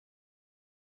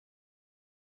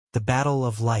The Battle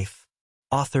of Life.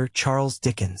 Author Charles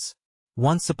Dickens.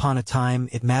 Once upon a time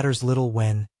it matters little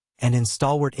when, and in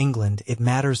stalwart England it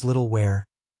matters little where,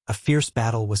 a fierce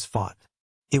battle was fought.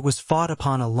 It was fought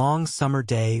upon a long summer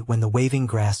day when the waving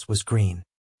grass was green.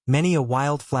 Many a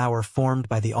wild flower formed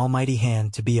by the almighty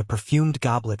hand to be a perfumed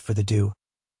goblet for the dew,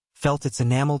 felt its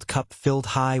enameled cup filled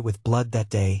high with blood that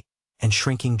day, and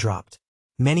shrinking dropped.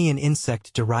 Many an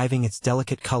insect deriving its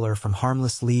delicate color from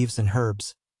harmless leaves and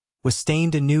herbs, was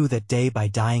stained anew that day by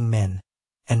dying men,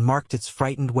 and marked its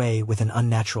frightened way with an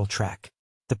unnatural track.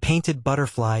 The painted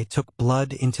butterfly took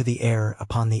blood into the air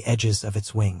upon the edges of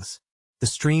its wings. The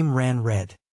stream ran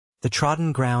red. The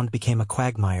trodden ground became a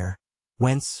quagmire,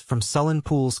 whence, from sullen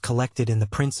pools collected in the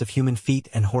prints of human feet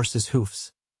and horses'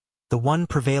 hoofs, the one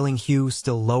prevailing hue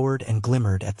still lowered and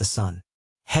glimmered at the sun.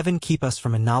 Heaven keep us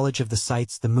from a knowledge of the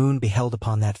sights the moon beheld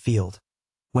upon that field,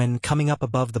 when, coming up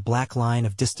above the black line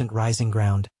of distant rising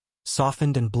ground,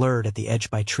 softened and blurred at the edge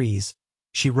by trees,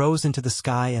 she rose into the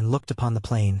sky and looked upon the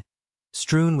plain,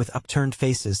 strewn with upturned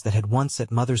faces that had once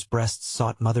at mothers' breasts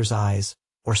sought mothers' eyes,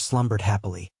 or slumbered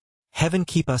happily. Heaven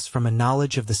keep us from a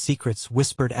knowledge of the secrets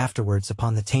whispered afterwards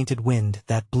upon the tainted wind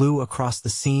that blew across the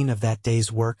scene of that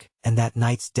day's work and that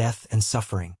night's death and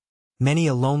suffering. Many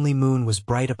a lonely moon was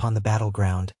bright upon the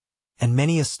battleground, and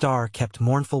many a star kept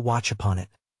mournful watch upon it,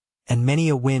 and many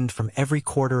a wind from every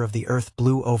quarter of the earth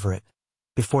blew over it,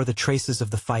 before the traces of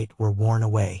the fight were worn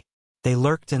away. They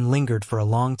lurked and lingered for a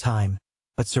long time,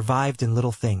 but survived in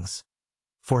little things.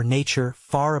 For nature,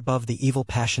 far above the evil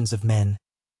passions of men,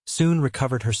 soon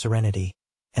recovered her serenity,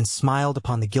 and smiled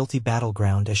upon the guilty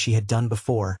battleground as she had done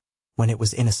before, when it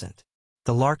was innocent.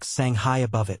 The larks sang high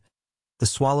above it. The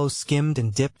swallows skimmed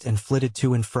and dipped and flitted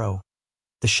to and fro.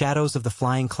 The shadows of the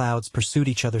flying clouds pursued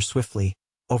each other swiftly,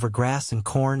 over grass and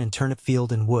corn and turnip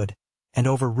field and wood, and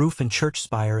over roof and church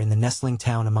spire in the nestling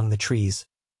town among the trees,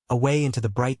 away into the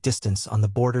bright distance on the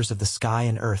borders of the sky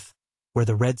and earth, where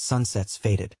the red sunsets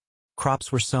faded.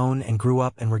 Crops were sown and grew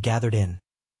up and were gathered in.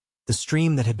 The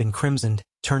stream that had been crimsoned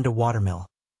turned a watermill.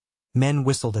 Men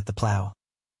whistled at the plow.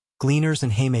 Gleaners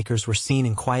and haymakers were seen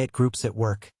in quiet groups at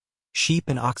work. Sheep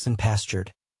and oxen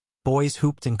pastured. Boys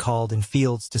hooped and called in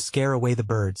fields to scare away the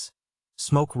birds.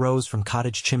 Smoke rose from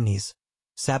cottage chimneys.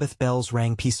 Sabbath bells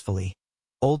rang peacefully.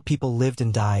 Old people lived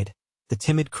and died. The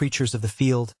timid creatures of the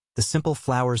field, the simple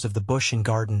flowers of the bush and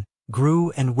garden,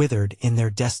 grew and withered in their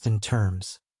destined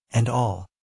terms. And all,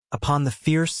 upon the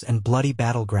fierce and bloody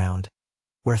battleground,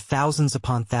 where thousands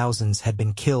upon thousands had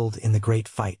been killed in the great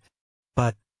fight.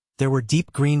 But there were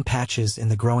deep green patches in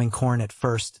the growing corn at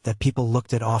first that people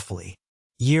looked at awfully.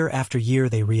 Year after year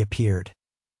they reappeared,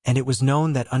 and it was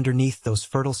known that underneath those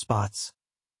fertile spots,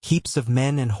 heaps of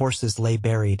men and horses lay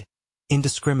buried,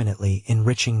 indiscriminately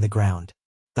enriching the ground.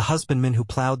 The husbandmen who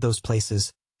plowed those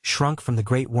places shrunk from the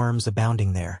great worms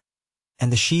abounding there,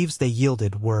 and the sheaves they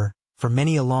yielded were, for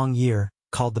many a long year,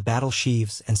 called the battle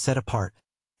sheaves and set apart,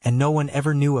 and no one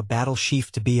ever knew a battle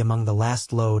sheaf to be among the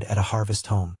last load at a harvest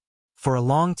home. For a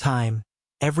long time,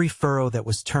 every furrow that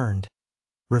was turned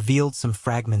revealed some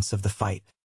fragments of the fight.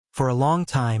 For a long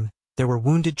time, there were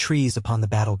wounded trees upon the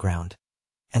battleground,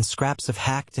 and scraps of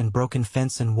hacked and broken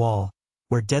fence and wall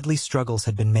where deadly struggles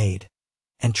had been made,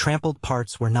 and trampled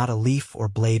parts where not a leaf or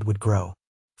blade would grow.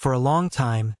 For a long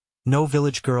time, no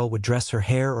village girl would dress her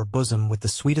hair or bosom with the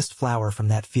sweetest flower from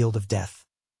that field of death.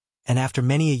 And after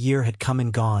many a year had come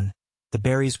and gone, the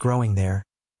berries growing there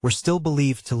were still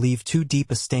believed to leave too deep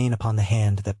a stain upon the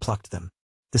hand that plucked them.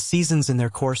 The seasons in their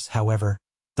course, however,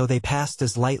 though they passed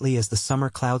as lightly as the summer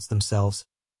clouds themselves,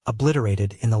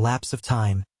 obliterated in the lapse of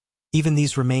time even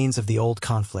these remains of the old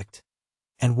conflict,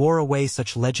 and wore away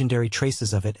such legendary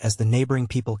traces of it as the neighboring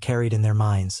people carried in their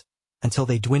minds, until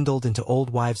they dwindled into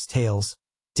old wives' tales,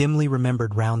 dimly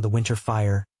remembered round the winter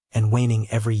fire, and waning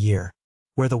every year.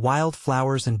 Where the wild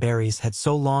flowers and berries had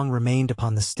so long remained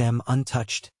upon the stem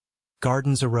untouched,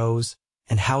 gardens arose,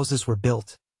 and houses were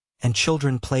built, and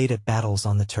children played at battles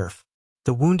on the turf.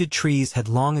 The wounded trees had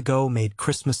long ago made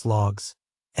Christmas logs,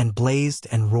 and blazed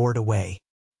and roared away.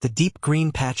 The deep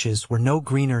green patches were no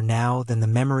greener now than the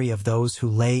memory of those who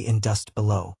lay in dust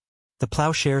below. The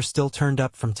plowshare still turned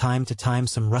up from time to time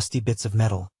some rusty bits of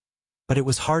metal, but it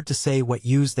was hard to say what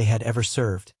use they had ever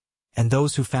served, and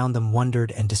those who found them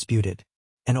wondered and disputed.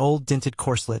 An old dinted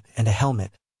corselet and a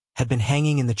helmet had been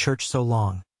hanging in the church so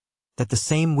long that the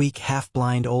same weak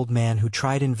half-blind old man who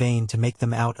tried in vain to make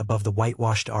them out above the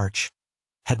whitewashed arch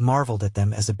had marveled at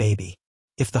them as a baby.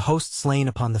 If the host slain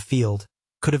upon the field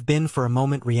could have been for a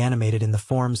moment reanimated in the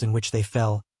forms in which they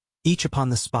fell, each upon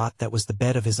the spot that was the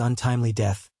bed of his untimely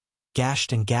death,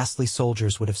 gashed and ghastly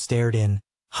soldiers would have stared in,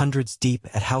 hundreds deep,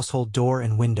 at household door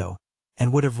and window,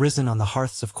 and would have risen on the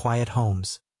hearths of quiet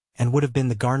homes, and would have been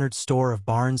the garnered store of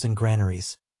barns and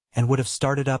granaries, and would have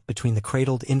started up between the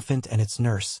cradled infant and its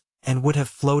nurse, and would have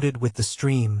floated with the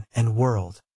stream, and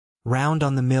whirled round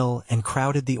on the mill, and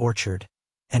crowded the orchard,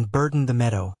 and burdened the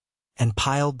meadow, and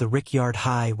piled the rickyard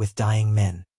high with dying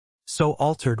men. So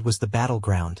altered was the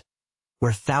battleground,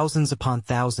 where thousands upon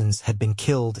thousands had been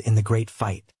killed in the great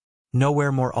fight.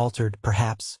 Nowhere more altered,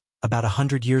 perhaps, about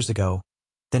 100 years ago,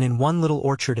 than in one little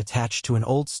orchard attached to an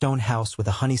old stone house with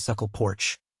a honeysuckle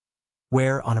porch,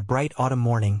 where, on a bright autumn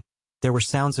morning, there were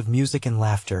sounds of music and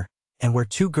laughter, and where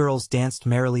two girls danced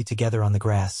merrily together on the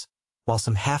grass, while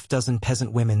some half-dozen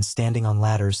peasant women standing on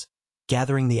ladders,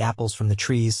 gathering the apples from the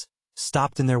trees,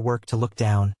 stopped in their work to look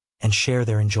down and share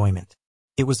their enjoyment.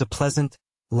 It was a pleasant,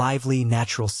 lively,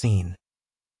 natural scene.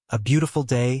 A beautiful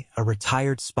day, a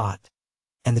retired spot,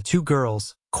 and the two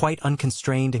girls, quite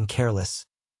unconstrained and careless,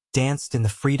 danced in the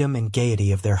freedom and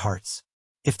gaiety of their hearts.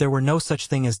 If there were no such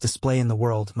thing as display in the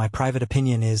world, my private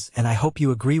opinion is, and I hope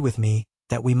you agree with me,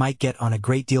 that we might get on a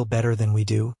great deal better than we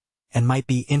do, and might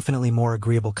be infinitely more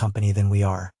agreeable company than we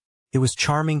are. It was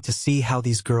charming to see how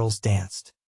these girls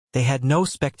danced. They had no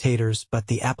spectators but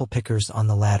the apple-pickers on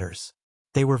the ladders.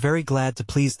 They were very glad to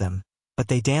please them, but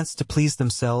they danced to please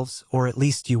themselves, or at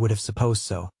least you would have supposed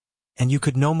so, and you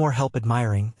could no more help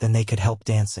admiring than they could help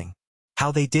dancing.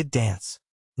 How they did dance!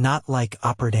 Not like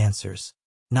opera dancers.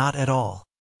 Not at all.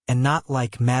 And not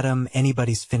like Madame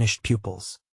Anybody's finished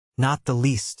pupils. Not the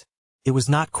least. It was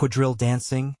not quadrille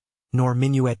dancing, nor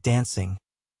minuet dancing,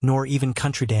 nor even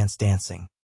country dance dancing.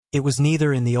 It was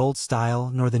neither in the old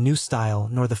style, nor the new style,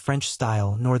 nor the French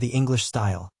style, nor the English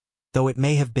style, though it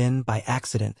may have been, by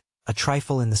accident, a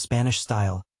trifle in the Spanish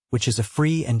style, which is a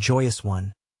free and joyous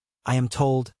one, I am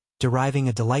told, deriving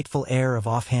a delightful air of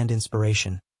offhand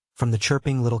inspiration from the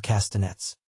chirping little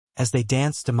castanets. As they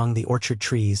danced among the orchard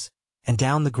trees, and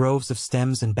down the groves of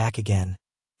stems and back again,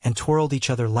 and twirled each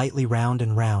other lightly round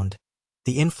and round,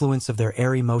 the influence of their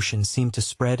airy motion seemed to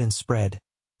spread and spread,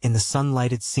 in the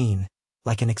sun-lighted scene,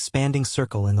 like an expanding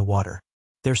circle in the water.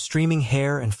 Their streaming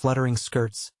hair and fluttering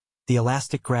skirts, the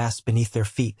elastic grass beneath their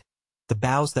feet, the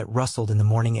boughs that rustled in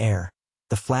the morning air,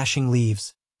 the flashing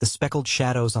leaves, the speckled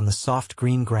shadows on the soft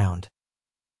green ground,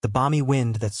 the balmy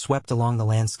wind that swept along the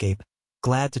landscape,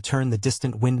 glad to turn the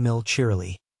distant windmill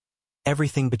cheerily.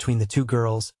 Everything between the two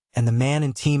girls and the man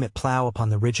and team at plough upon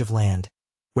the ridge of land,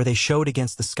 where they showed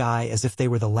against the sky as if they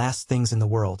were the last things in the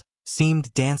world,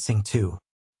 seemed dancing too.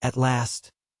 At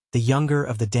last, the younger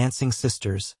of the dancing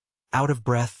sisters, out of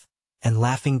breath, and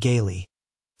laughing gaily,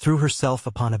 threw herself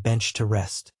upon a bench to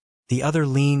rest. The other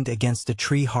leaned against a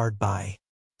tree hard by.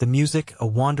 The music, a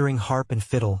wandering harp and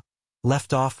fiddle,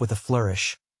 left off with a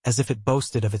flourish, as if it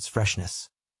boasted of its freshness.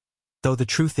 Though the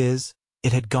truth is,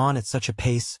 it had gone at such a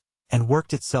pace, and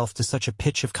worked itself to such a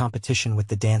pitch of competition with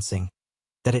the dancing,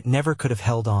 that it never could have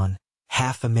held on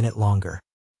half a minute longer.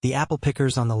 The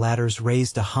apple-pickers on the ladders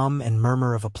raised a hum and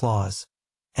murmur of applause,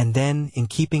 and then, in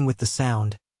keeping with the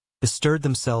sound, bestirred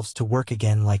themselves to work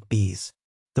again like bees.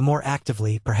 The more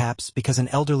actively, perhaps, because an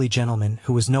elderly gentleman,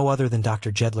 who was no other than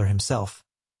Dr. Jedler himself.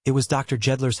 It was Dr.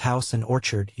 Jedler's house and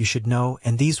orchard, you should know,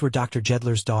 and these were Dr.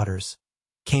 Jedler's daughters,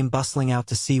 came bustling out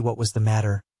to see what was the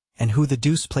matter, and who the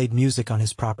deuce played music on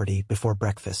his property before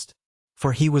breakfast.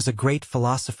 For he was a great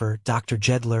philosopher, Dr.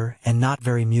 Jedler, and not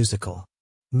very musical.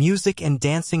 "Music and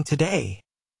dancing today,"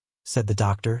 said the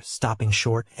doctor, stopping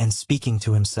short and speaking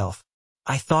to himself.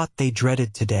 "I thought they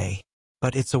dreaded today.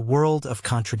 But it's a world of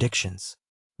contradictions.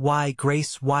 Why,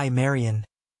 Grace, why, Marian,"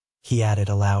 he added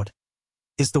aloud,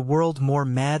 "is the world more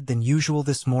mad than usual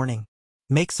this morning?"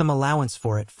 "Make some allowance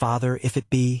for it, father, if it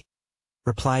be,"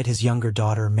 replied his younger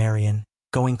daughter, Marian,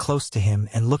 going close to him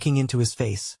and looking into his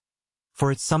face.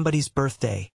 "For it's somebody's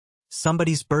birthday."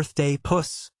 "Somebody's birthday,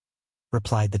 puss,"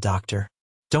 replied the doctor.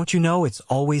 "Don't you know it's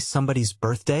always somebody's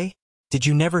birthday? Did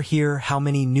you never hear how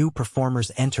many new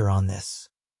performers enter on this?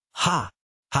 Ha!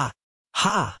 Ha!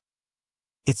 Ha!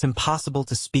 It's impossible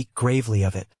to speak gravely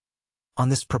of it. On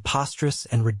this preposterous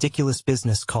and ridiculous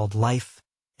business called life,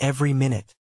 every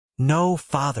minute. No,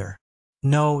 father.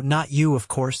 No, not you, of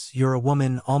course, you're a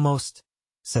woman almost,"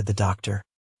 said the doctor.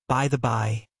 "By the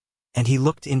by," and he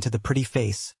looked into the pretty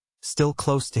face, still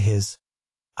close to his,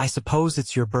 "I suppose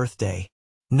it's your birthday."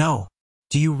 "No.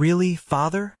 Do you really,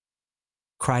 father?"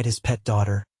 cried his pet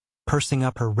daughter, pursing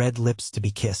up her red lips to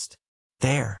be kissed.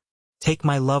 "There. Take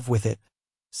my love with it,"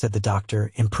 said the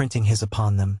doctor, imprinting his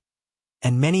upon them.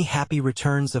 "And many happy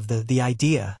returns of the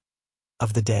idea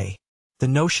of the day. The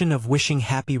notion of wishing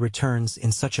happy returns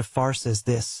in such a farce as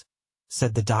this,"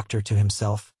 said the doctor to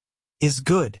himself, "is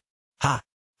good. Ha!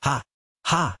 Ha!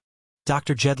 Ha!"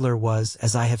 Dr. Jedler was,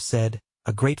 as I have said,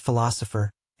 a great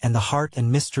philosopher, and the heart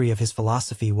and mystery of his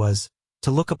philosophy was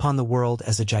to look upon the world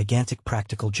as a gigantic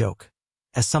practical joke,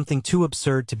 as something too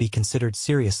absurd to be considered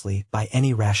seriously by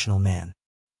any rational man.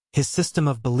 His system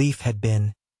of belief had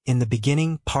been, in the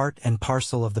beginning, part and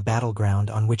parcel of the battleground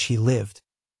on which he lived,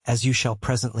 as you shall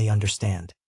presently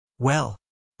understand. Well,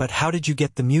 but how did you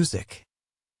get the music?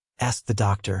 Asked the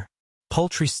doctor.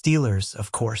 Poultry stealers,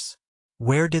 of course.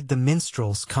 Where did the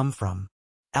minstrels come from?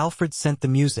 Alfred sent the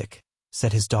music,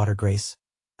 said his daughter Grace,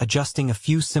 adjusting a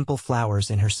few simple flowers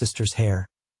in her sister's hair,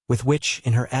 with which,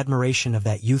 in her admiration of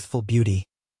that youthful beauty,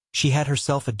 she had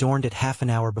herself adorned it half an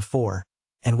hour before,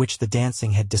 and which the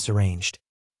dancing had disarranged.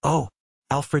 Oh,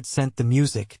 Alfred sent the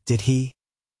music, did he?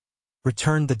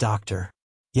 Returned the doctor.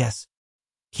 Yes.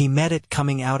 He met it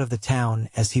coming out of the town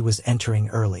as he was entering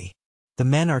early. The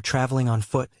men are traveling on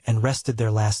foot and rested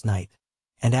there last night,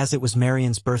 and as it was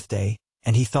Marian's birthday,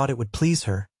 and he thought it would please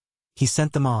her, he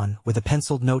sent them on, with a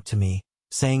penciled note to me,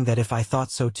 saying that if I thought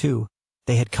so too,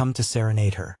 they had come to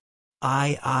serenade her.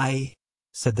 I,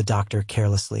 said the doctor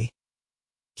carelessly.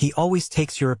 He always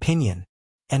takes your opinion,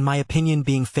 and my opinion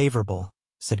being favorable,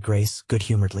 said Grace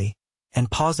good-humoredly, and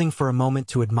pausing for a moment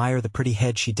to admire the pretty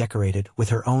head she decorated with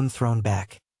her own thrown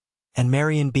back. And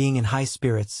Marian being in high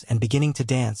spirits and beginning to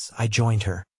dance, I joined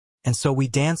her. And so we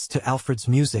danced to Alfred's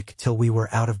music till we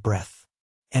were out of breath.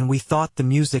 And we thought the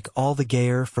music all the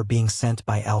gayer for being sent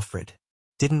by Alfred.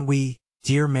 Didn't we,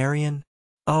 dear Marian?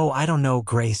 Oh, I don't know,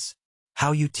 Grace.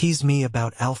 How you tease me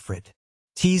about Alfred.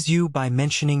 Tease you by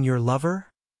mentioning your lover?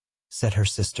 Said her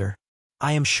sister.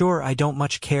 I am sure I don't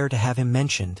much care to have him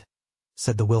mentioned,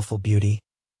 said the wilful beauty,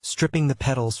 stripping the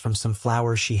petals from some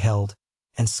flowers she held,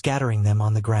 and scattering them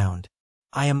on the ground.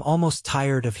 I am almost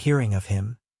tired of hearing of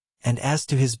him, and as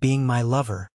to his being my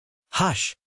lover,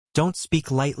 hush, don't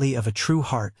speak lightly of a true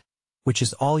heart, which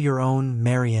is all your own,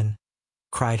 Marian,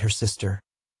 cried her sister.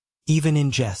 Even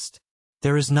in jest,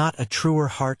 there is not a truer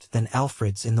heart than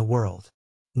Alfred's in the world.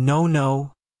 No,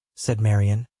 no, said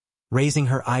Marian, raising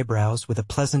her eyebrows with a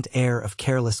pleasant air of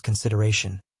careless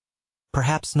consideration.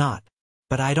 Perhaps not,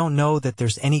 but I don't know that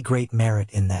there's any great merit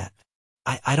in that.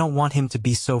 I don't want him to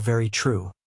be so very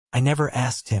true. I never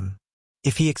asked him.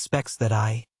 If he expects that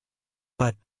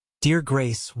But, dear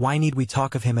Grace, why need we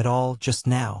talk of him at all just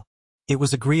now? It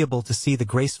was agreeable to see the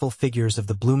graceful figures of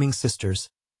the blooming sisters,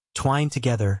 twined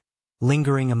together,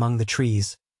 lingering among the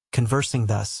trees, conversing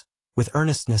thus, with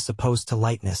earnestness opposed to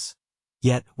lightness,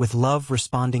 yet with love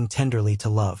responding tenderly to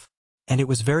love. And it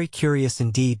was very curious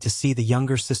indeed to see the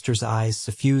younger sister's eyes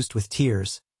suffused with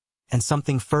tears, and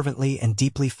something fervently and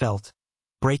deeply felt,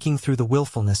 breaking through the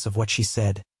willfulness of what she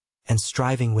said, and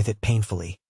striving with it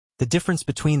painfully. The difference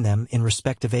between them, in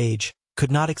respect of age,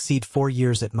 could not exceed 4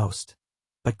 years at most.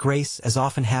 But Grace, as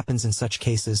often happens in such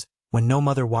cases, when no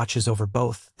mother watches over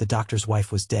both, the doctor's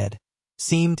wife was dead,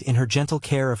 seemed, in her gentle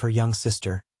care of her young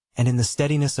sister, and in the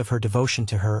steadiness of her devotion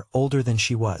to her, older than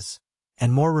she was,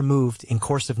 and more removed, in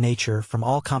course of nature, from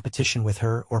all competition with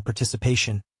her or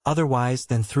participation, otherwise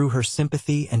than through her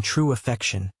sympathy and true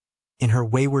affection, in her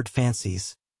wayward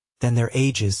fancies, than their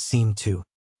ages seemed to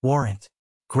warrant.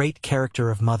 Great character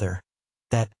of mother,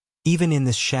 that, even in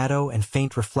this shadow and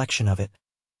faint reflection of it,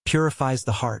 purifies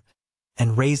the heart,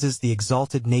 and raises the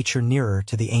exalted nature nearer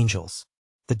to the angels.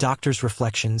 The doctor's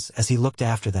reflections, as he looked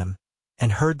after them,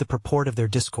 and heard the purport of their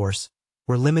discourse,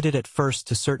 were limited at first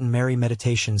to certain merry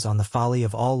meditations on the folly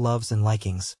of all loves and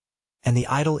likings, and the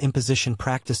idle imposition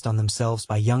practiced on themselves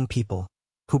by young people,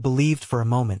 who believed for a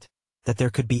moment that there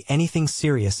could be anything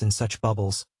serious in such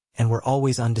bubbles, and were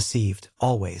always undeceived,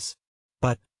 always.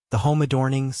 But the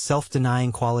home-adorning,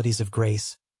 self-denying qualities of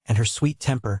Grace, and her sweet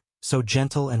temper, so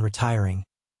gentle and retiring,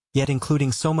 yet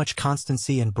including so much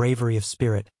constancy and bravery of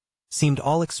spirit, seemed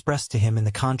all expressed to him in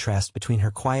the contrast between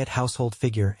her quiet household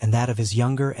figure and that of his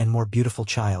younger and more beautiful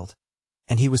child.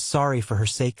 And he was sorry for her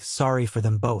sake, sorry for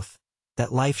them both,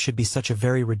 that life should be such a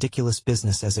very ridiculous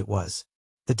business as it was.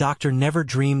 The doctor never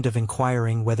dreamed of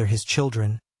inquiring whether his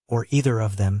children, or either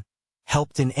of them,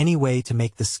 helped in any way to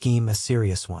make the scheme a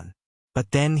serious one.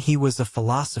 But then he was a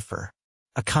philosopher,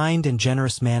 a kind and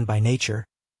generous man by nature.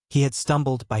 He had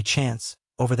stumbled, by chance,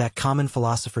 over that common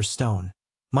philosopher's stone,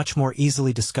 much more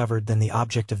easily discovered than the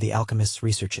object of the alchemist's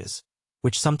researches,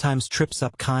 which sometimes trips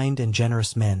up kind and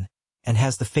generous men, and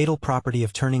has the fatal property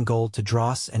of turning gold to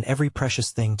dross and every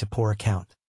precious thing to poor account.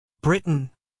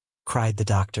 Britain, cried the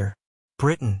doctor.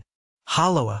 Britain,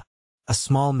 Holloa, a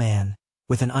small man,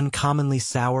 with an uncommonly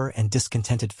sour and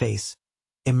discontented face,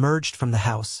 emerged from the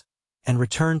house, and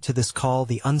returned to this call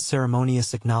the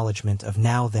unceremonious acknowledgment of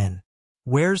now then.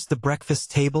 Where's the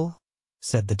breakfast table?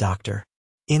 Said the doctor.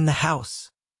 In the house,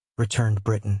 returned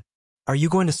Britain. "Are you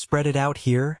going to spread it out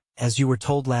here, as you were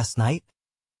told last night?"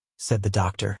 said the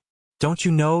doctor. "Don't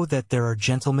you know that there are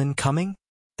gentlemen coming?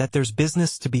 That there's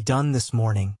business to be done this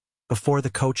morning, before the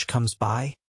coach comes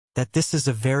by? That this is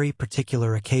a very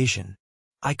particular occasion?"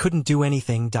 "I couldn't do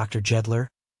anything, Dr. Jedler,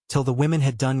 till the women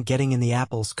had done getting in the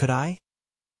apples, could I?"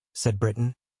 said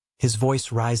Britton, his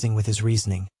voice rising with his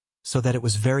reasoning, so that it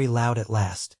was very loud at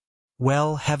last.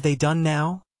 "Well, have they done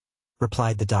now?"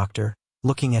 replied the doctor,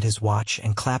 looking at his watch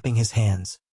and clapping his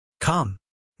hands. "Come,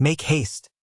 make haste.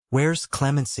 Where's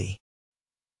Clemency?"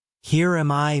 "Here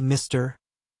am I, mister,"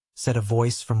 said a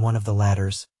voice from one of the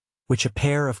ladders, which a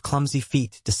pair of clumsy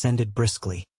feet descended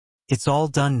briskly. "It's all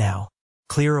done now.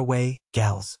 Clear away,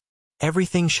 gals.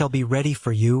 Everything shall be ready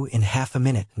for you in half a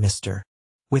minute, mister."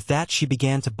 With that she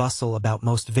began to bustle about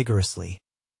most vigorously,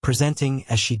 presenting,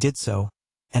 as she did so,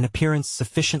 an appearance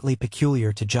sufficiently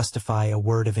peculiar to justify a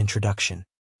word of introduction.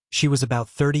 She was about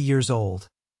 30 years old,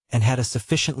 and had a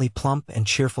sufficiently plump and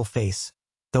cheerful face,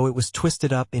 though it was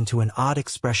twisted up into an odd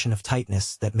expression of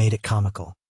tightness that made it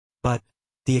comical. But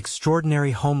the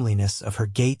extraordinary homeliness of her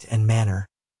gait and manner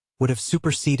would have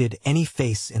superseded any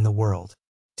face in the world.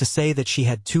 To say that she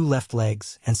had 2 left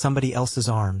legs and somebody else's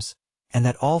arms, and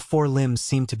that all 4 limbs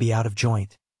seemed to be out of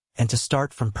joint, and to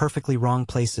start from perfectly wrong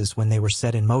places when they were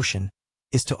set in motion,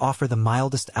 is to offer the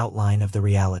mildest outline of the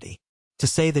reality. To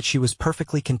say that she was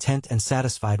perfectly content and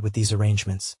satisfied with these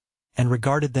arrangements, and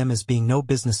regarded them as being no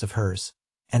business of hers,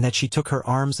 and that she took her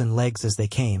arms and legs as they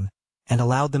came, and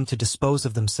allowed them to dispose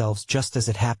of themselves just as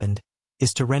it happened,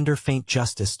 is to render faint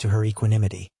justice to her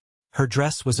equanimity. Her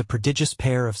dress was a prodigious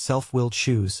pair of self-willed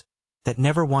shoes, that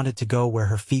never wanted to go where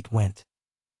her feet went,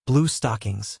 blue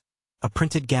stockings, a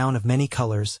printed gown of many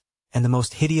colors, and the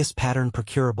most hideous pattern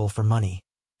procurable for money,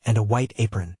 and a white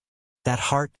apron. That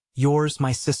heart, yours,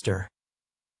 my sister,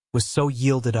 was so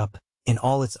yielded up, in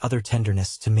all its other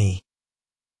tenderness, to me,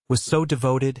 was so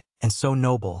devoted and so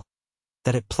noble,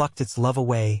 that it plucked its love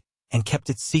away, and kept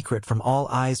its secret from all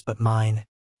eyes but mine.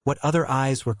 What other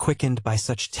eyes were quickened by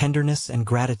such tenderness and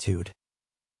gratitude,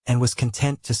 and was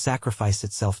content to sacrifice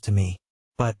itself to me?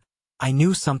 But I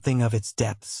knew something of its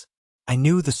depths. I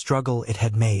knew the struggle it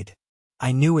had made.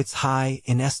 I knew its high,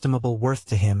 inestimable worth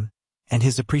to him, and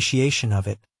his appreciation of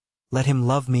it, let him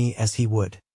love me as he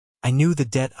would. I knew the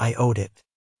debt I owed it.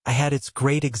 I had its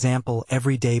great example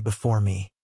every day before me.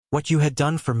 What you had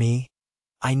done for me,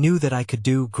 I knew that I could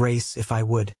do, Grace, if I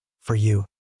would, for you.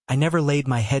 I never laid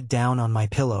my head down on my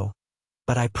pillow,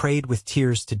 but I prayed with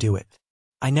tears to do it.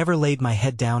 I never laid my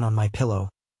head down on my pillow,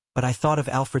 but I thought of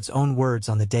Alfred's own words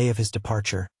on the day of his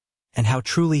departure, and how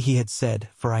truly he had said,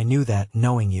 for I knew that,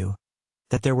 knowing you,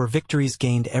 that there were victories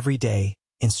gained every day,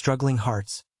 in struggling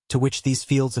hearts, to which these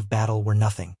fields of battle were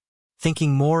nothing.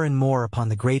 Thinking more and more upon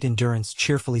the great endurance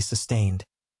cheerfully sustained,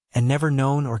 and never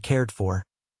known or cared for,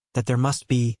 that there must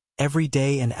be, every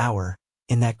day and hour,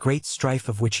 in that great strife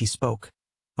of which he spoke,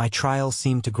 my trial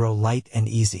seemed to grow light and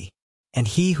easy. And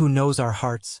he who knows our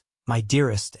hearts, my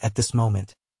dearest, at this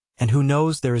moment, and who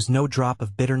knows there is no drop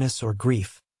of bitterness or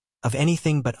grief, of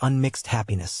anything but unmixed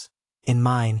happiness, in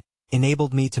mine,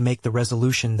 enabled me to make the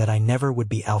resolution that I never would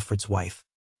be Alfred's wife,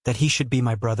 that he should be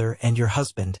my brother and your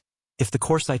husband, if the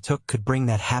course I took could bring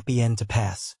that happy end to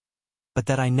pass, but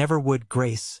that I never would,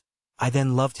 Grace, I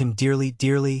then loved him dearly,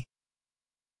 dearly,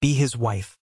 be his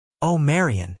wife. Oh,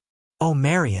 Marian! Oh,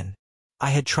 Marian! I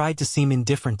had tried to seem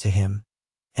indifferent to him,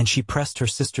 and she pressed her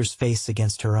sister's face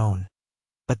against her own.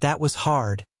 But that was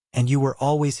hard, and you were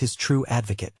always his true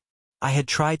advocate. I had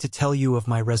tried to tell you of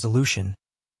my resolution,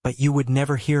 but you would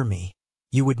never hear me,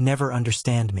 you would never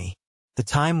understand me. The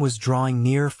time was drawing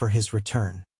near for his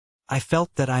return. I felt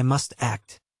that I must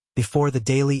act, before the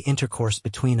daily intercourse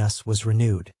between us was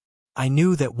renewed. I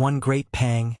knew that one great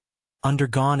pang,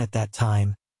 undergone at that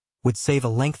time, would save a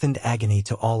lengthened agony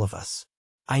to all of us.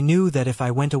 I knew that if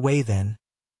I went away then,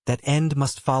 that end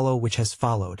must follow which has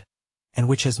followed, and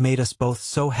which has made us both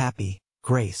so happy,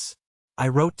 Grace. I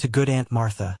wrote to good Aunt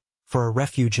Martha, for a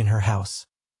refuge in her house.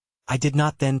 I did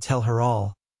not then tell her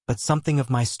all, but something of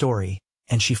my story,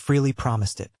 and she freely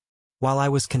promised it. While I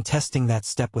was contesting that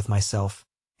step with myself,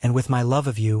 and with my love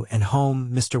of you and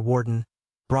home, Mr. Warden,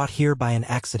 brought here by an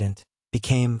accident,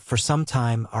 became, for some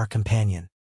time, our companion.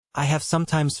 I have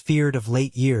sometimes feared of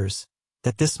late years,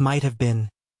 that this might have been,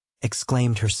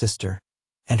 exclaimed her sister,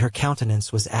 and her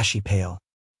countenance was ashy pale.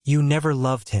 You never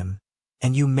loved him,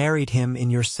 and you married him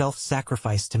in your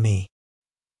self-sacrifice to me.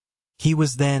 He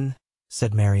was then,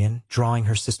 said Marian, drawing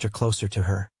her sister closer to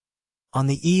her, on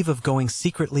the eve of going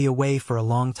secretly away for a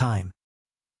long time.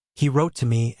 He wrote to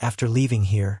me after leaving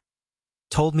here,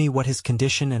 told me what his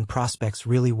condition and prospects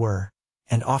really were,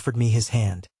 and offered me his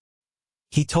hand.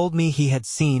 He told me he had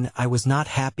seen I was not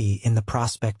happy in the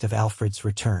prospect of Alfred's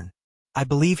return. I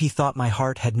believe he thought my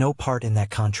heart had no part in that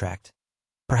contract.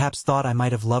 Perhaps thought I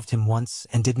might have loved him once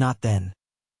and did not then.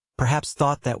 Perhaps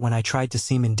thought that when I tried to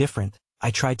seem indifferent,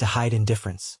 I tried to hide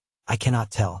indifference. I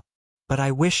cannot tell. But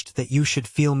I wished that you should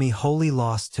feel me wholly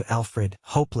lost to Alfred,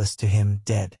 hopeless to him,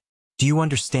 dead. Do you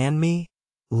understand me,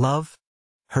 love?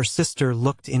 Her sister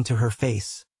looked into her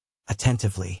face,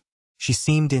 attentively. She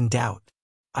seemed in doubt.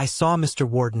 I saw Mr.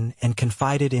 Warden and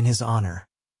confided in his honor.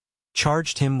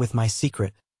 Charged him with my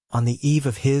secret, on the eve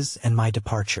of his and my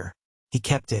departure. He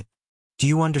kept it. Do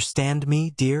you understand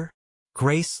me, dear?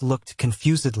 Grace looked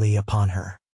confusedly upon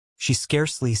her. She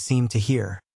scarcely seemed to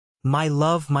hear. My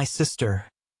love, my sister,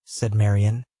 said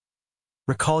Marian.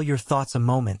 Recall your thoughts a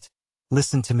moment.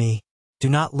 Listen to me. Do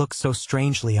not look so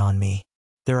strangely on me.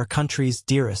 There are countries,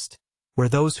 dearest, where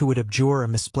those who would abjure a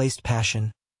misplaced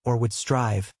passion, or would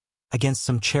strive, against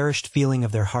some cherished feeling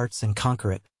of their hearts and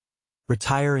conquer it,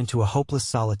 retire into a hopeless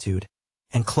solitude,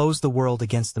 and close the world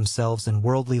against themselves and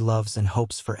worldly loves and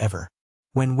hopes forever.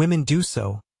 When women do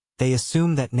so, they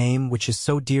assume that name which is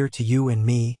so dear to you and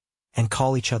me, and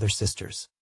call each other sisters.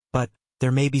 But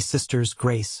there may be sisters,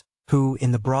 Grace, who,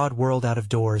 in the broad world out of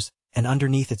doors, and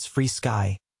underneath its free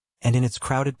sky, and in its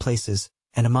crowded places,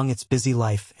 and among its busy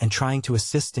life, and trying to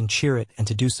assist and cheer it and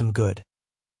to do some good,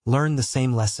 learn the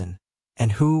same lesson,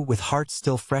 and who, with hearts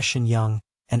still fresh and young,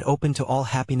 and open to all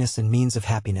happiness and means of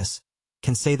happiness,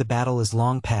 can say the battle is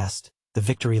long past, the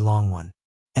victory long won.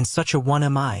 And such a one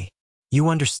am I. You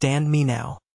understand me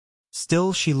now?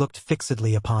 Still she looked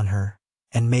fixedly upon her,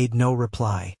 and made no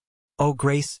reply. Oh,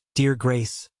 Grace, dear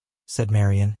Grace, said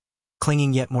Marian,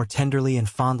 clinging yet more tenderly and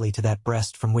fondly to that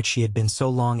breast from which she had been so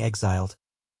long exiled.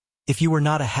 If you were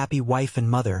not a happy wife and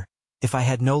mother, if I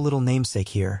had no little namesake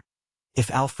here,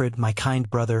 if Alfred, my kind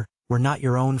brother, were not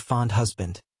your own fond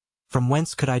husband, from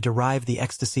whence could I derive the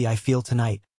ecstasy I feel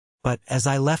tonight? But as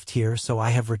I left here, so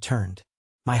I have returned.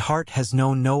 My heart has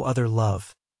known no other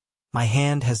love. My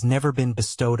hand has never been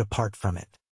bestowed apart from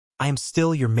it. I am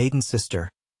still your maiden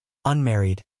sister,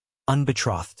 unmarried,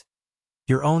 unbetrothed,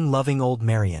 your own loving old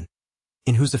Marian,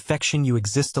 in whose affection you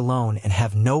exist alone and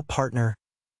have no partner,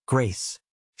 Grace.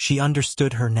 She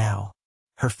understood her now.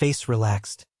 Her face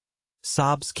relaxed.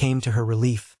 Sobs came to her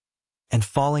relief, and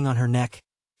falling on her neck,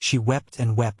 she wept,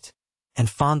 and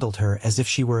fondled her as if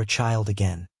she were a child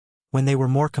again. When they were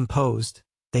more composed,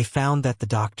 they found that the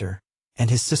doctor, and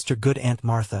his sister good Aunt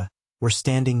Martha, were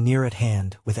standing near at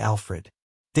hand with Alfred.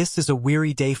 This is a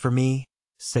weary day for me,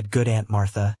 said good Aunt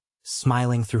Martha,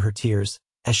 smiling through her tears,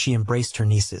 as she embraced her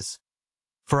nieces.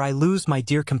 For I lose my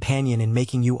dear companion in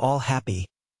making you all happy,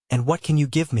 and what can you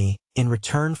give me, in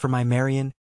return for my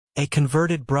Marian? A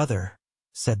converted brother,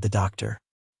 said the doctor.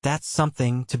 That's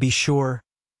something, to be sure,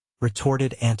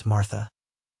 retorted Aunt Martha.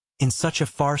 In such a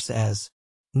farce as—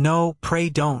 No, pray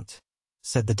don't,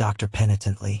 said the doctor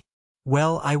penitently.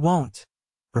 Well, I won't,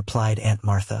 replied Aunt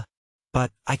Martha.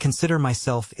 But I consider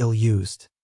myself ill-used.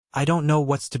 I don't know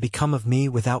what's to become of me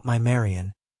without my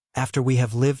Marian, after we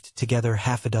have lived together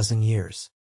 6 years.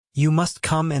 You must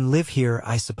come and live here,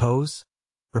 I suppose,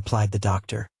 replied the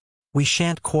doctor. We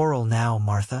shan't quarrel now,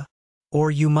 Martha.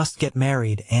 Or you must get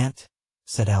married, Aunt,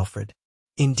 said Alfred.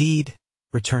 Indeed,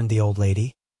 returned the old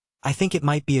lady, I think it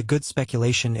might be a good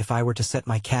speculation if I were to set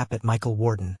my cap at Michael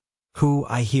Warden, who,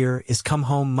 I hear, is come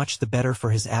home much the better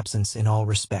for his absence in all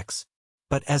respects.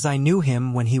 But as I knew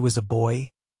him when he was a boy,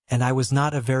 and I was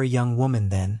not a very young woman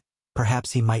then,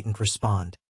 perhaps he mightn't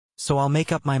respond. So I'll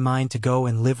make up my mind to go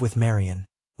and live with Marian,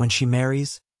 when she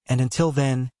marries, and until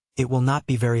then, it will not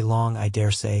be very long, I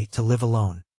dare say, to live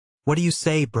alone. What do you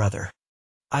say, brother?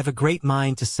 I've a great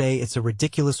mind to say it's a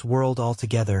ridiculous world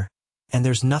altogether, and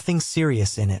there's nothing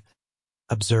serious in it,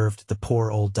 observed the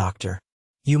poor old doctor.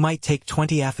 You might take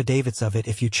 20 affidavits of it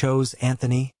if you chose,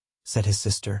 Anthony, said his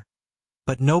sister.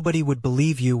 But nobody would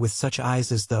believe you with such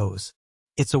eyes as those.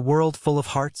 It's a world full of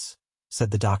hearts,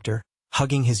 said the doctor,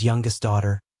 hugging his youngest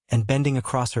daughter, and bending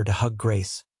across her to hug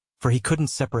Grace, for he couldn't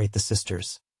separate the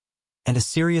sisters. And a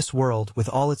serious world with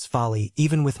all its folly,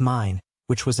 even with mine,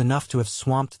 which was enough to have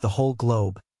swamped the whole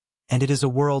globe, and it is a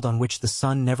world on which the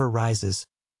sun never rises,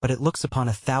 but it looks upon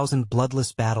 1,000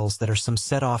 bloodless battles that are some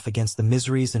set off against the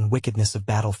miseries and wickedness of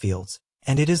battlefields,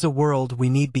 and it is a world we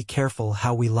need be careful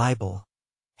how we libel.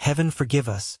 Heaven forgive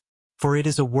us, for it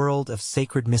is a world of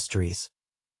sacred mysteries,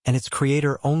 and its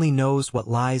creator only knows what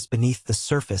lies beneath the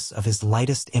surface of his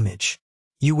lightest image.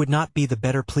 You would not be the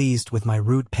better pleased with my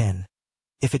rude pen,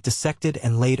 if it dissected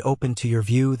and laid open to your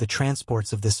view the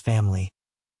transports of this family,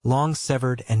 long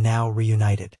severed and now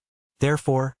reunited.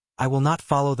 Therefore, I will not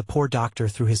follow the poor doctor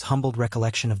through his humbled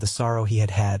recollection of the sorrow he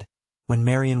had had, when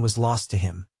Marian was lost to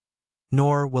him.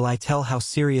 Nor will I tell how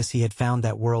serious he had found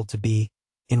that world to be,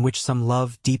 in which some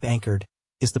love deep anchored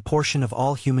is the portion of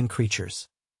all human creatures.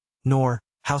 Nor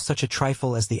how such a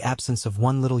trifle as the absence of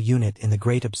one little unit in the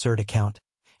great absurd account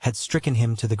had stricken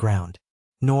him to the ground.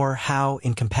 Nor how,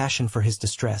 in compassion for his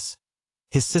distress,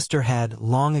 his sister had,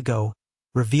 long ago,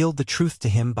 revealed the truth to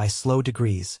him by slow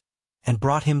degrees, and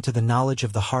brought him to the knowledge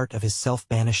of the heart of his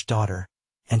self-banished daughter,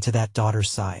 and to that daughter's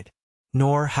side.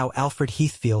 Nor how Alfred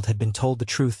Heathfield had been told the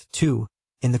truth, too,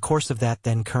 in the course of that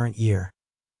then current year,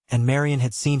 and Marian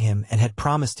had seen him and had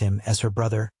promised him, as her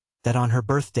brother, that on her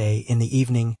birthday in the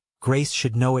evening Grace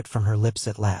should know it from her lips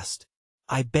at last.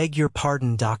 "I beg your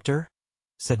pardon, doctor,"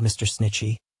 said Mr.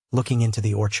 Snitchey, looking into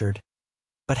the orchard.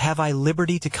 "But have I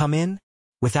liberty to come in?"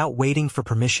 Without waiting for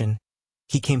permission,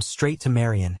 he came straight to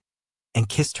Marian, and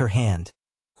kissed her hand,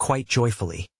 quite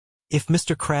joyfully. "If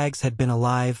Mr. Craggs had been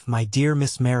alive, my dear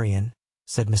Miss Marian,"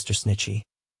 said Mr. Snitchey,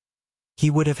 "he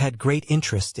would have had great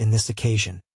interest in this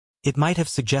occasion. It might have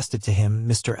suggested to him,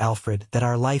 Mr. Alfred, that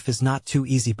our life is not too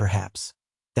easy perhaps,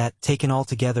 that, taken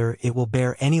altogether, it will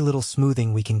bear any little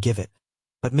smoothing we can give it.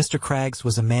 But Mr. Craggs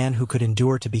was a man who could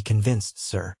endure to be convinced,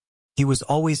 sir. He was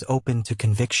always open to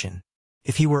conviction.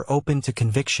 If he were open to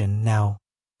conviction, now,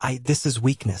 this is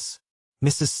weakness.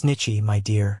 Mrs. Snitchey, my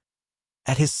dear."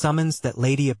 At his summons that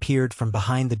lady appeared from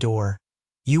behind the door.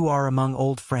 "You are among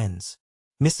old friends."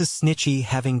 Mrs. Snitchey,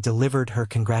 having delivered her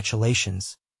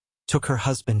congratulations, took her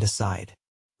husband aside.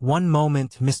 "One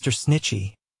moment, Mr.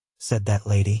 Snitchey," said that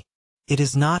lady. "It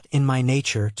is not in my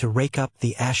nature to rake up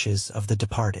the ashes of the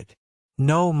departed."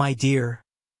 "No, my dear,"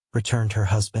 returned her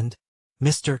husband.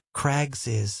 "Mr. Craggs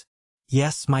is—"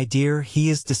 "Yes, my dear, he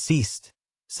is deceased,"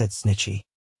 said Snitchey.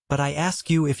 "But I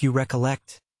ask you if you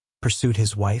recollect," pursued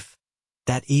his wife,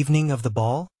 "that evening of the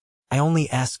ball? I only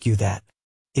ask you that.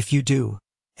 If you do,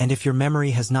 and if your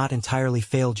memory has not entirely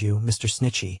failed you, Mr.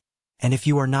 Snitchey, and if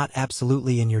you are not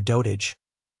absolutely in your dotage,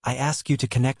 I ask you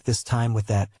to connect this time with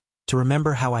that, to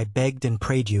remember how I begged and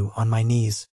prayed you on my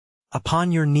knees."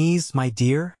 "Upon your knees, my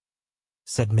dear?"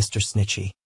 said Mr.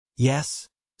 Snitchey. "Yes,"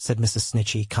 said Mrs.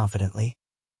 Snitchey confidently.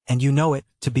 "And you know it,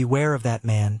 to beware of that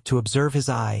man, to observe his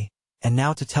eye, and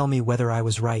now to tell me whether I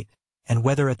was right, and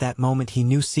whether at that moment he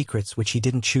knew secrets which he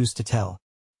didn't choose to tell."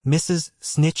 "Mrs.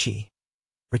 Snitchey,"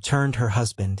 returned her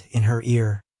husband in her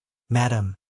ear,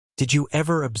 "Madam, did you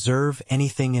ever observe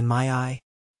anything in my eye?"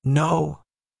 "No,"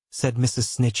 said Mrs.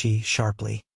 Snitchey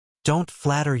sharply. "Don't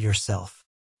flatter yourself.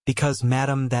 Because,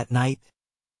 madam, that night,"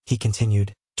 he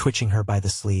continued, twitching her by the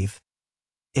sleeve,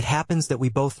 "it happens that we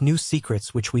both knew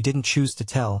secrets which we didn't choose to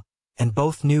tell, and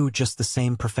both knew just the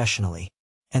same professionally.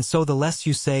 And so the less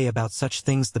you say about such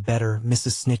things the better,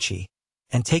 Mrs. Snitchey,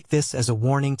 and take this as a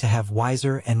warning to have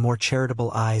wiser and more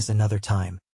charitable eyes another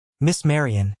time. Miss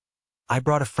Marian, I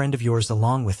brought a friend of yours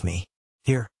along with me.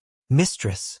 Here,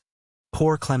 mistress."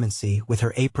 Poor Clemency, with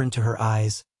her apron to her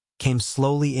eyes, came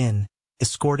slowly in,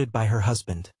 escorted by her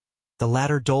husband, the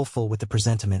latter doleful with the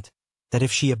presentiment that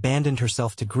if she abandoned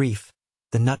herself to grief,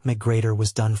 the nutmeg grater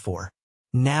was done for.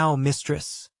 "Now,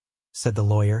 mistress," said the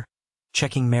lawyer,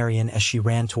 checking Marian as she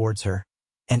ran towards her,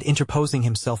 and interposing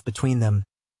himself between them,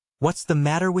 "what's the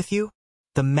matter with you?"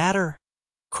 "The matter!"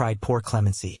 cried poor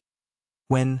Clemency,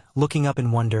 when, looking up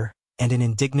in wonder, and in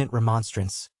indignant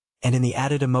remonstrance, and in the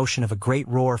added emotion of a great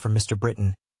roar from Mr.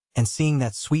 Britton, and seeing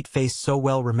that sweet face so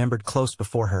well remembered close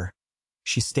before her,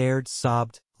 she stared,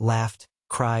 sobbed, laughed,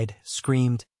 cried,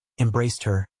 screamed, embraced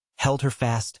her, held her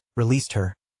fast, released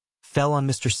her, fell on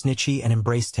Mr. Snitchey and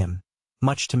embraced him,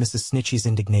 much to Mrs. Snitchey's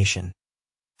indignation,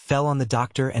 fell on the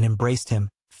doctor and embraced him,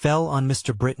 fell on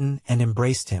Mr. Britton and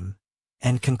embraced him,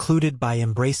 and concluded by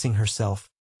embracing herself,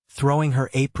 throwing her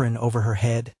apron over her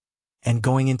head, and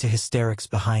going into hysterics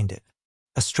behind it.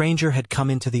 A stranger had come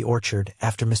into the orchard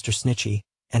after Mr. Snitchey,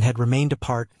 and had remained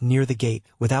apart near the gate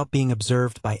without being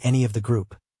observed by any of the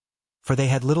group, for they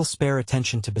had little spare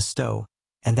attention to bestow,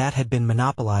 and that had been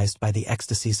monopolized by the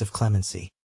ecstasies of Clemency.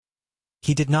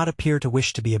 He did not appear to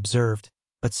wish to be observed,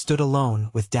 but stood alone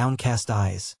with downcast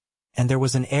eyes, and there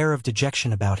was an air of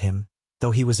dejection about him,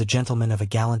 though he was a gentleman of a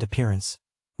gallant appearance,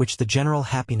 which the general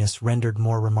happiness rendered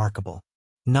more remarkable.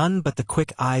 None but the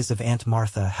quick eyes of Aunt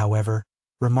Martha, however,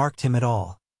 remarked him at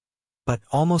all. But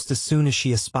almost as soon as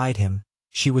she espied him,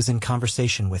 she was in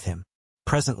conversation with him.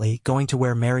 Presently, going to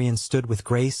where Marian stood with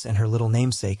Grace and her little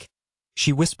namesake,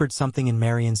 she whispered something in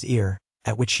Marian's ear,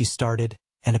 at which she started,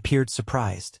 and appeared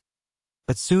surprised.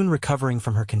 But soon recovering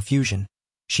from her confusion,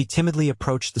 she timidly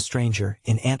approached the stranger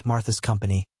in Aunt Martha's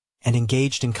company, and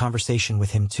engaged in conversation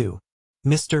with him too.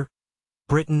 "Mr.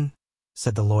 Britton,"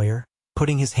 said the lawyer,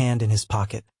 putting his hand in his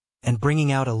pocket, and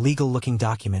bringing out a legal-looking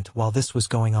document while this was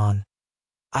going on,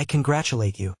 I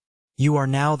congratulate you. You are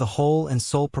now the whole and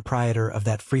sole proprietor of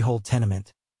that freehold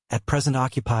tenement, at present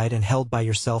occupied and held by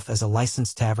yourself as a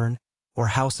licensed tavern, or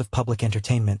house of public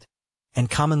entertainment, and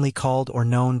commonly called or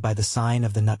known by the sign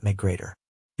of the Nutmeg Grater.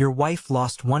 Your wife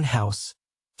lost one house,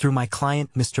 through my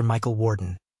client Mr. Michael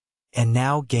Warden, and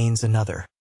now gains another.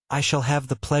 I shall have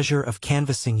the pleasure of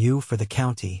canvassing you for the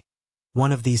county,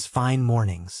 one of these fine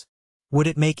mornings. Would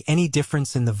it make any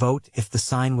difference in the vote if the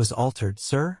sign was altered,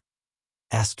 sir?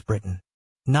 Asked Britton.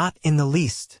 Not in the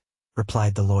least,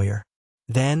 replied the lawyer.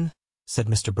 Then, said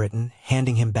Mr. Britton,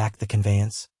 handing him back the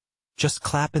conveyance, just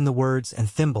clap in the words and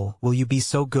thimble, will you be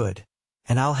so good,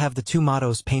 and I'll have the 2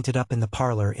 mottos painted up in the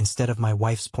parlor instead of my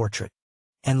wife's portrait.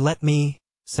 And let me,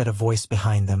 said a voice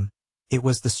behind them, it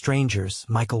was the stranger's,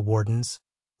 Michael Warden's,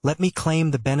 let me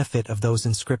claim the benefit of those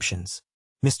inscriptions.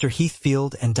 Mr.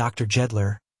 Heathfield and Dr.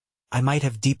 Jedler, I might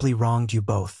have deeply wronged you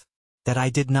both. That I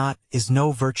did not is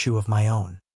no virtue of my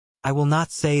own. I will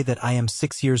not say that I am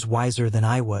 6 years wiser than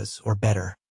I was, or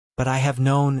better, but I have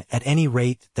known, at any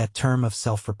rate, that term of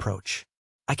self-reproach.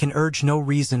 I can urge no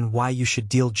reason why you should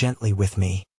deal gently with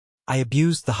me. I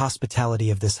abused the hospitality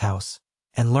of this house,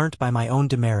 and learnt by my own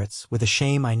demerits, with a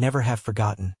shame I never have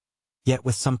forgotten, yet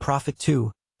with some profit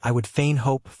too, I would fain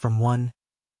hope from one,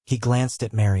 he glanced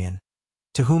at Marian,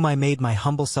 to whom I made my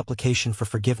humble supplication for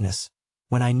forgiveness,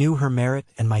 when I knew her merit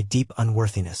and my deep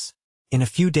unworthiness. In a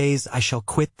few days I shall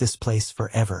quit this place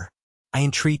forever. I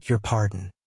entreat your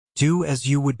pardon. Do as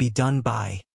you would be done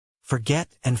by. Forget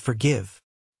and forgive.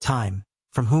 Time,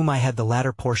 from whom I had the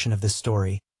latter portion of this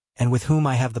story, and with whom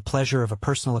I have the pleasure of a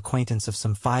personal acquaintance of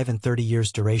some 35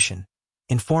 years' duration,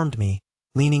 informed me,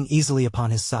 leaning easily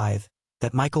upon his scythe,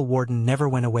 that Michael Warden never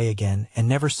went away again and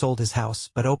never sold his house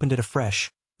but opened it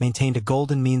afresh, maintained a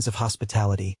golden means of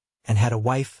hospitality, and had a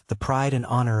wife, the pride and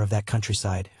honor of that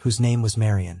countryside, whose name was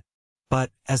Marian. But,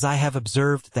 as I have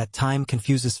observed that time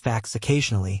confuses facts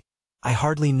occasionally, I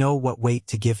hardly know what weight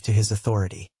to give to his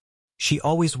authority. She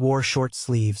always wore short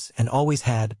sleeves and always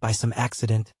had, by some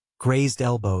accident, grazed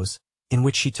elbows, in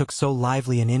which she took so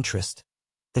lively an interest,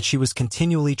 that she was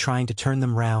continually trying to turn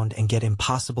them round and get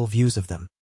impossible views of them.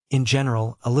 In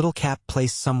general, a little cap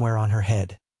placed somewhere on her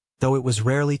head, though it was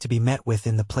rarely to be met with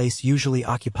in the place usually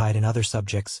occupied in other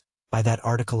subjects, by that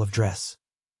article of dress.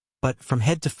 But from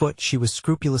head to foot she was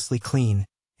scrupulously clean,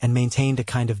 and maintained a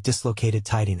kind of dislocated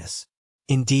tidiness.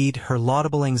 Indeed, her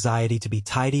laudable anxiety to be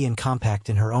tidy and compact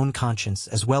in her own conscience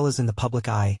as well as in the public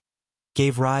eye,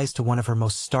 gave rise to one of her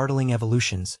most startling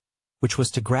evolutions, which was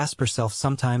to grasp herself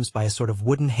sometimes by a sort of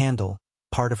wooden handle,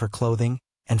 part of her clothing,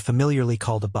 and familiarly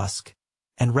called a busk,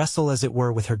 and wrestle as it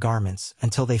were with her garments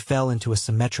until they fell into a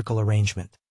symmetrical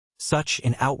arrangement. Such,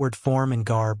 in outward form and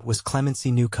garb, was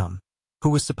Clemency Newcome,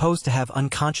 who was supposed to have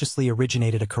unconsciously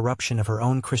originated a corruption of her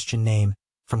own Christian name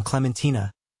from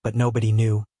Clementina, but nobody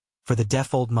knew, for the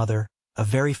deaf old mother, a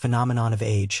very phenomenon of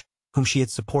age, whom she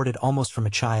had supported almost from a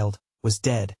child, was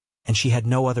dead, and she had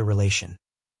no other relation,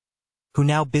 who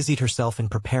now busied herself in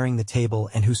preparing the table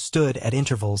and who stood at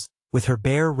intervals, with her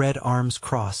bare red arms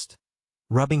crossed,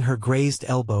 rubbing her grazed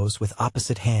elbows with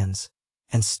opposite hands,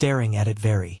 and staring at it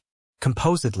very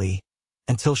composedly,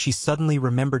 until she suddenly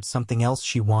remembered something else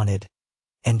she wanted,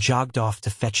 and jogged off to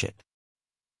fetch it.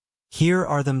 Here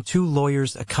are them 2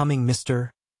 lawyers a-coming, Mr.,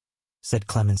 said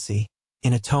Clemency,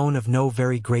 in a tone of no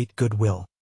very great goodwill.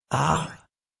 Ah,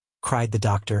 cried the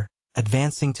doctor,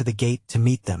 advancing to the gate to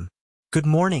meet them. Good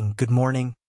morning, good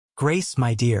morning. Grace,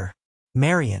 my dear.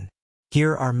 Marian,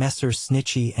 here are Messrs.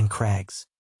 Snitchey and Craggs.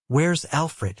 Where's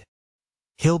Alfred?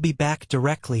 He'll be back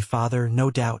directly, father,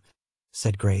 no doubt,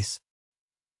 said Grace.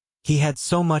 He had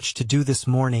so much to do this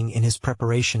morning in his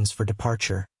preparations for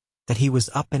departure, that he was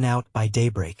up and out by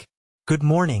daybreak. Good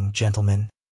morning,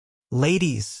 gentlemen.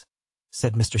 Ladies,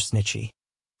 said Mr. Snitchey,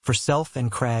 for self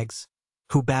and Craggs,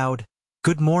 who bowed,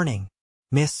 good morning,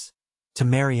 miss, to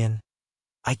Marian.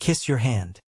 I kiss your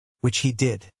hand, which he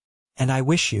did, and I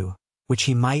wish you, which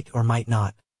he might or might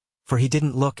not, for he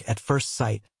didn't look, at first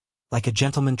sight, like a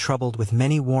gentleman troubled with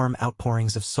many warm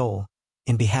outpourings of soul,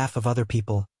 in behalf of other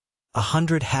people,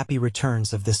 100 happy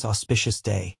returns of this auspicious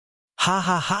day. Ha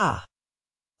ha ha!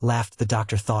 Laughed the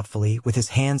doctor thoughtfully, with his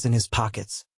hands in his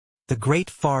pockets. The great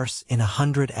farce in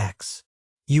 100 acts.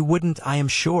 You wouldn't, I am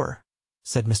sure,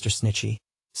 said Mr. Snitchey,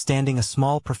 standing a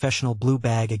small professional blue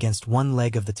bag against one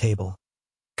leg of the table.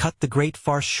 Cut the great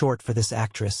farce short for this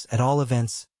actress, at all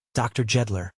events, Dr.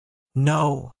 Jedler.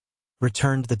 No,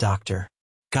 returned the doctor.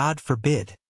 God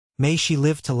forbid. May she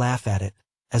live to laugh at it,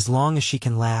 as long as she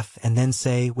can laugh, and then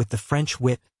say, with the French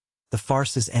wit, the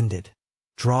farce is ended.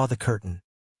 Draw the curtain.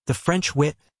 The French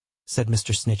wit, said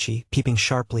Mr. Snitchey, peeping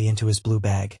sharply into his blue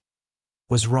bag.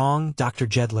 was wrong, Dr.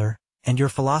 Jedler, and your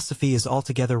philosophy is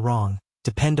altogether wrong,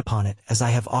 depend upon it, as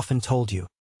I have often told you.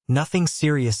 Nothing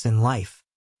serious in life.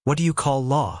 What do you call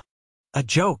law? A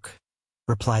joke,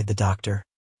 replied the doctor.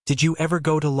 Did you ever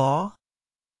go to law?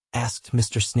 Asked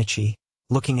Mr. Snitchy,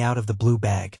 looking out of the blue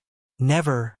bag.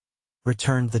 Never,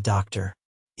 returned the doctor.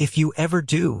 If you ever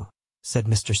do, said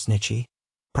Mr. Snitchy,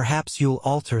 perhaps you'll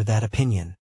alter that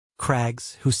opinion.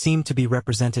 Craggs, who seemed to be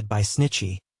represented by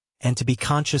Snitchy, and to be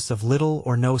conscious of little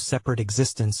or no separate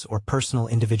existence or personal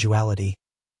individuality,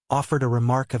 offered a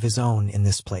remark of his own in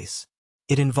this place.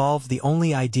 It involved the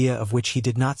only idea of which he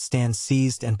did not stand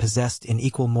seized and possessed in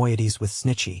equal moieties with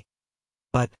Snitchy.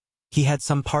 But he had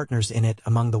some partners in it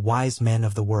among the wise men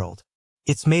of the world.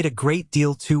 It's made a great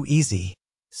deal too easy,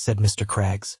 said Mr.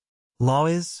 Craggs. Law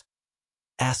is?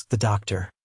 Asked the doctor.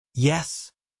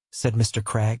 Yes, said Mr.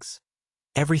 Craggs.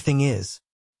 Everything is.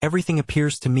 Everything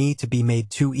appears to me to be made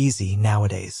too easy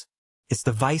nowadays. It's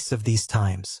the vice of these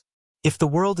times. If the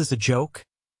world is a joke,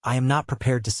 I am not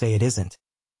prepared to say it isn't.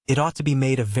 It ought to be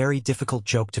made a very difficult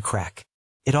joke to crack.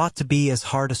 It ought to be as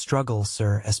hard a struggle,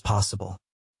 sir, as possible.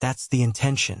 That's the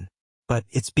intention. But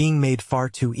it's being made far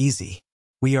too easy.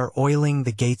 We are oiling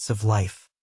the gates of life.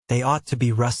 They ought to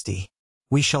be rusty.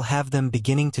 We shall have them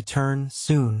beginning to turn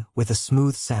soon with a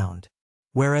smooth sound.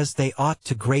 Whereas they ought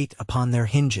to grate upon their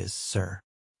hinges, sir.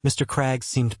 Mr. Craggs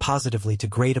seemed positively to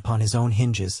grate upon his own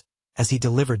hinges as he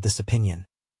delivered this opinion,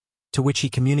 to which he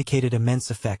communicated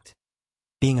immense effect,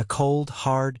 being a cold,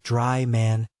 hard, dry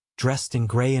man, dressed in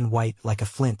gray and white like a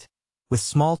flint, with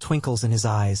small twinkles in his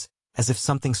eyes, as if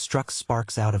something struck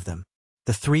sparks out of them.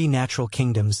 The three natural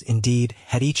kingdoms, indeed,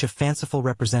 had each a fanciful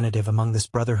representative among this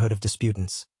brotherhood of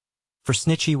disputants. For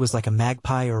Snitchy was like a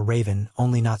magpie or raven,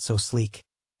 only not so sleek,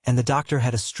 and the doctor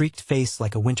had a streaked face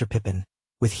like a winter pippin,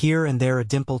 with here and there a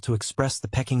dimple to express the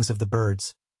peckings of the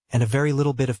birds, and a very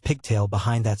little bit of pigtail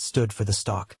behind that stood for the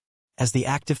stalk. As the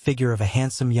active figure of a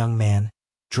handsome young man,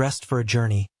 dressed for a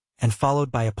journey, and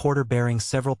followed by a porter bearing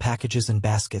several packages and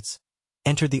baskets,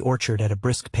 entered the orchard at a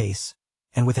brisk pace,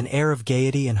 and with an air of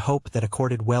gaiety and hope that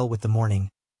accorded well with the morning,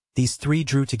 these three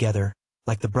drew together,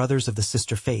 like the brothers of the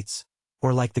sister Fates,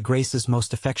 or like the Graces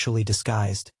most effectually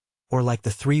disguised, or like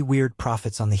the three weird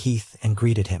prophets on the heath, and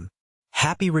greeted him.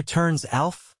 "Happy returns,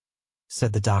 Alf,"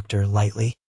 said the doctor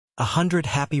lightly. "100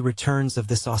 happy returns of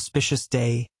this auspicious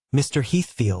day, Mr.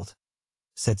 Heathfield,"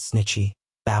 said Snitchy,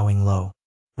 bowing low.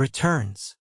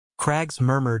 "Returns," Craggs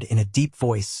murmured in a deep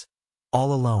voice,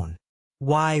 all alone.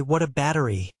 "Why, what a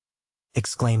battery!"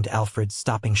 exclaimed Alfred,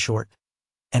 stopping short.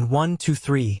 "And 1, 2,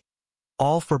 3,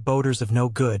 all foreboders of no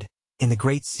good, in the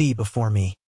great sea before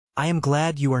me. I am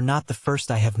glad you are not the first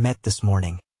I have met this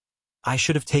morning. I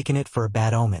should have taken it for a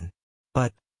bad omen.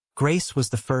 But Grace was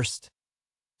the first.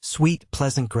 Sweet,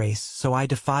 pleasant Grace, so I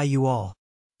defy you all."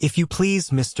 "If you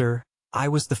please, mister, I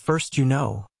was the first, you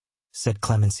know," said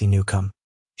Clemency Newcomb.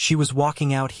 "She was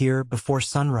walking out here before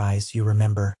sunrise, you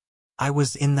remember. I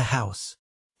was in the house."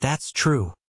 "That's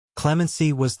true.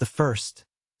 Clemency was the first,"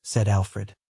 said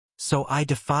Alfred. "So I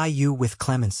defy you with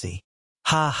Clemency."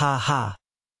 "Ha ha ha.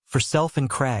 For Self and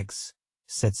Craggs,"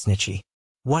 said Snitchy.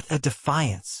 "What a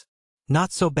defiance!"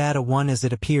 "Not so bad a one as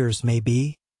it appears, may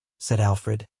be," said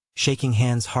Alfred, shaking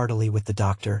hands heartily with the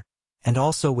doctor, and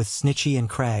also with Snitchy and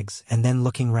Craggs, and then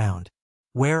looking round.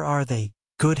 "Where are they?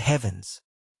 Good heavens!"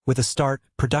 With a start,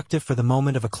 productive for the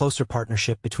moment of a closer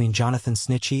partnership between Jonathan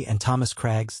Snitchy and Thomas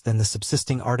Craggs than the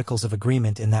subsisting articles of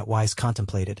agreement in that wise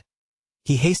contemplated,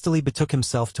 he hastily betook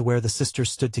himself to where the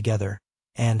sisters stood together,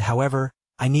 and, however,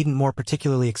 I needn't more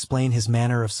particularly explain his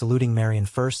manner of saluting Marian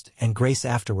first and Grace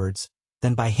afterwards,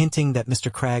 than by hinting that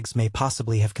Mr. Craggs may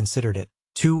possibly have considered it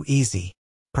too easy.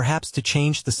 Perhaps to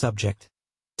change the subject,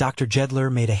 Dr.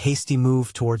 Jedler made a hasty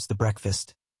move towards the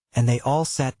breakfast, and they all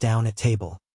sat down at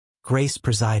table. Grace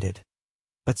presided,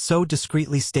 but so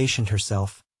discreetly stationed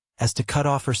herself as to cut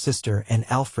off her sister and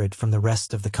Alfred from the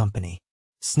rest of the company.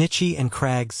 Snitchy and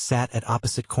Craggs sat at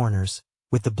opposite corners,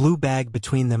 with the blue bag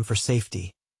between them for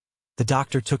safety. The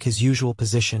doctor took his usual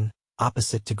position,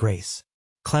 opposite to Grace.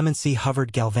 Clemency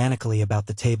hovered galvanically about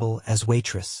the table as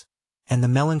waitress, and the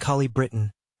melancholy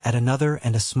Briton, at another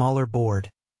and a smaller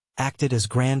board, acted as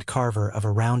grand carver of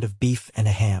a round of beef and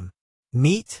a ham.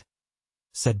 "Meat?"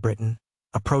 said Briton,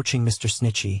 approaching Mr.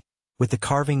 Snitchy, with the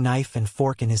carving knife and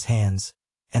fork in his hands,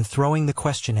 and throwing the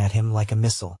question at him like a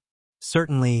missile.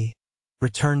 "Certainly,"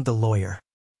 returned the lawyer.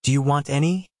 "Do you want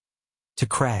any?" To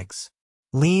Craggs.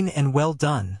 "Lean and well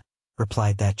done,"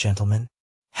 replied that gentleman.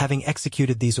 Having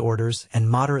executed these orders and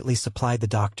moderately supplied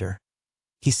the doctor,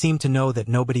 he seemed to know that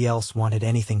nobody else wanted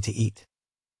anything to eat.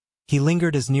 He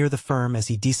lingered as near the firm as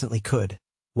he decently could,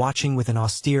 watching with an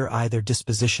austere eye their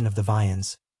disposition of the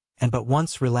viands, and but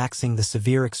once relaxing the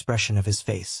severe expression of his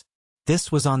face.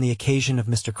 This was on the occasion of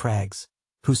Mr. Craggs,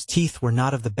 whose teeth were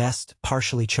not of the best,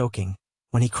 partially choking,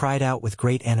 when he cried out with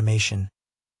great animation,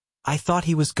 "I thought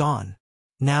he was gone."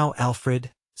 "Now,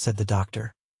 Alfred," said the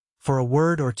doctor, "for a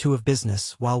word or two of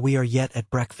business while we are yet at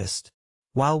breakfast."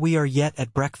 "While we are yet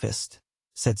at breakfast,"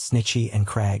 said Snitchy and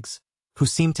Craggs, who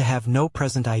seemed to have no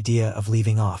present idea of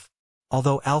leaving off,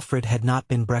 although Alfred had not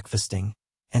been breakfasting,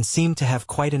 and seemed to have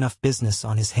quite enough business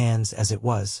on his hands as it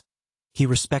was. He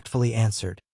respectfully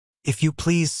answered, "If you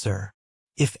please, sir,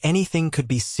 if anything could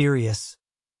be serious,"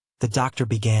 the doctor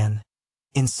began.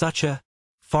 "In such a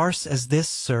farce as this,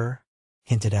 sir,"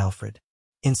 hinted Alfred.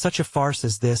 "In such a farce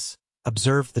as this,"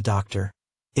 observed the doctor,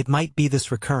 "it might be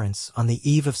this recurrence, on the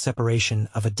eve of separation,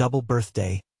 of a double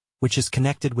birthday, which is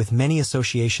connected with many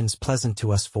associations pleasant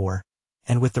to us four,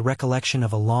 and with the recollection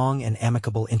of a long and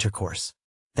amicable intercourse.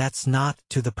 That's not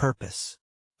to the purpose."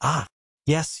 "Ah,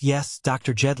 yes, yes,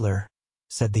 Dr. Jedler,"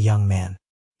 said the young man.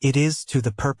 "It is to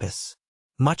the purpose.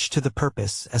 Much to the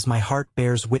purpose, as my heart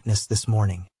bears witness this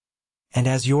morning. And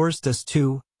as yours does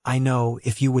too, I know,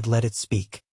 if you would let it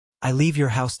speak. I leave your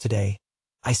house today.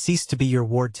 I cease to be your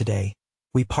ward today.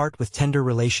 We part with tender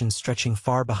relations stretching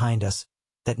far behind us,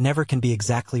 that never can be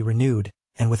exactly renewed,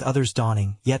 and with others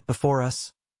dawning, yet before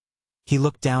us." He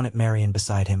looked down at Marion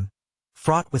beside him,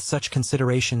 fraught with such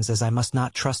considerations as I must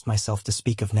not trust myself to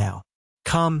speak of now.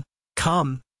 "Come,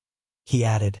 come," he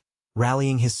added,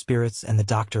 rallying his spirits and the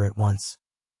doctor at once.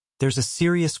 "There's a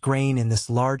serious grain in this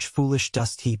large foolish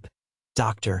dust heap,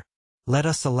 doctor. Let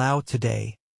us allow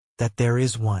today that there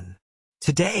is one."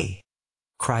 "Today!"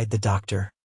 cried the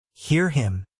doctor. "Hear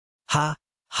him! Ha,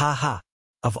 ha, ha!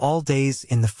 Of all days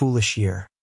in the foolish year!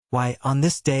 Why, on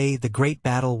this day the great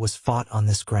battle was fought on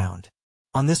this ground.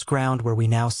 On this ground where we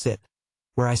now sit,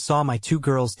 where I saw my 2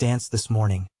 girls dance this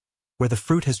morning, where the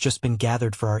fruit has just been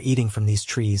gathered for our eating from these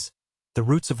trees, the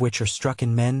roots of which are struck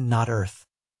in men, not earth.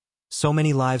 So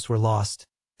many lives were lost,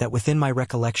 that within my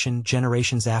recollection,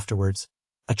 generations afterwards,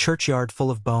 a churchyard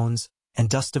full of bones, and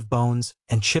dust of bones,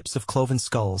 and chips of cloven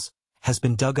skulls, has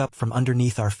been dug up from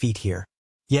underneath our feet here.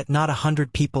 Yet not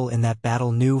 100 people in that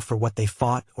battle knew for what they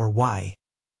fought or why.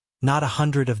 Not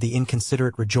 100 of the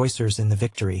inconsiderate rejoicers in the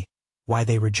victory, why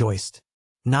they rejoiced.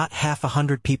 Not half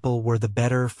 100 people were the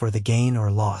better for the gain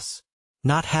or loss.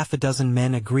 Not half a dozen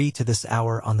men agree to this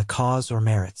hour on the cause or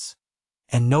merits.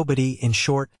 And nobody, in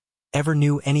short, ever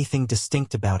knew anything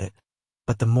distinct about it,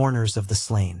 but the mourners of the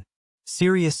slain.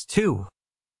 "Serious too,"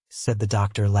 said the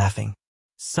doctor, laughing.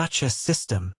 "Such a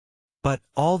system! But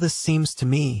all this seems to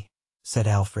me," said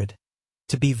Alfred,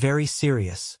 "to be very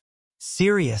serious."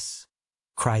 "Serious!"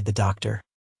 cried the doctor.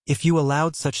 "If you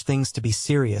allowed such things to be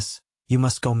serious, you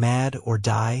must go mad or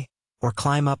die, or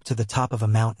climb up to the top of a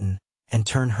mountain, and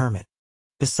turn hermit."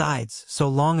 "Besides, so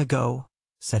long ago,"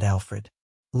 said Alfred.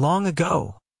 "Long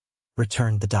ago,"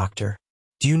 returned the doctor.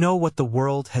 "Do you know what the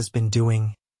world has been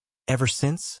doing ever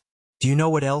since? Do you know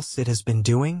what else it has been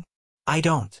doing? I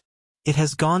don't." "It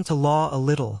has gone to law a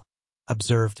little,"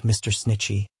 observed Mr.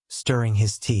 Snitchy, stirring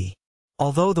his tea.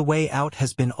 "Although the way out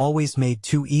has been always made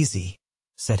too easy,"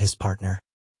 said his partner.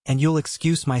 "And you'll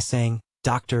excuse my saying,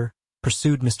 doctor,"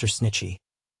 pursued Mr. Snitchy,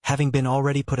 "having been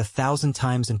already put 1,000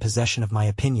 times in possession of my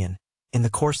opinion, in the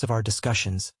course of our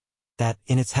discussions, that,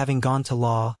 in its having gone to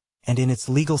law, and in its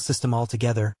legal system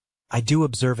altogether, I do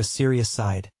observe a serious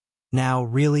side. Now,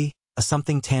 really, a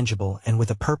something tangible and with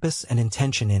a purpose and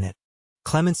intention in it."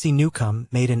 Clemency Newcomb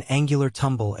made an angular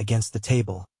tumble against the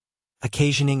table,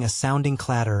 occasioning a sounding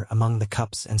clatter among the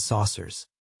cups and saucers.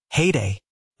 "Heyday!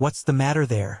 What's the matter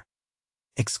there?"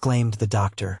 exclaimed the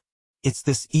doctor. "It's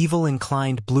this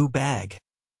evil-inclined blue bag,"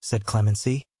 said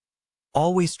Clemency.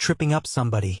 "Always tripping up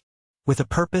somebody. With a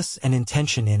purpose and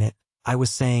intention in it, I was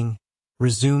saying,"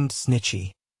 resumed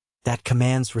Snitchy, "that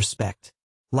commands respect.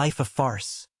 Life a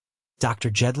farce. Dr.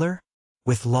 Jedler?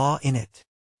 With law in it."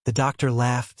 The doctor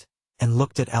laughed and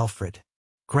looked at Alfred.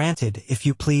 "Granted, if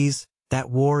you please, that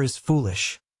war is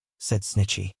foolish," said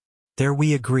Snitchy. "There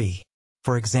we agree.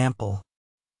 For example,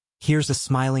 here's a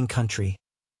smiling country,"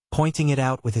 pointing it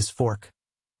out with his fork,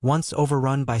 "once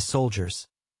overrun by soldiers,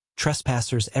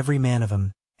 trespassers every man of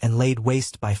 'em, and laid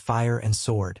waste by fire and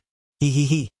sword.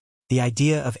 He. The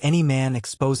idea of any man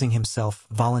exposing himself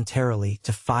voluntarily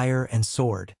to fire and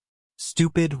sword.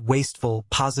 Stupid, wasteful,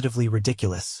 positively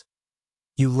ridiculous.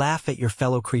 You laugh at your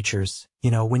fellow creatures,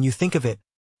 when you think of it,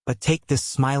 but take this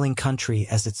smiling country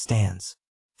as it stands.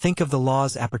 Think of the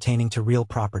laws appertaining to real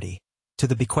property, to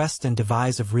the bequest and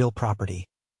devise of real property,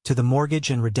 to the mortgage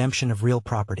and redemption of real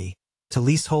property, to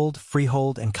leasehold,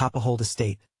 freehold, and copyhold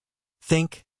estate.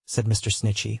 Think, said Mr.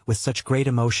 Snitchy, with such great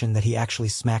emotion that he actually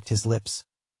smacked his lips,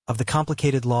 of the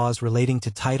complicated laws relating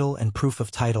to title and proof of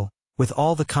title, with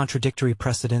all the contradictory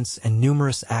precedents and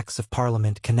numerous acts of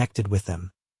Parliament connected with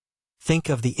them. Think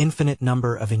of the infinite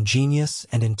number of ingenious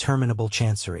and interminable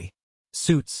chancery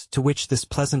suits to which this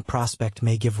pleasant prospect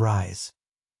may give rise.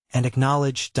 And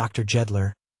acknowledge, Dr.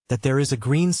 Jedler, that there is a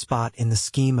green spot in the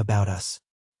scheme about us.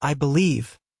 I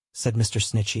believe, said Mr.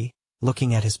 Snitchy,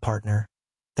 looking at his partner,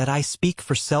 that I speak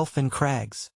for Self and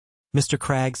Craggs. Mr.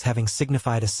 Craggs having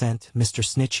signified assent, Mr.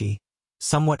 Snitchy,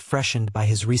 somewhat freshened by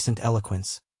his recent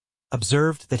eloquence,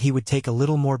 observed that he would take a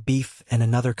little more beef and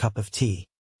another cup of tea.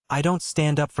 I don't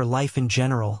stand up for life in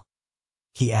general,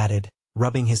 he added,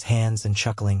 rubbing his hands and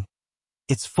chuckling.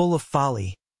 It's full of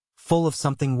folly, full of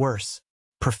something worse,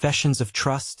 professions of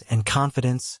trust and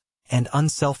confidence and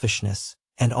unselfishness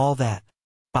and all that.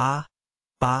 Bah,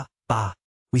 bah, bah.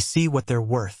 We see what they're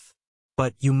worth.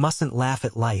 But you mustn't laugh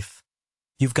at life.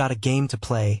 You've got a game to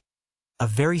play. A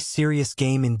very serious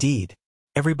game indeed.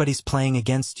 Everybody's playing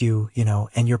against you,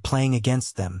 and you're playing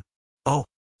against them. Oh,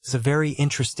 it's a very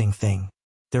interesting thing.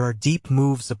 There are deep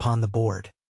moves upon the board.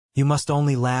 You must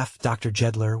only laugh, Dr.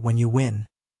 Jedler, when you win.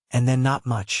 And then not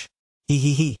much.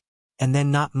 He. And then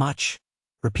not much,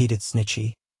 repeated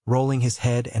Snitchy, rolling his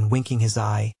head and winking his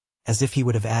eye, as if he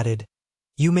would have added,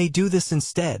 You may do this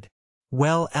instead.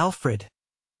 Well, Alfred,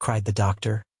 cried the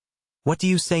doctor. What do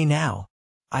you say now?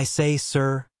 I say,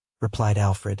 sir, replied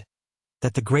Alfred,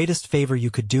 that the greatest favor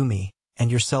you could do me,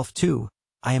 and yourself too,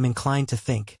 I am inclined to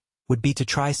think, would be to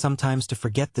try sometimes to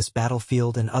forget this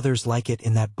battlefield and others like it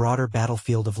in that broader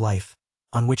battlefield of life,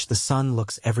 on which the sun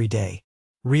looks every day.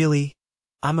 Really,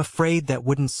 I'm afraid that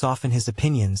wouldn't soften his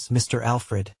opinions, Mr.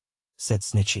 Alfred, said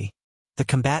Snitchy. The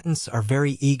combatants are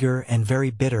very eager and very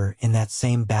bitter in that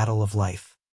same battle of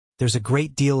life. There's a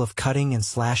great deal of cutting and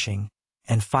slashing,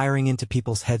 and firing into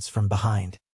people's heads from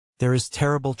behind. There is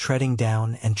terrible treading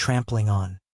down and trampling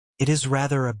on. It is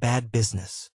rather a bad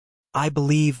business. I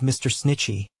believe, Mr.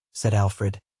 Snitchy, said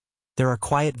Alfred, there are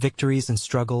quiet victories and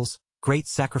struggles, great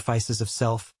sacrifices of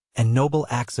self, and noble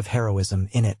acts of heroism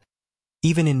in it,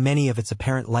 even in many of its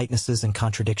apparent lightnesses and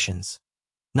contradictions.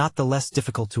 Not the less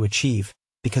difficult to achieve,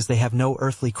 because they have no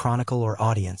earthly chronicle or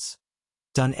audience.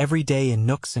 Done every day in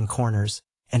nooks and corners,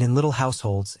 and in little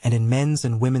households, and in men's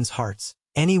and women's hearts,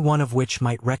 any one of which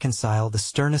might reconcile the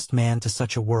sternest man to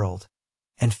such a world,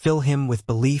 and fill him with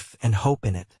belief and hope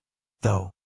in it, though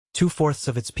 2/4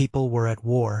 of its people were at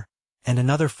war, and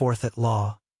another 1/4 at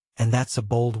law, and that's a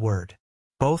bold word.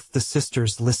 Both the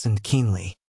sisters listened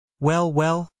keenly.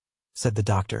 Well, said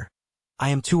the doctor, I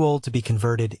am too old to be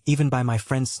converted even by my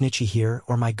friend Snitchy here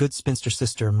or my good spinster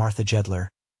sister Martha Jedler,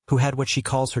 who had what she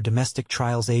calls her domestic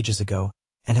trials ages ago,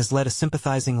 and has led a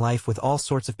sympathizing life with all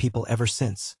sorts of people ever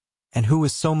since, and who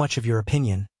is so much of your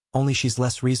opinion, only she's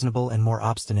less reasonable and more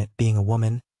obstinate, being a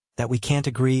woman, that we can't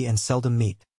agree and seldom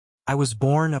meet. I was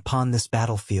born upon this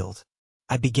battlefield.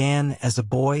 I began, as a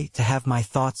boy, to have my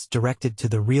thoughts directed to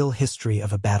the real history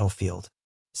of a battlefield.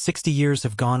 60 years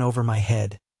have gone over my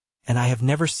head, and I have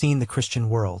never seen the Christian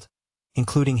world,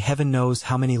 including heaven knows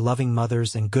how many loving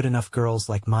mothers and good-enough girls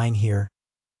like mine here,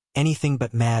 anything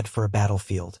but mad for a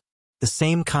battlefield. The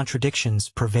same contradictions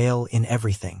prevail in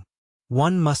everything.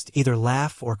 One must either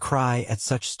laugh or cry at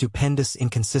such stupendous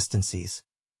inconsistencies,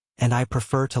 and I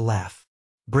prefer to laugh.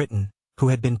 Britain, who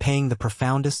had been paying the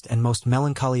profoundest and most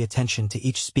melancholy attention to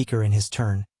each speaker in his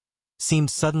turn, seemed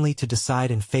suddenly to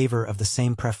decide in favor of the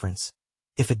same preference,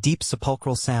 if a deep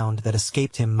sepulchral sound that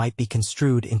escaped him might be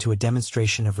construed into a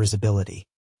demonstration of risibility.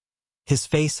 His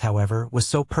face, however, was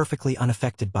so perfectly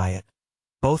unaffected by it,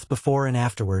 both before and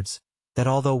afterwards, that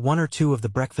although one or two of the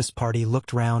breakfast party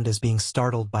looked round as being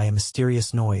startled by a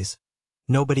mysterious noise,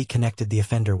 nobody connected the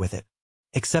offender with it,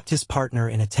 except his partner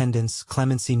in attendance,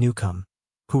 Clemency Newcomb,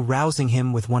 who, rousing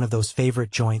him with one of those favorite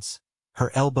joints,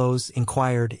 her elbows,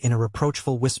 inquired in a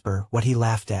reproachful whisper what he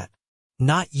laughed at.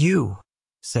 Not you,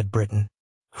 said Britain.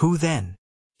 Who then?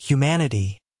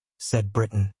 Humanity, said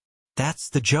Britain. That's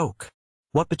the joke.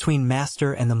 What between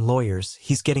master and them lawyers,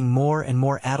 he's getting more and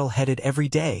more addle-headed every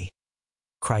day,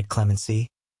 cried Clemency,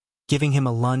 giving him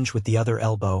a lunge with the other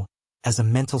elbow, as a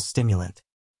mental stimulant.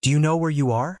 Do you know where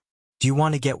you are? Do you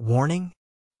want to get warning?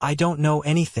 I don't know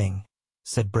anything,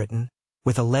 said Britain,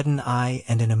 with a leaden eye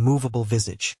and an immovable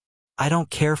visage. I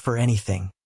don't care for anything.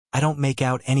 I don't make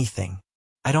out anything.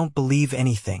 I don't believe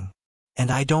anything. And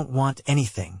I don't want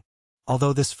anything.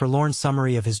 Although this forlorn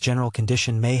summary of his general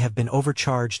condition may have been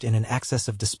overcharged in an access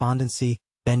of despondency,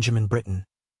 Benjamin Britten,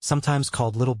 sometimes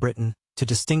called Little Britain, to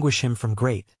distinguish him from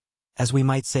Great, as we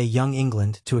might say Young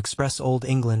England to express Old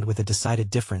England with a decided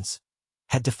difference,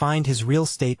 had defined his real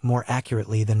state more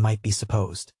accurately than might be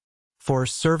supposed. For,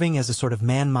 serving as a sort of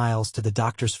man-miles to the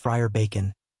doctor's Friar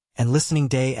Bacon, and listening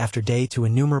day after day to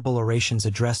innumerable orations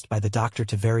addressed by the doctor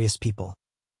to various people,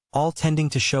 all tending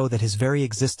to show that his very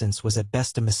existence was at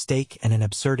best a mistake and an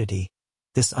absurdity,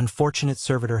 this unfortunate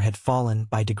servitor had fallen,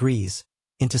 by degrees,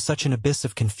 into such an abyss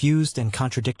of confused and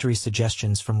contradictory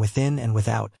suggestions from within and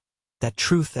without, that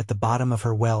truth at the bottom of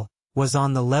her well was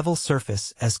on the level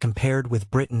surface as compared with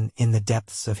Britain in the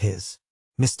depths of his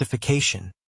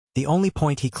mystification. The only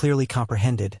point he clearly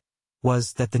comprehended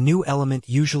was that the new element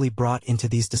usually brought into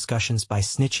these discussions by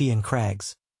Snitchey and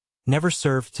Craggs never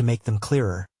served to make them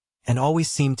clearer, and always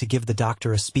seemed to give the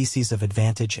doctor a species of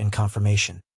advantage and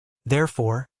confirmation.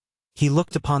 Therefore, he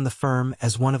looked upon the firm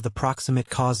as one of the proximate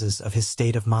causes of his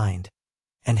state of mind,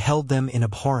 and held them in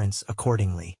abhorrence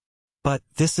accordingly. "But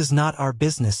this is not our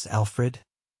business, Alfred,"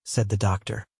 said the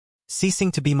doctor.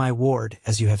 "Ceasing to be my ward,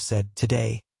 as you have said,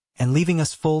 today, and leaving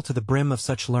us full to the brim of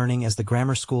such learning as the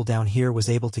grammar school down here was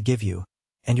able to give you,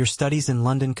 and your studies in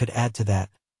London could add to that,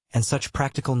 and such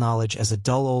practical knowledge as a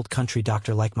dull old country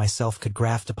doctor like myself could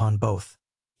graft upon both,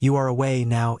 you are away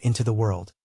now into the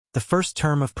world. The first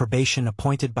term of probation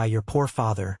appointed by your poor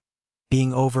father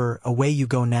being over, away you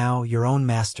go now, your own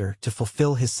master, to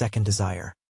fulfill his second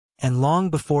desire. And long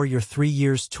before your 3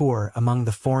 years' tour among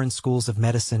the foreign schools of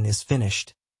medicine is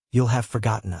finished, you'll have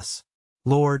forgotten us.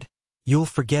 Lord, you'll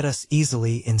forget us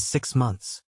easily in 6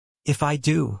 months. If I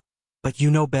do, but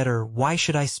you know better, why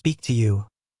should I speak to you?"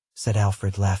 said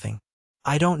Alfred, laughing.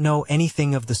 "I don't know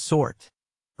anything of the sort,"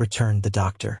 returned the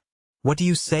doctor. "What do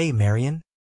you say, Marian?"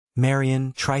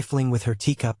 Marian, trifling with her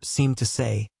teacup, seemed to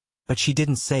say, but she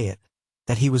didn't say it,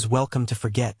 that he was welcome to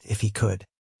forget if he could.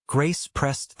 Grace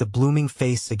pressed the blooming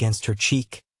face against her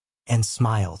cheek, and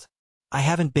smiled. "I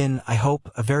haven't been, I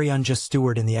hope, a very unjust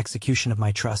steward in the execution of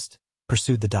my trust,"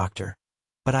 pursued the doctor.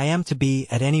 "But I am to be,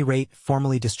 at any rate,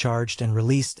 formally discharged and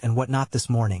released and what not this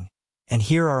morning. And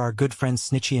here are our good friends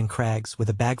Snitchey and Craggs with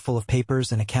a bagful of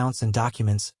papers and accounts and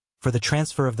documents for the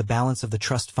transfer of the balance of the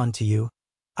trust fund to you.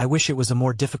 I wish it was a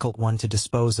more difficult one to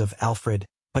dispose of, Alfred,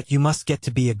 but you must get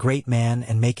to be a great man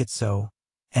and make it so,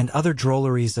 and other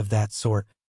drolleries of that sort,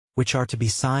 which are to be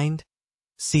signed,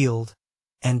 sealed,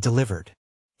 and delivered,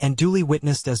 and duly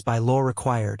witnessed as by law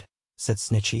required," said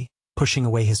Snitchey, pushing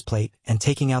away his plate and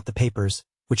taking out the papers,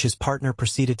 which his partner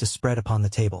proceeded to spread upon the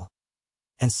table.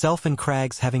 "And Self and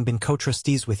Craggs having been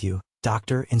co-trustees with you,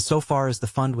 doctor, in so far as the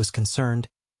fund was concerned,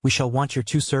 we shall want your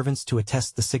 2 servants to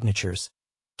attest the signatures.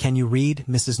 Can you read,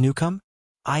 Mrs. Newcomb?"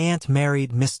 "I ain't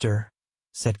married, mister,"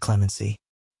 said Clemency.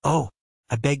 "Oh,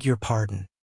 I beg your pardon.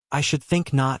 I should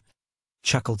think not,"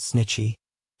 chuckled Snitchey,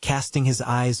 casting his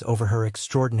eyes over her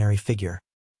extraordinary figure.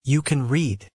 "You can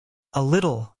read." "A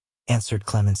little," answered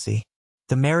Clemency.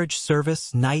 "The marriage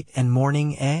service night and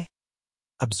morning, eh?"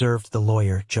 observed the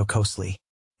lawyer jocosely.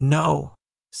 "No,"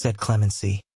 said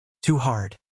Clemency. "Too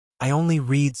hard. I only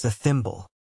reads a thimble."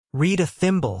 "Read a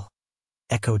thimble,"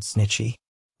 echoed Snitchey.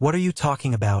 "What are you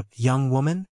talking about, young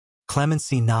woman?"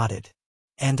 Clemency nodded.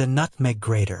 "And a nutmeg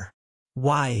grater.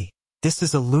 Why, this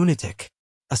is a lunatic,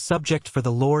 a subject for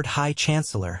the Lord High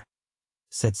Chancellor,"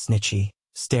 said Snitchey,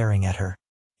 staring at her.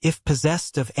 "If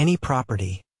possessed of any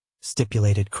property,"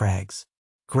 stipulated Craggs.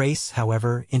 Grace,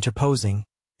 however, interposing,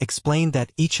 explained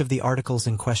that each of the articles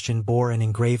in question bore an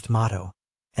engraved motto,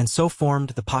 and so formed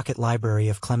the pocket library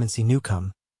of Clemency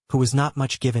Newcomb, who was not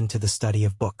much given to the study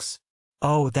of books.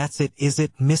 "Oh, that's it, is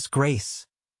it, Miss Grace?"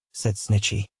 said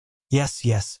Snitchey. "Yes,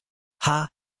 yes. Ha,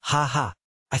 ha, ha.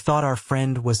 I thought our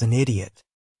friend was an idiot.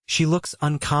 She looks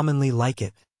uncommonly like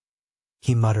it,"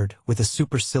 he muttered with a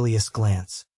supercilious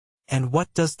glance. "And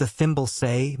what does the thimble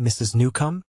say, Mrs.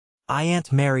 Newcomb?" "I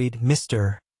ain't married,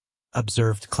 mister,"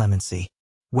 observed Clemency.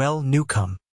 "Well,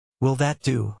 Newcomb, will that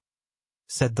do?"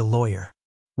 said the lawyer.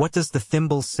 "What does the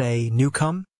thimble say,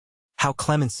 Newcomb?" How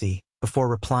Clemency, before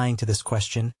replying to this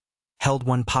question, held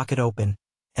one pocket open,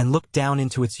 and looked down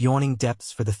into its yawning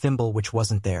depths for the thimble which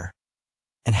wasn't there.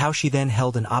 And how she then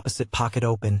held an opposite pocket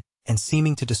open, and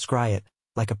seeming to descry it,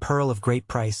 like a pearl of great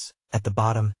price, at the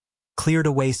bottom, cleared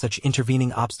away such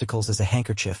intervening obstacles as a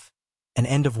handkerchief, an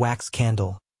end of wax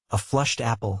candle, a flushed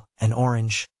apple, an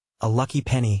orange, a lucky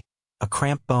penny, a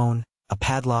cramp bone, a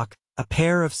padlock, a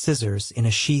pair of scissors in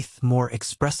a sheath more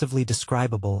expressively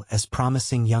describable as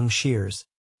promising young shears,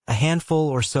 a handful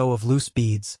or so of loose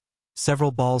beads,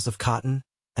 several balls of cotton,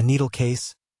 a needle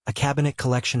case, a cabinet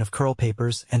collection of curl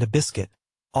papers, and a biscuit,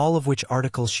 all of which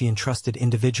articles she entrusted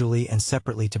individually and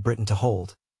separately to Britain to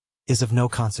hold, is of no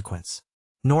consequence.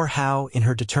 Nor how, in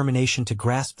her determination to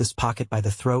grasp this pocket by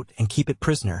the throat and keep it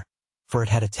prisoner, for it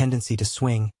had a tendency to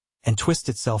swing and twist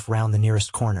itself round the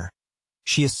nearest corner,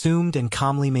 She assumed and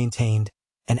calmly maintained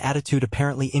an attitude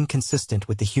apparently inconsistent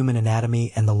with the human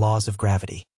anatomy and the laws of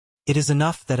gravity. It is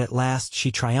enough that at last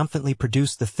she triumphantly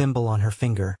produced the thimble on her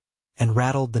finger and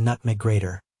rattled the nutmeg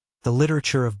grater, the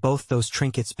literature of both those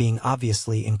trinkets being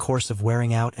obviously in course of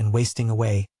wearing out and wasting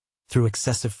away through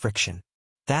excessive friction.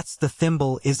 "That's the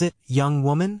thimble, is it, young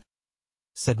woman?"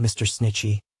 said Mr.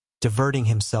 Snitchey, diverting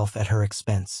himself at her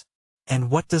expense. "And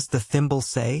what does the thimble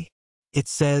say?" "It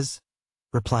says,"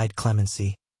 replied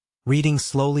Clemency, reading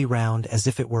slowly round as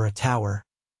if it were a tower,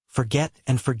 "Forget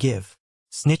and forgive."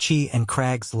 Snitchey and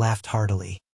Craggs laughed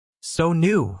heartily. "So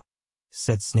new,"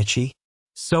 said Snitchey.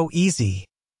 "So easy,"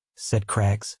 said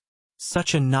Craggs.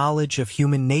 "Such a knowledge of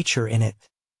human nature in it,"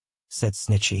 said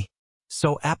Snitchey.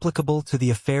 "So applicable to the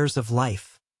affairs of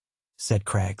life," said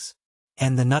Craggs.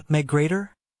 "And the nutmeg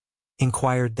grater?"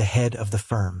 inquired the head of the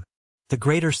firm. "The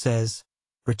grater says,"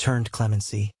 returned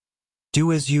Clemency,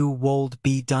 "Do as you wold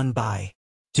be done by."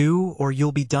 "Do or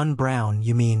you'll be done brown,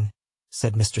 you mean,"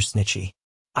 said Mr. Snitchey.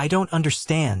 "I don't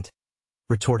understand,"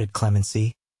 retorted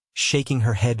Clemency, shaking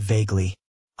her head vaguely.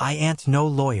 "I ain't no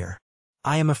lawyer."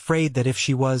 "I am afraid that if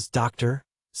she was, doctor,"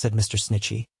 said Mr.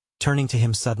 Snitchey, turning to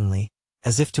him suddenly,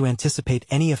 as if to anticipate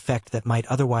any effect that might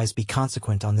otherwise be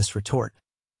consequent on this retort,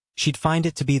 "she'd find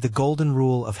it to be the golden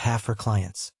rule of half her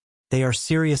clients. They are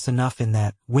serious enough in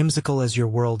that, whimsical as your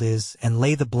world is, and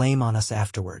lay the blame on us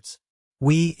afterwards.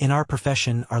 We, in our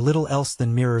profession, are little else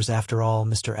than mirrors after all,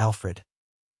 Mr. Alfred.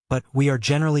 But we are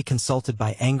generally consulted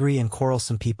by angry and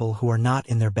quarrelsome people who are not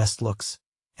in their best looks,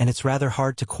 and it's rather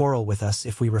hard to quarrel with us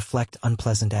if we reflect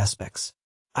unpleasant aspects."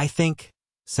 "I think,"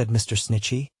 said Mr.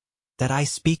 Snitchey, "that I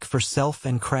speak for Self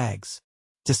and Craggs."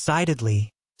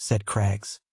 "Decidedly," said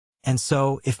Craggs. "And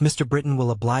so, if Mr. Britton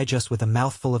will oblige us with a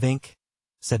mouthful of ink,"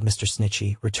 said Mr.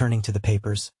 Snitchey, returning to the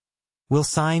papers, "we'll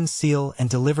sign, seal, and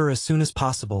deliver as soon as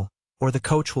possible, or the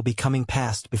coach will be coming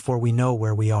past before we know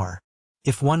where we are."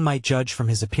 If one might judge from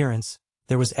his appearance,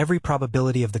 there was every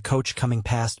probability of the coach coming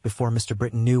past before Mr.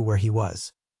 Britton knew where he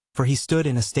was, for he stood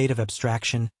in a state of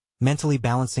abstraction, mentally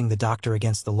balancing the doctor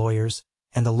against the lawyers,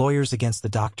 and the lawyers against the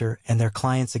doctor, and their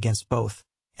clients against both,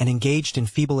 and engaged in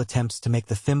feeble attempts to make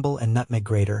the thimble and nutmeg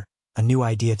grater, a new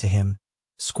idea to him,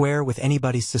 square with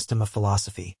anybody's system of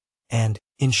philosophy, and,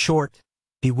 in short,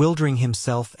 bewildering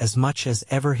himself as much as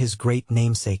ever his great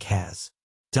namesake has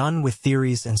done with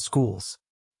theories and schools.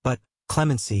 But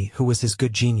Clemency, who was his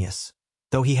good genius,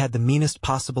 though he had the meanest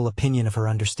possible opinion of her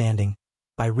understanding,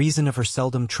 by reason of her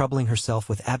seldom troubling herself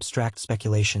with abstract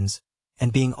speculations,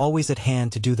 and being always at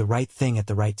hand to do the right thing at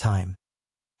the right time,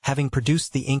 having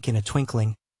produced the ink in a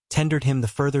twinkling, tendered him the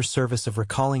further service of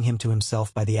recalling him to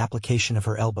himself by the application of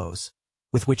her elbows,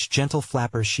 with which gentle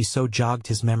flappers she so jogged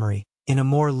his memory, in a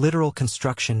more literal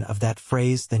construction of that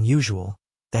phrase than usual,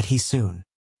 that he soon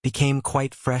became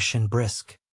quite fresh and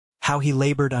brisk. How he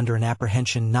labored under an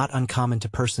apprehension not uncommon to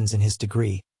persons in his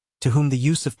degree, to whom the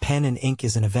use of pen and ink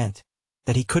is an event,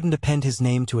 that he couldn't append his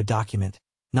name to a document,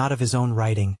 not of his own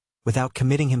writing, without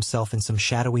committing himself in some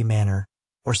shadowy manner,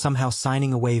 or somehow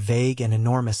signing away vague and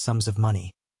enormous sums of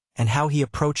money, and how he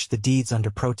approached the deeds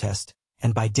under protest,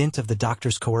 and by dint of the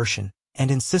doctor's coercion, and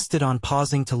insisted on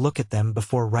pausing to look at them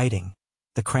before writing,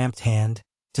 the cramped hand,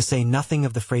 to say nothing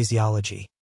of the phraseology,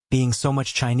 being so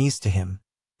much Chinese to him,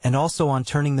 and also on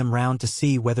turning them round to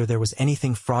see whether there was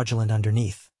anything fraudulent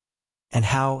underneath, and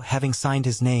how, having signed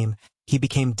his name, he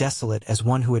became desolate as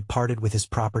one who had parted with his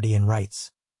property and rights.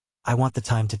 I want the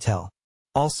time to tell.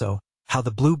 Also, how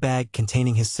the blue bag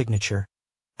containing his signature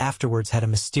afterwards had a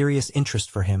mysterious interest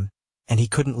for him, and he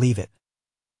couldn't leave it.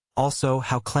 Also,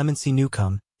 how Clemency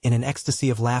Newcomb, in an ecstasy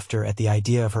of laughter at the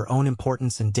idea of her own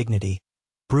importance and dignity,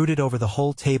 brooded over the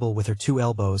whole table with her two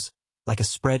elbows, like a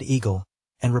spread eagle,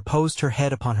 and reposed her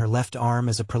head upon her left arm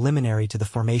as a preliminary to the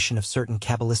formation of certain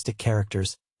cabalistic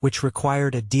characters, which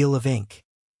required a deal of ink,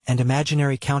 and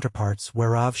imaginary counterparts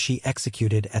whereof she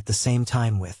executed at the same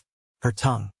time with her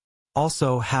tongue.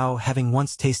 Also how, having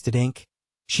once tasted ink,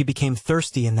 she became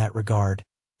thirsty in that regard,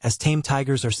 as tame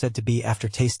tigers are said to be after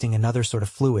tasting another sort of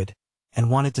fluid, and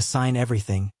wanted to sign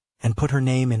everything, and put her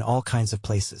name in all kinds of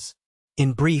places.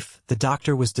 In brief, the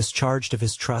doctor was discharged of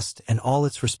his trust and all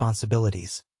its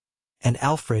responsibilities, and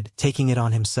Alfred, taking it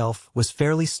on himself, was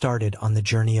fairly started on the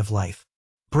journey of life.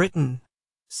 "Britton,"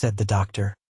 said the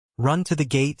doctor, "run to the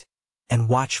gate, and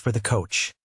watch for the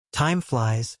coach. Time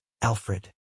flies, Alfred."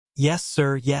 "Yes,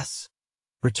 sir, yes,"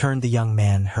 returned the young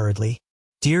man hurriedly.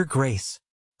 "Dear Grace,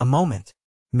 a moment.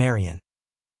 Marian.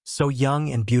 So young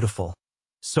and beautiful,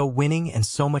 so winning and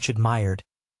so much admired,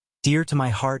 dear to my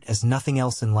heart as nothing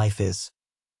else in life is.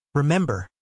 Remember,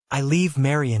 I leave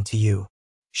Marian to you.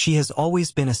 She has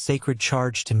always been a sacred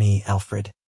charge to me,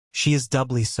 Alfred. She is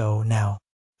doubly so now.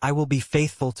 I will be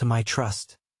faithful to my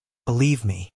trust. Believe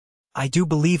me. I do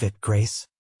believe it, Grace.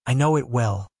 I know it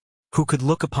well. Who could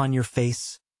look upon your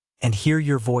face, and hear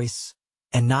your voice,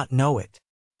 and not know it?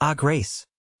 Ah, Grace,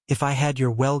 if I had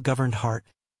your well-governed heart,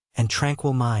 and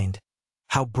tranquil mind,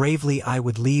 how bravely I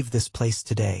would leave this place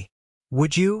today.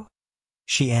 Would you?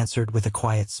 She answered with a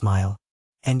quiet smile.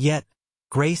 And yet,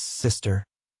 Grace, sister,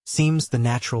 seems the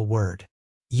natural word.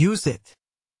 Use it,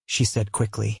 she said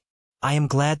quickly. I am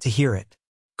glad to hear it.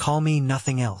 Call me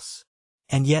nothing else.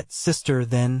 And yet, sister,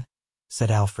 then,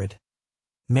 said Alfred,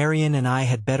 Marian and I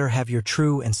had better have your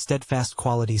true and steadfast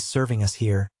qualities serving us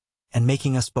here, and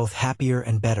making us both happier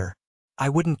and better. I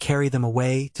wouldn't carry them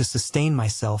away to sustain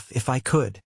myself if I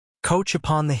could. Coach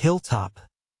upon the hilltop,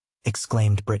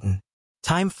 exclaimed Britain.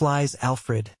 Time flies,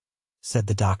 Alfred, said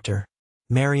the doctor.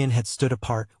 Marian had stood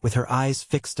apart, with her eyes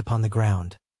fixed upon the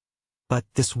ground. But,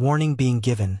 this warning being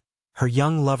given, her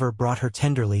young lover brought her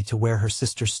tenderly to where her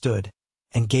sister stood,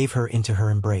 and gave her into her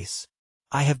embrace.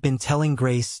 I have been telling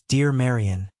Grace, dear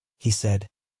Marian, he said,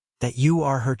 that you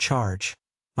are her charge,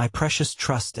 my precious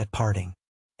trust at parting.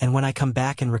 And when I come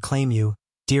back and reclaim you,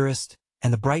 dearest,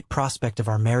 and the bright prospect of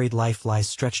our married life lies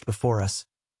stretched before us,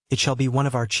 it shall be one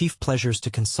of our chief pleasures to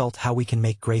consult how we can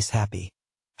make Grace happy,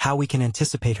 how we can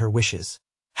anticipate her wishes,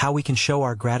 how we can show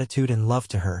our gratitude and love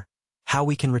to her, how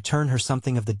we can return her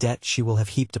something of the debt she will have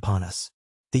heaped upon us.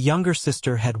 The younger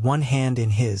sister had one hand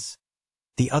in his,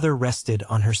 the other rested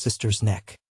on her sister's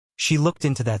neck. She looked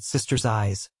into that sister's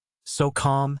eyes, so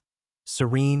calm,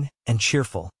 serene, and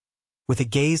cheerful, with a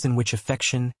gaze in which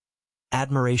affection,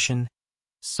 admiration,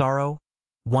 sorrow,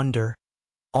 wonder,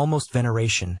 almost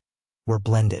veneration, were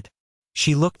blended.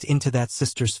 She looked into that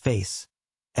sister's face,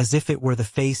 as if it were the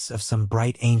face of some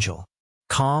bright angel.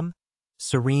 Calm,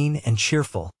 serene, and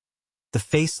cheerful, the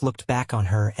face looked back on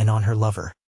her and on her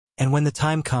lover. And when the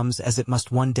time comes, as it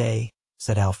must one day,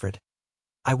 said Alfred,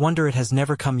 I wonder it has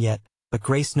never come yet, but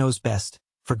Grace knows best,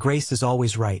 for Grace is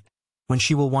always right, when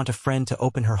she will want a friend to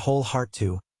open her whole heart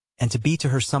to, and to be to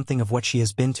her something of what she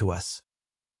has been to us.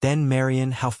 Then,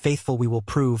 Marian, how faithful we will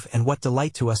prove, and what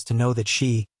delight to us to know that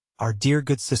she, our dear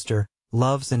good sister,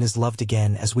 loves and is loved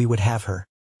again as we would have her.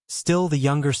 Still the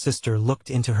younger sister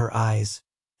looked into her eyes,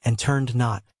 and turned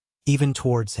not, even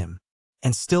towards him.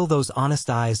 And still those honest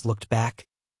eyes looked back,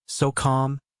 so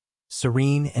calm,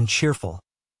 serene, and cheerful,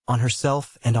 on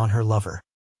herself and on her lover.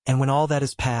 And when all that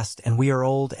is past, and we are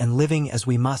old and living as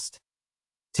we must,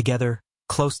 together,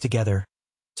 close together,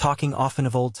 talking often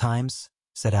of old times,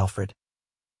 said Alfred,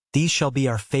 these shall be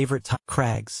our favorite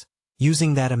crags,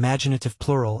 using that imaginative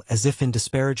plural as if in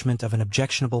disparagement of an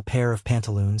objectionable pair of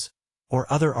pantaloons,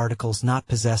 or other articles not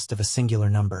possessed of a singular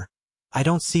number. I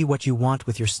don't see what you want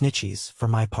with your snitchies, for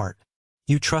my part.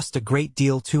 You trust a great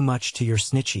deal too much to your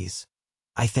snitchies,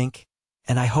 I think,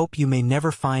 and I hope you may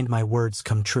never find my words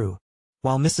come true.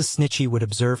 While Mrs. Snitchy would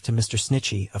observe to Mr.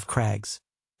 Snitchy of Craggs,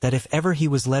 that if ever he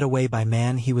was led away by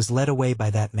man, he was led away by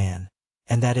that man,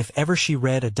 and that if ever she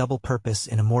read a double purpose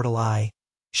in a mortal eye,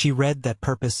 she read that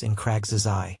purpose in Craggs's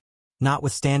eye.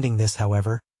 Notwithstanding this,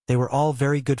 however, they were all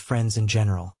very good friends in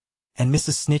general, and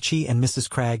Mrs. Snitchy and Mrs.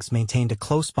 Craggs maintained a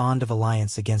close bond of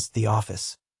alliance against the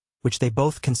office, which they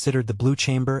both considered the Blue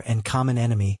Chamber and common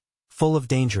enemy, full of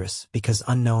dangerous, because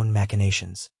unknown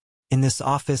machinations. In this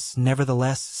office,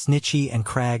 nevertheless, Snitchy and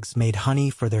Craggs made honey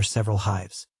for their several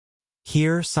hives.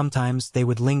 Here, sometimes, they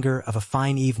would linger of a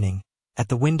fine evening, at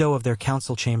the window of their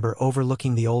council chamber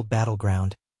overlooking the old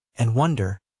battleground, and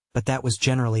wonder, but that was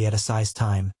generally at a size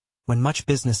time, when much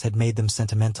business had made them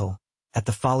sentimental, at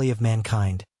the folly of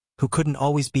mankind, who couldn't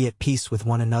always be at peace with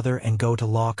one another and go to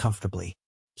law comfortably.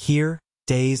 Here,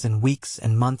 days and weeks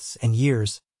and months and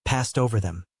years passed over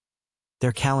them.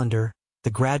 Their calendar,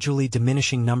 the gradually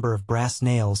diminishing number of brass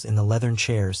nails in the leathern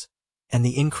chairs, and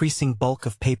the increasing bulk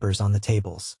of papers on the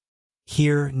tables.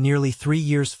 Here, nearly 3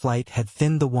 years' flight had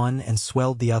thinned the one and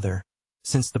swelled the other,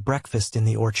 since the breakfast in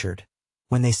the orchard,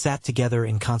 when they sat together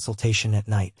in consultation at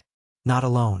night, not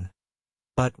alone,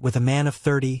 but with a man of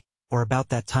 30, or about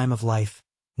that time of life,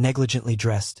 negligently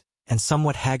dressed, and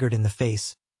somewhat haggard in the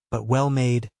face, but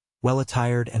well-made,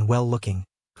 well-attired, and well-looking,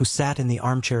 who sat in the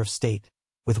armchair of state,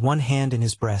 with one hand in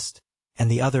his breast, and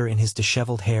the other in his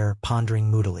disheveled hair, pondering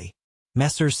moodily.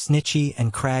 Messrs. Snitchy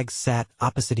and Craggs sat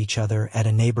opposite each other at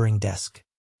a neighboring desk.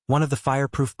 One of the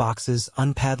fireproof boxes,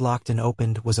 unpadlocked and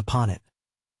opened, was upon it.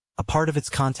 A part of its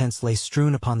contents lay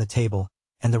strewn upon the table,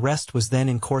 and the rest was then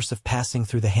in course of passing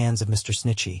through the hands of Mr.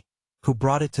 Snitchy, who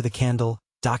brought it to the candle,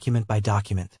 document by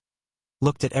document,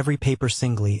 looked at every paper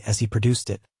singly as he produced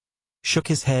it, shook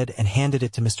his head and handed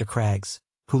it to Mr. Craggs,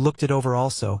 who looked it over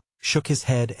also, shook his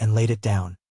head and laid it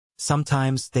down,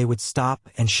 Sometimes they would stop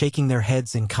and, shaking their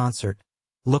heads in concert,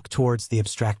 look towards the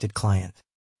abstracted client.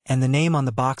 And the name on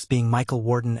the box being Michael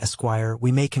Warden, Esquire,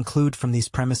 we may conclude from these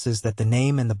premises that the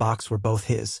name and the box were both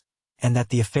his, and that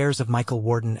the affairs of Michael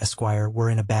Warden, Esquire, were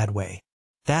in a bad way.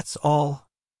 "That's all,"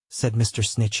 said Mr.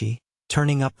 Snitchey,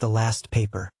 turning up the last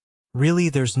paper. "Really,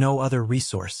 there's no other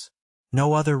resource.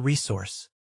 No other resource.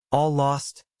 All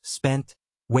lost, spent,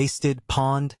 wasted,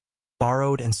 pawned,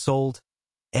 borrowed and sold."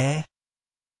 "Eh?"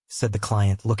 said the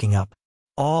client, looking up.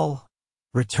 "All,"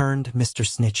 returned Mr.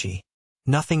 Snitchey.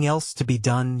 "Nothing else to be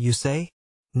done, you say?"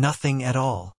 "Nothing at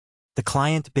all." The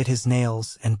client bit his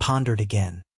nails and pondered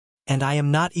again. "And I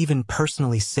am not even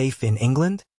personally safe in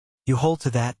England? You hold to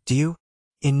that, do you?"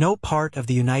 "In no part of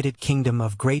the United Kingdom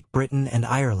of Great Britain and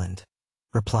Ireland,"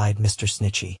 replied Mr.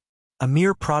 Snitchey. "A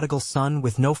mere prodigal son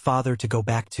with no father to go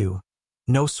back to,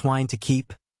 no swine to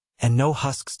keep, and no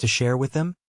husks to share with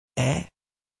them?" "Eh?"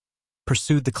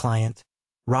 pursued the client,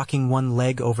 rocking one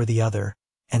leg over the other,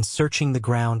 and searching the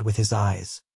ground with his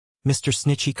eyes. Mr.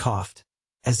 Snitchey coughed,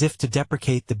 as if to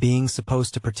deprecate the being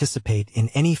supposed to participate in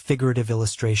any figurative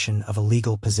illustration of a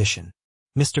legal position.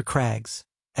 Mr. Craggs,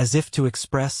 as if to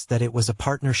express that it was a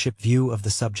partnership view of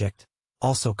the subject,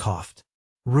 also coughed.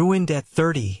 "Ruined at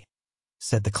 30,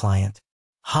 said the client.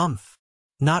 "Humph!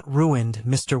 Not ruined,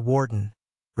 Mr. Warden,"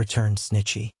 returned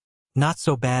Snitchey. "Not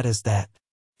so bad as that.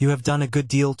 You have done a good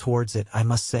deal towards it, I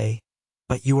must say,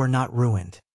 but you are not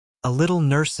ruined. A little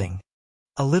nursing,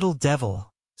 a little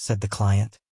devil," said the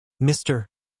client. "Mr.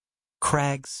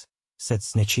 Craggs," said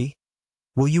Snitchey,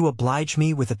 "will you oblige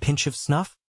me with a pinch of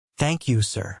snuff?" "Thank you,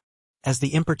 sir." As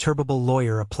the imperturbable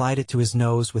lawyer applied it to his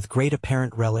nose with great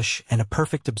apparent relish and a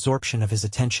perfect absorption of his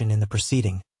attention in the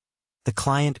proceeding, the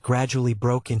client gradually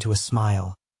broke into a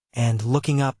smile, and,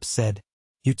 looking up, said,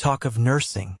 "You talk of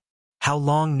nursing. How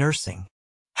long nursing?"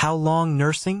 "How long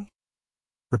nursing?"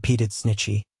 repeated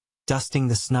Snitchey, dusting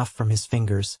the snuff from his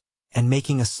fingers, and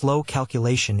making a slow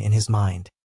calculation in his mind.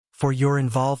 "For your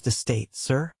involved estate,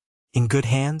 sir? In good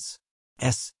hands?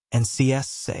 S&CS,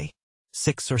 say?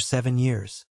 6 or 7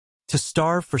 years. "To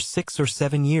starve for 6 or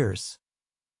 7 years,"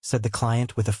 said the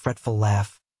client with a fretful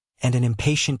laugh, and an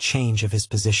impatient change of his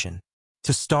position.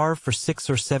 "To starve for 6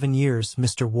 or 7 years,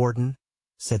 Mr. Warden,"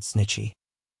 said Snitchey,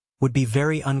 "would be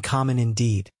very uncommon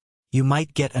indeed. You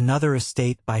might get another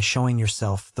estate by showing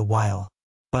yourself the while.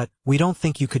 But we don't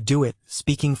think you could do it,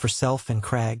 speaking for self and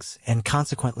Craggs, and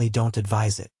consequently don't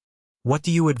advise it." "What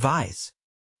do you advise?"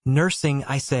 "Nursing,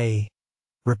 I say,"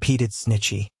 repeated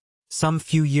Snitchey. "Some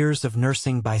few years of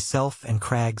nursing by self and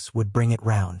Craggs would bring it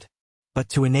round. But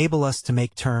to enable us to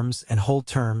make terms and hold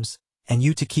terms, and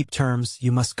you to keep terms,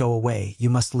 you must go away, you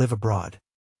must live abroad.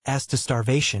 As to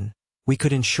starvation, we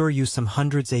could ensure you some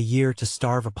hundreds a year to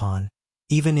starve upon,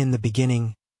 even in the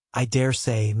beginning, I dare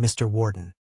say, Mr.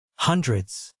 Warden."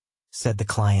 "Hundreds," said the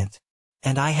client,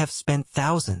 "and I have spent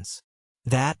thousands."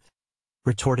 "That,"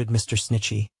 retorted Mr.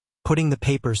 Snitchey, putting the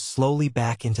papers slowly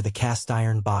back into the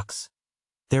cast-iron box,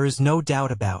 "there is no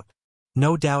doubt about.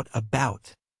 No doubt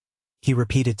about," he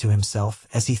repeated to himself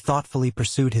as he thoughtfully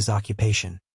pursued his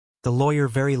occupation. The lawyer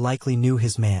very likely knew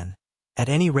his man. At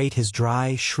any rate, his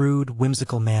dry, shrewd,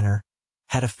 whimsical manner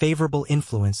had a favorable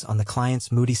influence on the client's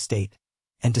moody state,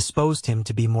 and disposed him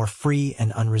to be more free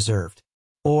and unreserved.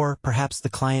 Or perhaps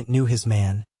the client knew his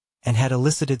man, and had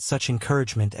elicited such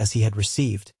encouragement as he had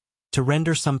received, to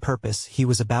render some purpose he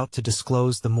was about to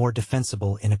disclose the more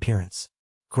defensible in appearance.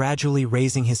 Gradually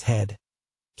raising his head,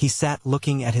 he sat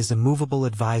looking at his immovable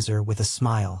adviser with a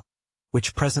smile,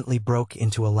 which presently broke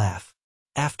into a laugh.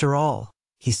 "After all,"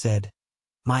 he said,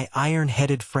 "my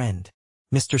iron-headed friend."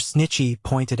 Mr. Snitchey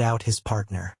pointed out his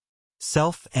partner.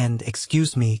 "Self and,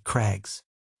 excuse me, Craggs."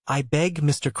 "I beg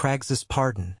Mr. Craggs's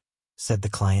pardon," said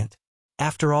the client.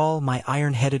 "After all, my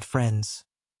iron-headed friends."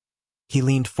 He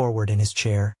leaned forward in his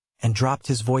chair, and dropped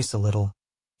his voice a little.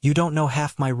 "You don't know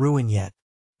half my ruin yet."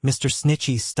 Mr.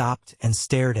 Snitchey stopped and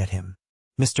stared at him.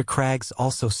 Mr. Craggs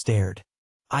also stared.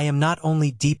 "I am not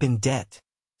only deep in debt,"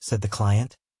 said the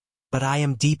client, "but I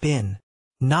am deep in—"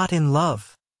 "Not in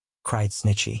love," cried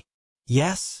Snitchey.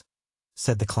 "Yes,"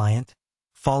 said the client,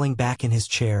 falling back in his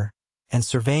chair, and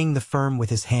surveying the firm with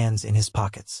his hands in his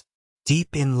pockets.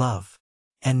 "Deep in love."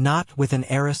 "And not with an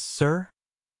heiress, sir?"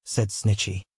 said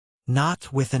Snitchey.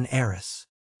 "Not with an heiress."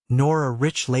 "Nor a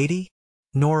rich lady?"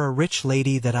 "Nor a rich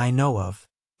lady that I know of,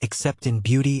 except in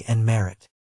beauty and merit."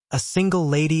 "A single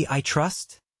lady, I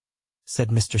trust?" said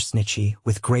Mr. Snitchey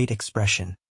with great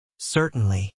expression.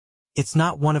 "Certainly." "It's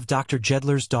not one of Dr.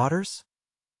 Jedler's daughters?"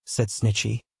 said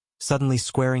Snitchey, suddenly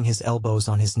squaring his elbows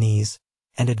on his knees,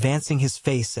 and advancing his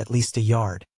face at least a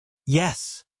yard.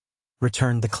 "Yes,"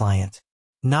 returned the client.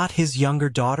 Not his younger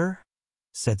daughter?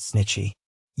 Said Snitchy.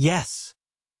 Yes,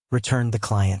 returned the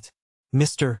client.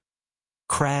 Mr.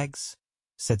 Craggs,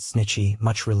 said Snitchy,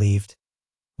 much relieved.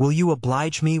 Will you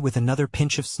oblige me with another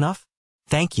pinch of snuff?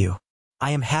 Thank you.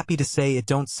 I am happy to say it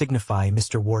don't signify,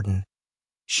 Mr. Warden.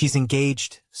 She's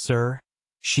engaged, sir.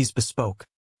 She's bespoke.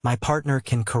 My partner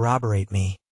can corroborate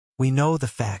me. We know the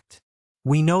fact.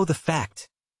 We know the fact,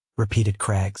 repeated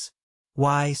Craggs.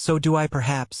 Why, so do I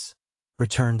perhaps,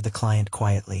 returned the client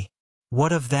quietly.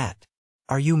 What of that?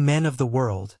 Are you men of the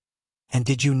world? And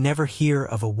did you never hear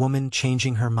of a woman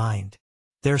changing her mind?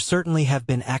 There certainly have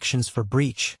been actions for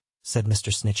breach, said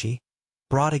Mr. Snitchy,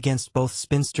 brought against both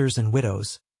spinsters and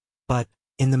widows, but,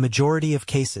 in the majority of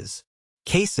cases,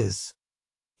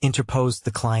 interposed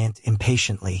the client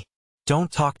impatiently.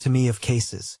 Don't talk to me of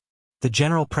cases. The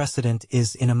general precedent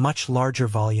is in a much larger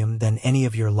volume than any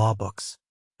of your law books.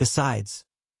 Besides,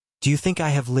 do you think I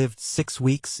have lived 6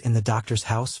 weeks in the doctor's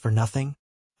house for nothing?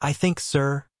 I think,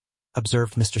 sir,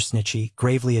 observed Mr. Snitchy,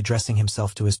 gravely addressing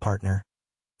himself to his partner,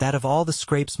 that of all the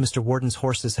scrapes Mr. Warden's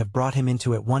horses have brought him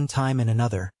into at one time and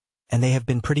another, and they have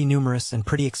been pretty numerous and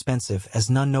pretty expensive, as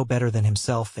none know better than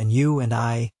himself and you and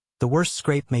I, the worst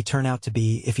scrape may turn out to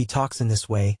be, if he talks in this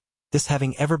way, this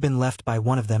having ever been left by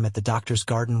one of them at the doctor's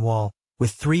garden wall,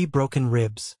 with 3 broken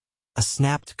ribs, a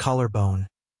snapped collarbone,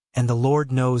 and the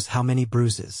Lord knows how many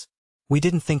bruises. We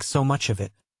didn't think so much of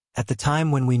it, at the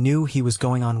time when we knew he was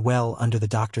going on well under the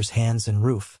doctor's hands and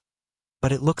roof.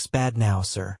 But it looks bad now,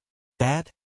 sir. Bad?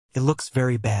 It looks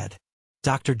very bad.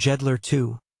 Dr. Jedler,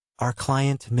 too, our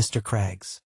client, Mr.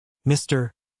 Craggs.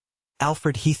 Mr.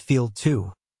 Alfred Heathfield,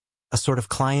 too. A sort of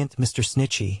client, Mr.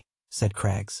 Snitchy, said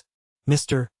Craggs.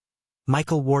 Mr.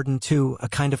 Michael Warden, too, a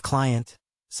kind of client,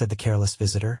 said the careless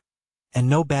visitor. And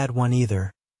no bad one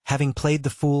either, having played the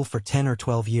fool for 10 or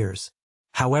 12 years.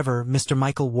 However, Mr.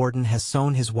 Michael Warden has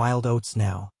sown his wild oats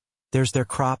now. There's their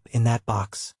crop in that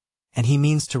box, and he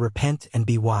means to repent and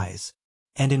be wise.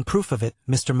 And in proof of it,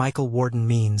 Mr. Michael Warden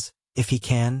means, if he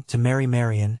can, to marry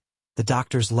Marion, the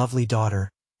doctor's lovely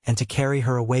daughter, and to carry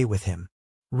her away with him.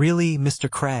 Really, Mr.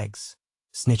 Craggs,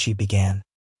 Snitchy began.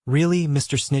 Really,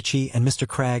 Mr. Snitchy and Mr.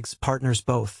 Craggs, partners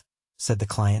both, said the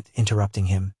client, interrupting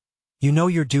him. You know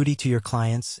your duty to your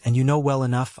clients, and you know well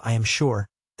enough, I am sure,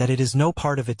 that it is no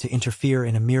part of it to interfere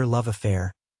in a mere love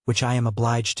affair, which I am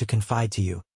obliged to confide to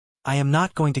you. I am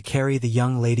not going to carry the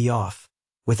young lady off,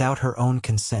 without her own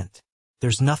consent.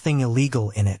 There's nothing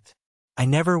illegal in it. I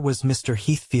never was Mr.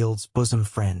 Heathfield's bosom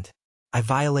friend. I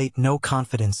violate no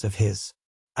confidence of his.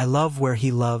 I love where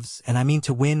he loves, and I mean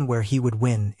to win where he would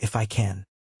win, if I can.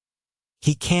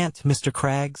 He can't, Mr.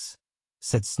 Craggs,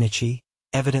 said Snitchy,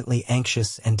 evidently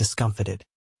anxious and discomfited.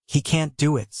 He can't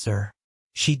do it, sir.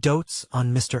 She dotes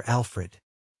on Mr. Alfred.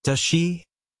 Does she?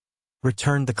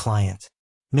 Returned the client.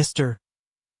 Mr.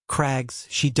 Craggs,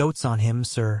 she dotes on him,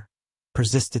 sir,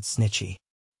 persisted Snitchy.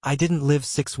 I didn't live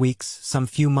 6 weeks, some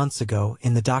few months ago,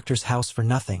 in the doctor's house for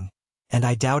nothing, and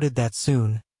I doubted that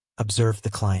soon, observed the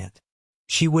client.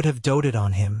 She would have doted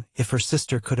on him, if her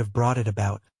sister could have brought it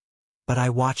about. But I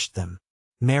watched them.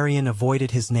 Marion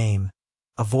avoided his name,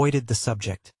 avoided the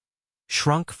subject,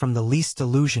 shrunk from the least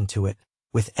allusion to it,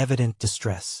 with evident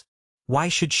distress. Why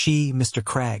should she, Mr.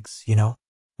 Craggs, you know?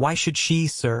 Why should she,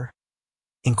 sir?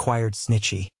 Inquired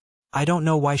Snitchy. I don't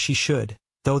know why she should,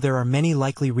 though there are many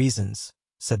likely reasons,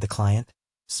 said the client,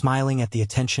 smiling at the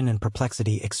attention and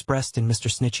perplexity expressed in Mr.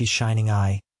 Snitchy's shining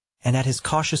eye, and at his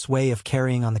cautious way of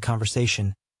carrying on the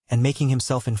conversation, and making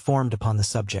himself informed upon the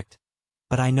subject.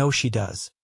 But I know she does.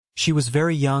 She was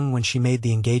very young when she made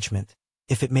the engagement,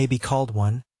 if it may be called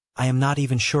one, I am not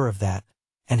even sure of that,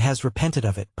 and has repented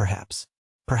of it, perhaps.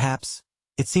 Perhaps,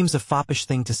 it seems a foppish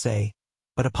thing to say,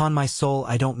 but upon my soul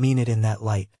I don't mean it in that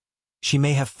light. She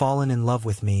may have fallen in love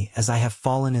with me as I have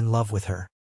fallen in love with her.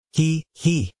 He,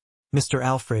 Mr.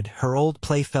 Alfred, her old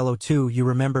playfellow too, you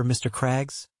remember, Mr.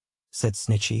 Craggs? Said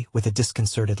Snitchy, with a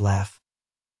disconcerted laugh.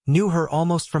 Knew her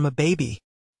almost from a baby,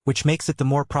 which makes it the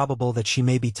more probable that she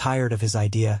may be tired of his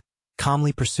idea,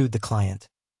 calmly pursued the client,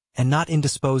 and not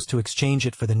indisposed to exchange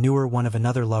it for the newer one of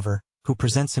another lover, who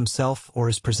presents himself or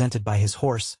is presented by his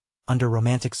horse, under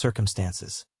romantic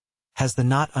circumstances. Has the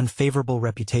not unfavorable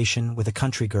reputation with a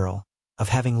country girl, of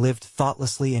having lived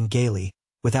thoughtlessly and gaily,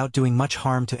 without doing much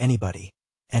harm to anybody,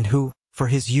 and who, for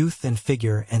his youth and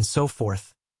figure and so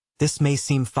forth, this may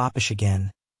seem foppish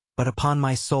again, but upon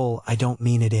my soul I don't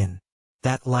mean it in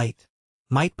that light,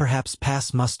 might perhaps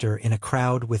pass muster in a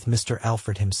crowd with Mr.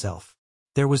 Alfred himself.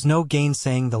 There was no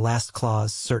gainsaying the last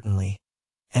clause, certainly,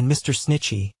 and Mr.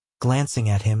 Snitchy, glancing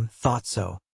at him, thought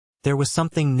so. There was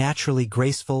something naturally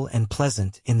graceful and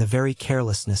pleasant in the very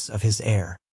carelessness of his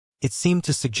air. It seemed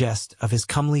to suggest, of his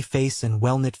comely face and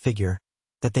well-knit figure,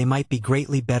 that they might be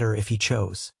greatly better if he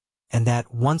chose, and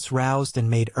that, once roused and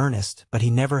made earnest, but he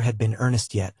never had been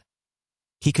earnest yet,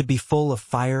 he could be full of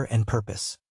fire and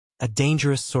purpose. A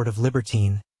dangerous sort of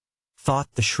libertine,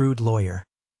 thought the shrewd lawyer,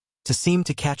 to seem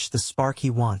to catch the spark he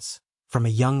wants from a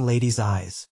young lady's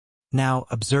eyes. Now,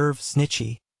 observe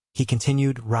Snitchy, he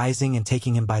continued, rising and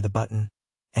taking him by the button,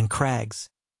 and Craggs,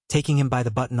 taking him by the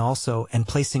button also and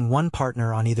placing one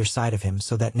partner on either side of him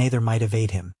so that neither might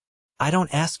evade him. I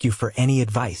don't ask you for any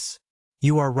advice.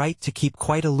 You are right to keep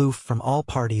quite aloof from all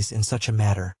parties in such a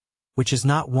matter, which is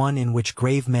not one in which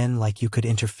grave men like you could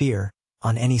interfere,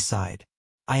 on any side.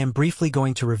 I am briefly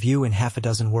going to review in half a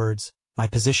dozen words my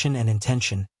position and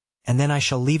intention, and then I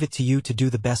shall leave it to you to do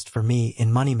the best for me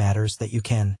in money matters that you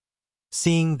can,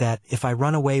 seeing that if I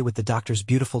run away with the doctor's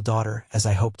beautiful daughter, as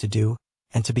I hope to do,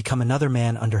 and to become another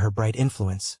man under her bright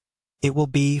influence, it will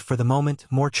be, for the moment,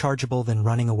 more chargeable than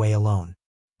running away alone.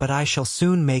 But I shall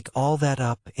soon make all that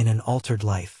up in an altered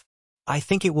life. I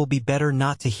think it will be better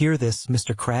not to hear this,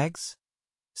 Mr. Craggs,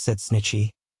 said Snitchy,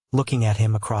 looking at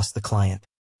him across the client.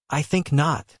 I think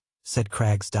not, said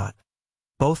Craggs.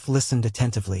 Both listened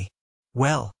attentively.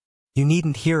 Well, you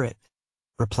needn't hear it,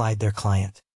 replied their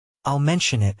client. I'll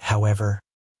mention it, however.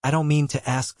 I don't mean to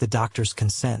ask the doctor's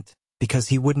consent, because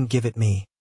he wouldn't give it me.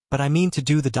 But I mean to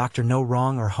do the doctor no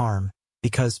wrong or harm,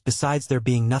 because, besides there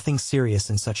being nothing serious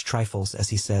in such trifles, as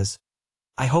he says,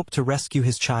 I hope to rescue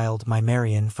his child, my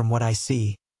Marian, from what I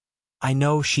see. I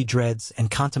know she dreads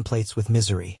and contemplates with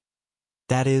misery.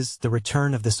 That is, the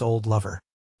return of this old lover.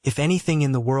 If anything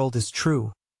in the world is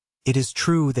true, it is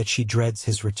true that she dreads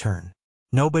his return.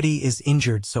 Nobody is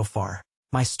injured so far.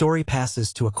 My story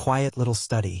passes to a quiet little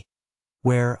study,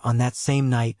 where, on that same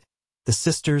night, the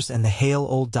sisters and the hale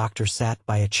old doctor sat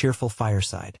by a cheerful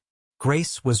fireside.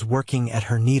 Grace was working at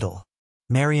her needle.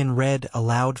 Marian read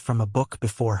aloud from a book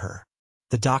before her.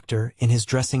 The doctor, in his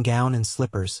dressing gown and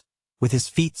slippers, with his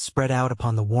feet spread out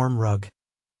upon the warm rug,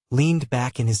 leaned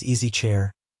back in his easy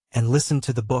chair, and listened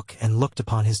to the book and looked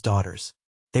upon his daughters.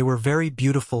 They were very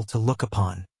beautiful to look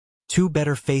upon. Two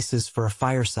better faces for a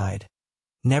fireside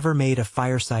never made a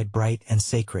fireside bright and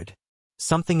sacred.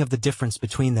 Something of the difference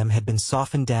between them had been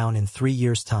softened down in 3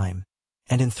 years' time,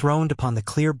 and enthroned upon the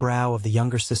clear brow of the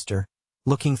younger sister,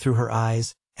 looking through her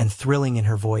eyes and thrilling in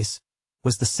her voice,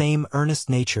 was the same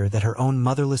earnest nature that her own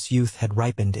motherless youth had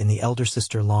ripened in the elder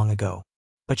sister long ago.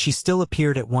 But she still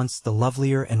appeared at once the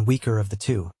lovelier and weaker of the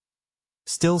two,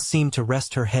 still seemed to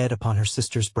rest her head upon her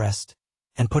sister's breast,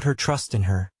 and put her trust in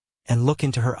her, and look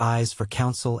into her eyes for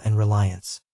counsel and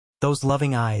reliance. Those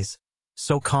loving eyes,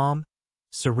 so calm,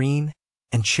 serene,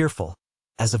 and cheerful,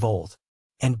 as of old.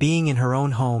 And being in her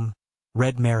own home,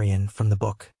 read Marian from the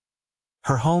book.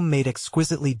 Her home made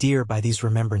exquisitely dear by these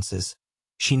remembrances,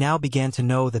 she now began to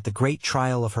know that the great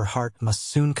trial of her heart must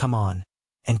soon come on,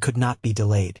 and could not be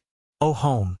delayed. O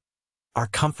home, our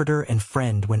comforter and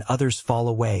friend when others fall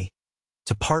away,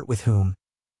 to part with whom,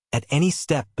 at any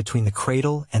step between the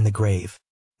cradle and the grave.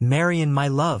 Marian, my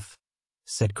love,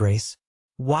 said Grace.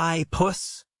 Why,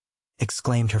 Puss,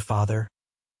 exclaimed her father.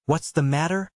 What's the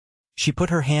matter? She put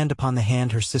her hand upon the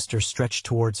hand her sister stretched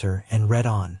towards her and read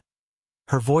on,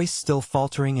 her voice still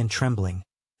faltering and trembling,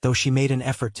 though she made an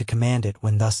effort to command it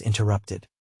when thus interrupted.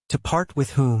 To part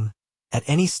with whom, at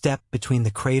any step between the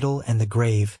cradle and the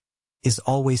grave, is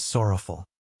always sorrowful.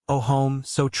 O home,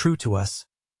 so true to us,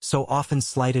 so often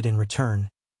slighted in return,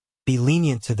 be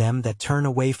lenient to them that turn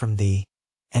away from thee,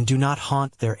 and do not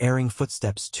haunt their erring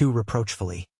footsteps too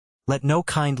reproachfully. Let no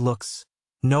kind looks,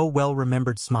 no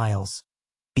well-remembered smiles,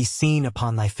 be seen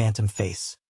upon thy phantom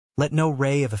face. Let no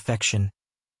ray of affection,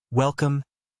 welcome,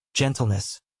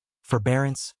 gentleness,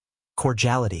 forbearance,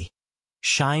 cordiality,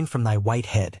 shine from thy white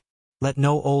head. Let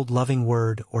no old loving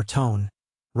word or tone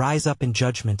rise up in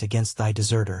judgment against thy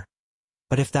deserter.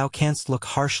 But if thou canst look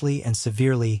harshly and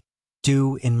severely,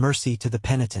 do in mercy to the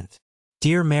penitent.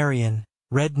 Dear Marian,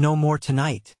 read no more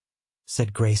tonight,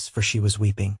 said Grace, for she was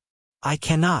weeping. I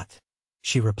cannot,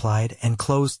 she replied, and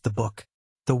closed the book.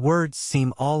 The words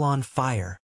seem all on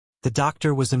fire. The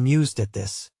doctor was amused at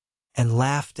this, and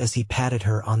laughed as he patted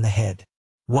her on the head.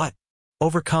 What?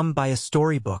 Overcome by a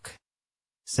storybook,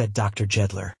 said Dr.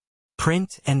 Jedler.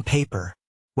 Print and paper.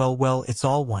 Well, it's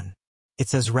all one.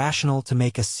 It's as rational to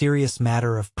make a serious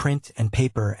matter of print and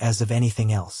paper as of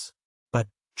anything else. But,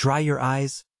 dry your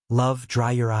eyes, love,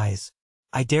 dry your eyes.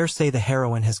 I dare say the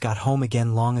heroine has got home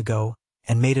again long ago,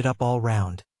 and made it up all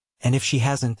round, and if she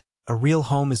hasn't, a real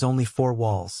home is only 4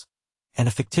 walls, and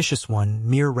a fictitious one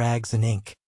mere rags and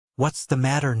ink. What's the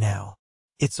matter now?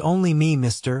 It's only me,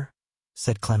 mister,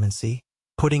 said Clemency,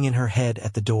 putting in her head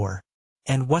at the door.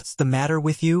 "And what's the matter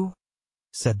with you?"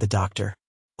 said the doctor.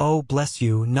 "Oh, bless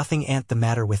you, nothing ain't the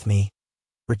matter with me,"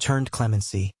 returned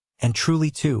Clemency, and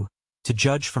truly too, to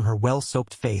judge from her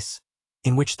well-soaped face,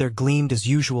 in which there gleamed as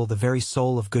usual the very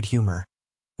soul of good humor,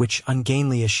 which,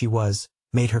 ungainly as she was,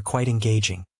 made her quite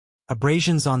engaging.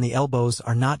 Abrasions on the elbows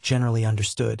are not generally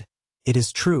understood, it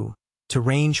is true, to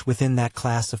range within that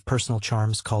class of personal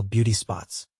charms called beauty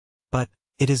spots. But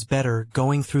it is better,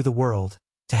 going through the world,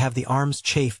 to have the arms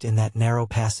chafed in that narrow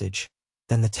passage,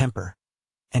 than the temper.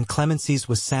 And Clemency's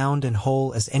was sound and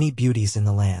whole as any beauty's in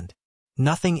the land.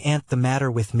 "Nothing ain't the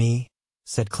matter with me,"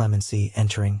 said Clemency,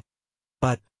 entering.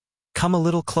 "But come a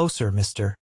little closer,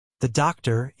 mister." The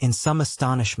doctor, in some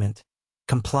astonishment,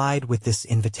 complied with this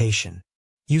invitation.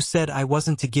 "You said I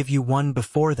wasn't to give you one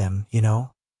before them, you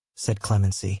know," said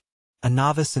Clemency. A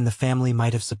novice in the family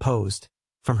might have supposed,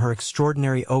 from her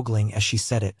extraordinary ogling as she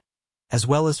said it, as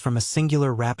well as from a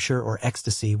singular rapture or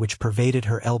ecstasy which pervaded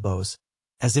her elbows,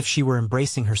 as if she were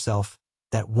embracing herself,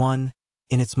 that one,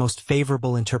 in its most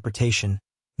favorable interpretation,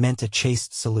 meant a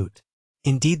chaste salute.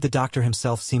 Indeed, the doctor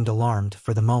himself seemed alarmed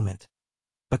for the moment,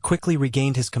 but quickly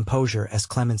regained his composure as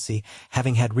Clemency,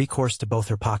 having had recourse to both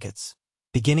her pockets,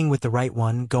 beginning with the right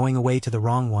one, going away to the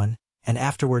wrong one, and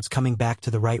afterwards coming back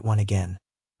to the right one again,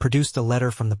 produced a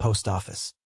letter from the post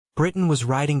office. "Britain was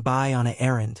riding by on an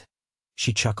errand,"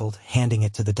 she chuckled, handing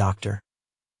it to the doctor,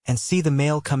 "and see the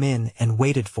mail come in and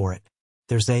waited for it.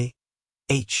 There's a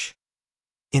H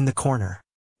in the corner.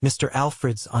 Mr.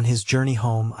 Alfred's on his journey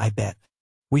home, I bet.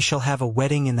 We shall have a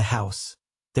wedding in the house.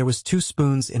 There was 2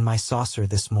 spoons in my saucer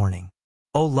this morning.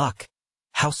 Oh luck!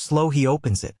 How slow he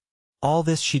opens it." All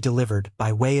this she delivered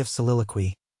by way of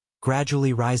soliloquy,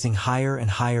 gradually rising higher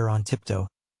and higher on tiptoe,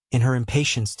 in her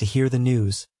impatience to hear the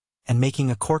news, and making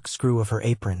a corkscrew of her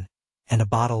apron, and a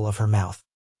bottle of her mouth.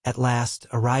 At last,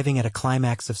 arriving at a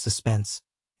climax of suspense,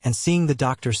 and seeing the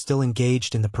doctor still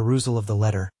engaged in the perusal of the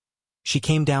letter, she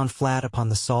came down flat upon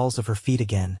the soles of her feet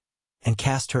again, and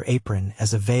cast her apron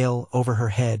as a veil over her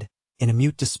head in a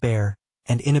mute despair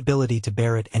and inability to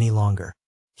bear it any longer.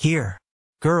 "Here,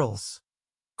 girls,"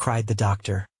 cried the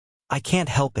doctor. "I can't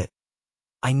help it.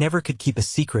 I never could keep a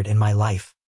secret in my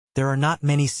life. There are not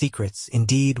many secrets,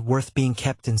 indeed, worth being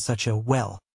kept in such a,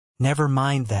 well, never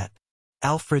mind that.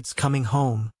 Alfred's coming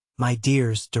home, my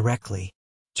dears, directly."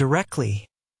 "Directly!"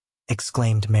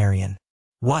 exclaimed Marian.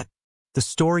 "What? The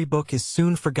storybook is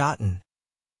soon forgotten,"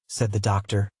 said the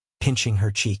doctor, pinching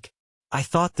her cheek. "I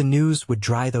thought the news would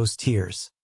dry those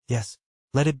tears. Yes,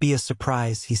 let it be a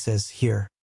surprise, he says here.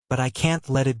 But I can't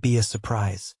let it be a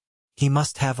surprise. He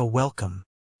must have a welcome."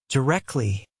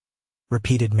 "Directly,"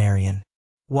 repeated Marian.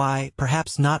 "Why,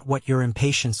 perhaps not what your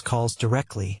impatience calls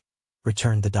directly,"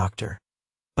 returned the doctor.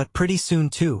 "But pretty soon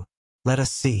too. Let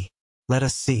us see. Let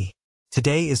us see.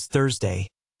 Today is Thursday,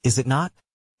 is it not?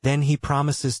 Then he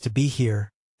promises to be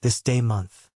here, this day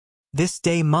month." "This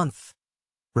day month,"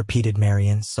 repeated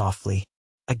Marian softly.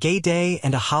 "A gay day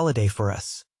and a holiday for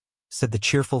us," said the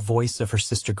cheerful voice of her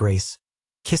sister Grace,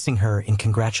 kissing her in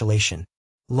congratulation.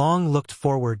 "Long looked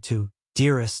forward to,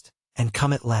 dearest, and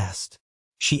come at last,"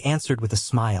 she answered with a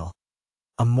smile,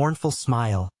 a mournful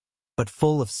smile, but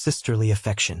full of sisterly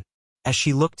affection. As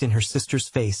she looked in her sister's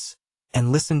face,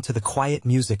 and listened to the quiet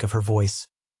music of her voice,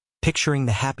 picturing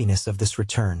the happiness of this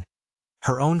return,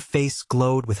 her own face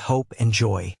glowed with hope and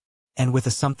joy, and with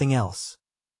a something else,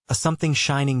 a something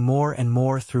shining more and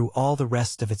more through all the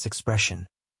rest of its expression,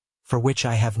 for which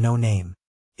I have no name.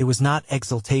 It was not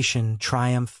exultation,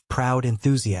 triumph, proud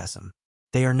enthusiasm.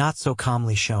 They are not so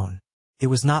calmly shown. It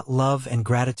was not love and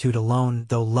gratitude alone,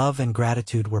 though love and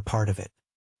gratitude were part of it.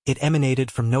 It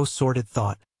emanated from no sordid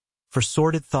thought, for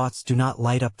sordid thoughts do not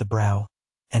light up the brow,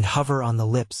 and hover on the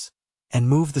lips, and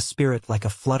move the spirit like a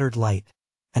fluttered light,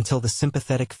 until the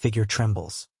sympathetic figure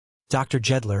trembles. Dr.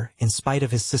 Jedler, in spite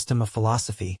of his system of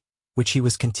philosophy, which he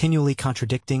was continually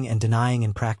contradicting and denying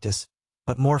in practice,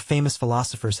 but more famous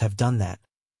philosophers have done that,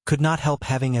 could not help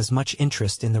having as much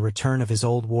interest in the return of his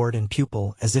old ward and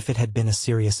pupil as if it had been a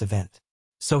serious event.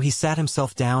 So he sat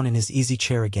himself down in his easy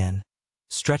chair again,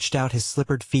 stretched out his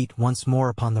slippered feet once more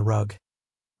upon the rug,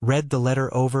 read the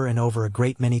letter over and over a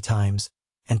great many times,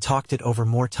 and talked it over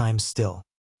more times still.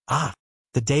 "Ah,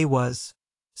 the day was,"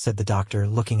 said the doctor,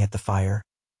 looking at the fire,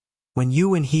 "when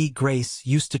you and he, Grace,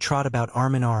 used to trot about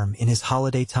arm in arm in his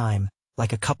holiday time,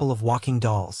 like a couple of walking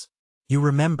dolls. You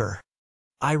remember?"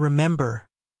 "I remember,"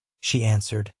 she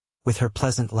answered, with her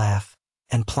pleasant laugh,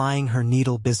 and plying her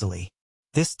needle busily.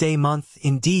 "This day month,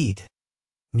 indeed,"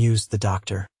 mused the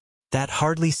doctor. "That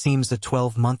hardly seems a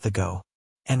 12-month ago.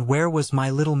 And where was my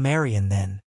little Marian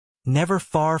then?" "Never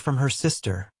far from her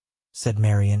sister," said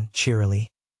Marian cheerily.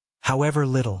 "However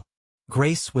little."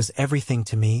 Grace was everything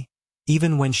to me,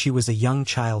 even when she was a young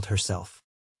child herself.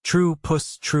 True,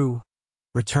 puss, true,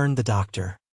 returned the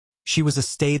doctor. She was a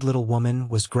staid little woman,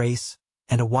 was Grace,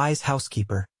 and a wise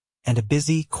housekeeper, and a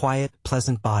busy, quiet,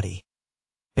 pleasant body,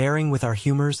 bearing with our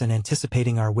humors and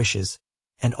anticipating our wishes,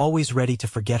 and always ready to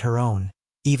forget her own,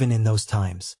 even in those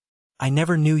times. I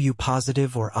never knew you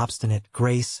positive or obstinate,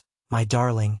 Grace, my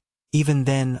darling, even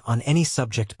then on any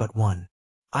subject but one.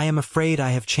 I am afraid I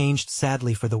have changed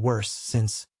sadly for the worse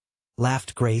since,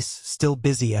 laughed Grace, still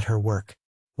busy at her work.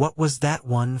 What was that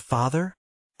one, father?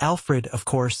 Alfred, of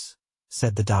course,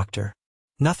 said the doctor.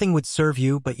 Nothing would serve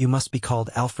you but you must be called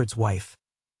Alfred's wife.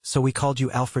 So we called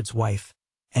you Alfred's wife,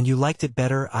 and you liked it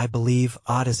better, I believe,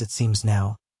 odd as it seems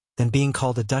now, than being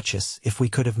called a duchess if we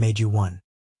could have made you one.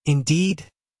 Indeed?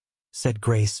 Said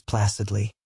Grace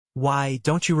placidly. Why,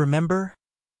 don't you remember?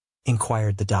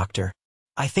 Inquired the doctor.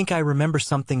 I think I remember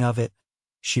something of it,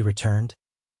 she returned.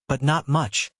 But not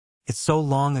much, it's so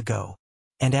long ago.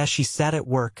 And as she sat at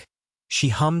work, she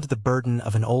hummed the burden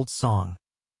of an old song,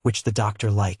 which the doctor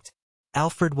liked.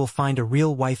 Alfred will find a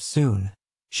real wife soon,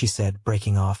 she said,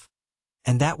 breaking off.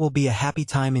 And that will be a happy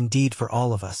time indeed for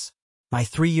all of us. My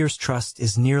 3 years' trust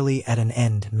is nearly at an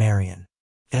end, Marian.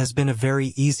 It has been a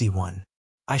very easy one.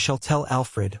 I shall tell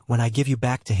Alfred, when I give you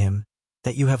back to him,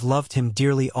 that you have loved him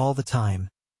dearly all the time,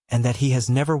 and that he has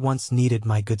never once needed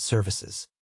my good services.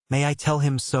 May I tell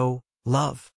him so,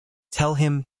 love? Tell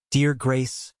him, dear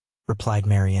Grace, replied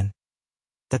Marian,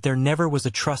 that there never was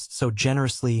a trust so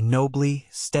generously, nobly,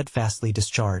 steadfastly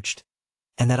discharged,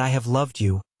 and that I have loved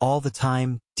you, all the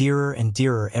time, dearer and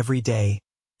dearer every day,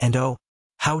 and oh,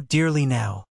 how dearly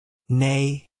now!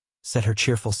 Nay, said her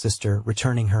cheerful sister,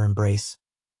 returning her embrace,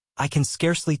 I can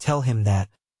scarcely tell him that.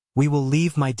 We will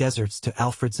leave my deserts to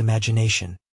Alfred's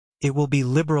imagination. It will be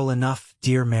liberal enough,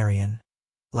 dear Marian,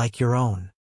 like your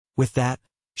own. With that,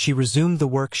 she resumed the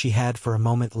work she had for a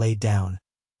moment laid down,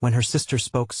 when her sister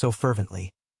spoke so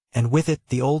fervently, and with it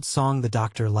the old song the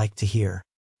doctor liked to hear.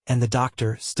 And the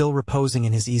doctor, still reposing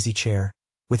in his easy chair,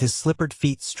 with his slippered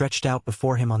feet stretched out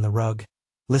before him on the rug,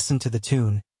 listened to the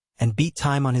tune, and beat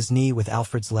time on his knee with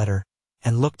Alfred's letter,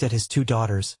 and looked at his 2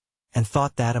 daughters, and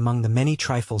thought that among the many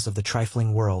trifles of the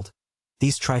trifling world,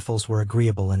 these trifles were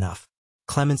agreeable enough.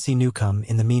 Clemency Newcome,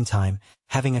 in the meantime,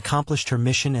 having accomplished her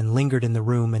mission and lingered in the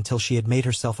room until she had made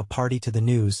herself a party to the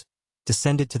news,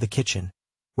 descended to the kitchen,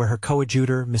 where her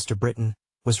coadjutor, Mr. Britton,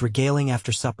 was regaling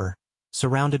after supper,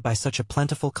 surrounded by such a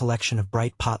plentiful collection of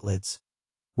bright pot lids,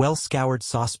 well-scoured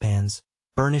saucepans,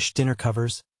 burnished dinner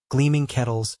covers, gleaming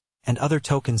kettles, and other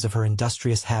tokens of her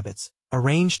industrious habits,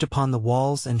 arranged upon the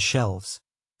walls and shelves,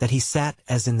 that he sat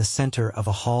as in the center of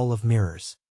a hall of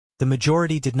mirrors. The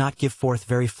majority did not give forth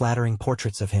very flattering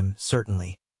portraits of him,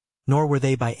 certainly, nor were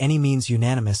they by any means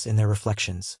unanimous in their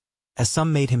reflections, as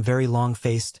some made him very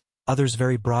long-faced, others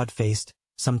very broad-faced,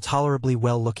 some tolerably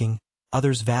well-looking,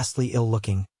 others vastly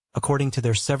ill-looking, according to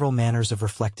their several manners of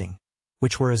reflecting,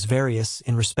 which were as various,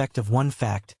 in respect of one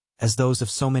fact, as those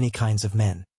of so many kinds of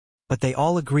men. But they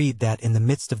all agreed that in the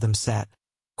midst of them sat,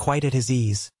 quite at his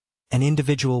ease, an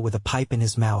individual with a pipe in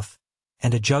his mouth,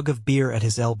 and a jug of beer at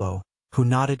his elbow, who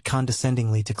nodded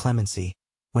condescendingly to Clemency,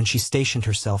 when she stationed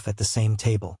herself at the same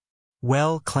table.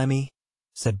 Well, Clemmy,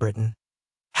 said Britton,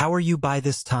 how are you by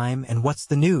this time, and what's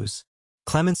the news?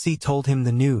 Clemency told him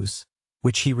the news,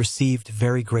 which he received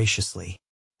very graciously.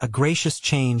 A gracious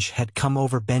change had come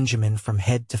over Benjamin from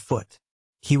head to foot.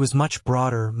 He was much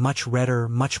broader, much redder,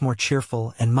 much more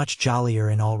cheerful, and much jollier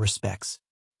in all respects.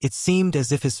 It seemed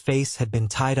as if his face had been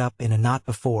tied up in a knot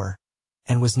before,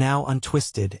 and was now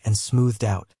untwisted and smoothed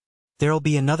out. There'll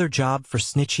be another job for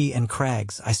Snitchy and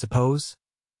Craggs, I suppose?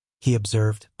 He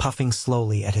observed, puffing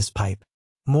slowly at his pipe.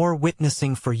 More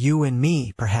witnessing for you and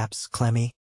me, perhaps,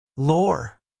 Clemmy.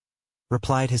 Lor!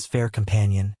 Replied his fair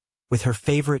companion, with her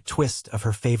favorite twist of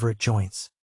her favorite joints.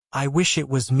 I wish it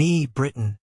was me,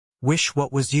 Britton. Wish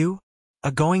what was you?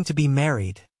 A-going to be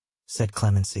married, said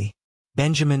Clemency.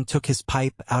 Benjamin took his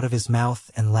pipe out of his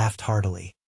mouth and laughed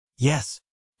heartily. Yes,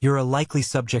 you're a likely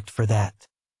subject for that,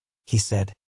 he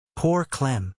said. Poor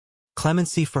Clem.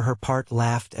 Clemency for her part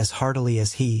laughed as heartily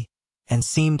as he, and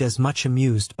seemed as much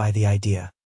amused by the idea.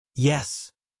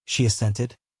 Yes, she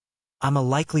assented. I'm a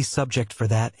likely subject for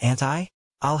that, ain't I?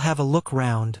 I'll have a look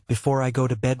round before I go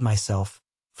to bed myself,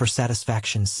 for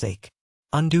satisfaction's sake.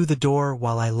 Undo the door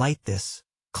while I light this,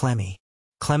 Clemmy.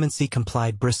 Clemency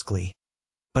complied briskly,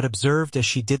 but observed as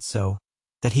she did so,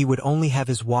 that he would only have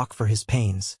his walk for his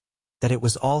pains, that it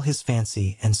was all his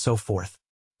fancy, and so forth.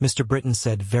 Mr. Britton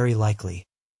said very likely,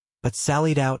 but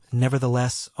sallied out,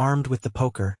 nevertheless, armed with the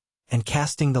poker, and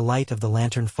casting the light of the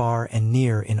lantern far and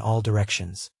near in all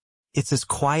directions. It's as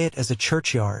quiet as a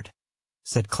churchyard,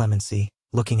 said Clemency,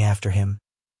 looking after him.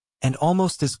 And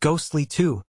almost as ghostly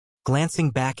too. Glancing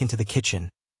back into the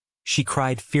kitchen, she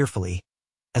cried fearfully,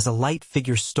 as a light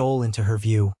figure stole into her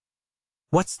view.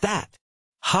 What's that?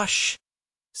 Hush,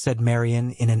 said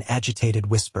Marian in an agitated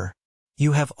whisper.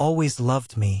 You have always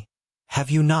loved me, have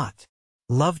you not?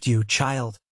 Loved you,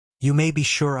 child. You may be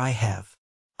sure I have.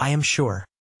 I am sure.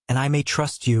 And I may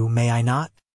trust you, may I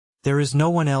not? There is no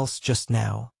one else just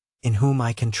now, in whom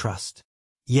I can trust.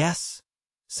 Yes,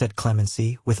 said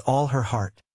Clemency with all her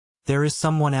heart. There is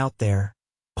someone out there,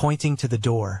 pointing to the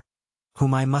door,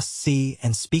 whom I must see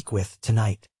and speak with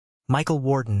tonight. Michael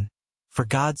Warden, for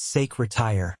God's sake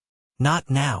retire. Not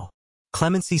now.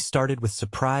 Clemency started with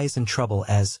surprise and trouble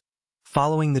as,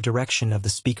 following the direction of the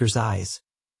speaker's eyes,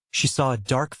 she saw a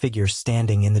dark figure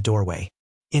standing in the doorway.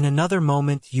 In another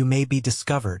moment you may be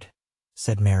discovered,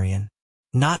 said Marian.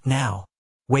 Not now.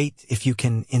 Wait if you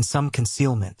can in some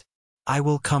concealment. I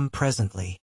will come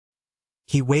presently.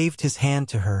 He waved his hand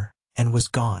to her and was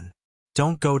gone.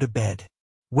 Don't go to bed.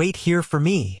 Wait here for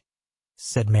me,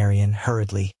 said Marian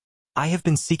hurriedly. I have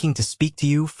been seeking to speak to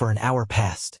you for an hour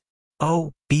past.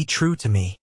 Oh, be true to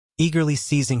me. Eagerly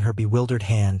seizing her bewildered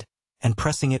hand and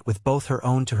pressing it with both her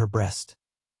own to her breast,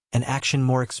 an action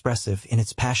more expressive in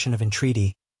its passion of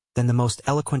entreaty than the most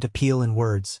eloquent appeal in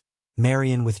words,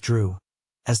 Marian withdrew,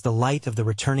 as the light of the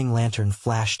returning lantern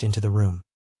flashed into the room.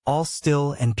 All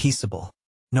still and peaceable.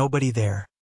 Nobody there.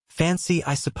 Fancy,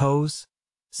 I suppose,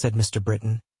 said Mr.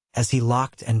 Britton, as he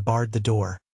locked and barred the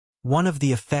door. One of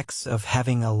the effects of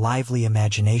having a lively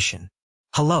imagination.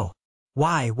 Hello.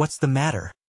 Why, what's the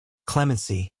matter?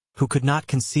 Clemency, who could not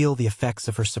conceal the effects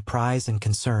of her surprise and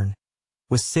concern,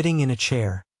 was sitting in a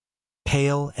chair,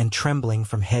 pale and trembling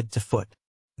from head to foot.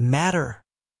 Matter,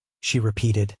 she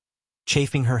repeated,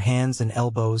 chafing her hands and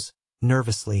elbows,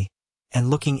 nervously, and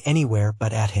looking anywhere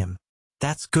but at him.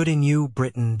 That's good in you,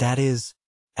 Britton, that is,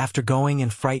 after going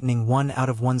and frightening one out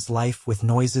of one's life with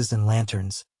noises and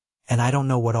lanterns, and I don't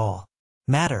know what all.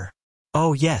 Matter?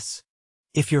 Oh, yes.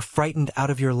 If you're frightened out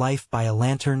of your life by a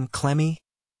lantern, Clemmy,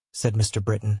 said Mr.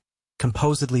 Britton,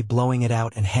 composedly blowing it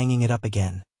out and hanging it up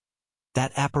again.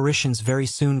 That apparition's very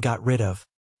soon got rid of.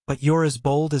 But you're as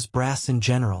bold as brass in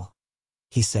general,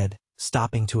 he said,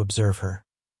 stopping to observe her.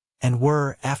 And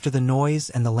were, after the noise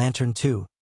and the lantern too,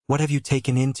 what have you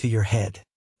taken into your head?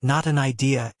 Not an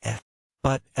idea, eh?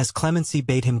 But, as Clemency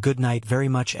bade him good night very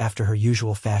much after her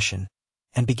usual fashion,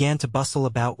 and began to bustle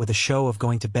about with a show of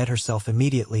going to bed herself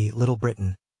immediately, little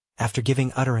Britton, after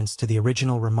giving utterance to the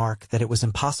original remark that it was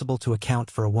impossible to account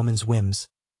for a woman's whims,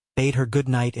 bade her good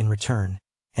night in return,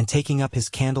 and taking up his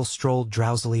candle strolled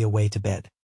drowsily away to bed.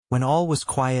 When all was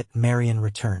quiet, Marian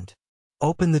returned.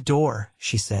 Open the door,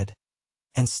 she said,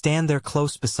 and stand there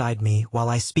close beside me while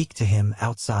I speak to him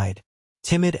outside.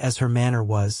 Timid as her manner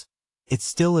was, it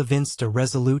still evinced a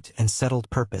resolute and settled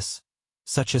purpose,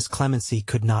 such as Clemency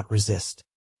could not resist.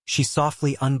 She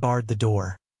softly unbarred the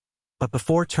door, but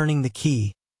before turning the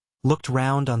key, looked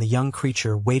round on the young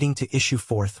creature waiting to issue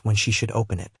forth when she should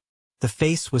open it. The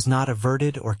face was not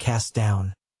averted or cast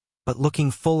down, but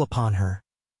looking full upon her,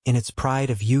 in its pride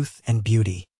of youth and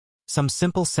beauty. Some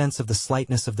simple sense of the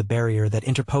slightness of the barrier that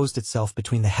interposed itself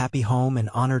between the happy home and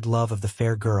honored love of the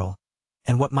fair girl,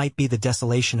 and what might be the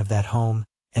desolation of that home,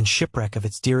 and shipwreck of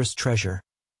its dearest treasure,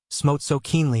 smote so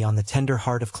keenly on the tender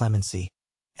heart of Clemency,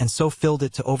 and so filled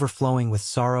it to overflowing with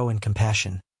sorrow and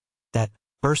compassion, that,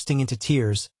 bursting into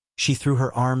tears, she threw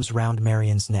her arms round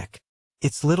Marian's neck.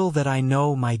 It's little that I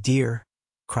know, my dear,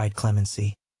 cried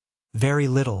Clemency. Very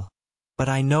little, but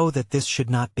I know that this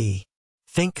should not be.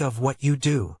 Think of what you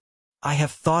do. I have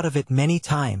thought of it many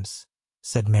times,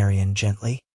 said Marian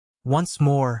gently. Once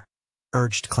more,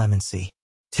 urged Clemency.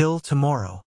 Till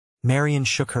tomorrow. Marian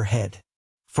shook her head.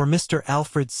 For Mr.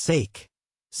 Alfred's sake,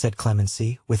 said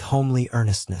Clemency with homely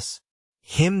earnestness.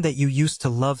 Him that you used to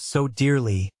love so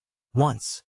dearly,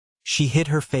 once. She hid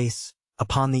her face,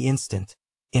 upon the instant,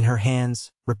 in her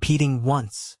hands, repeating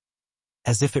once,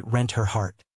 as if it rent her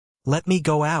heart. Let me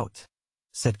go out,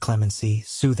 said Clemency,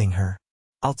 soothing her.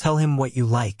 I'll tell him what you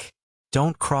like.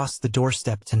 Don't cross the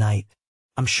doorstep tonight.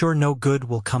 I'm sure no good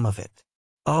will come of it.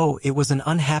 Oh, it was an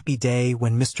unhappy day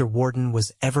when Mr. Warden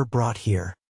was ever brought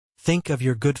here. Think of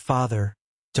your good father,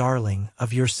 darling,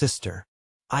 of your sister.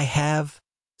 I have,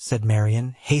 said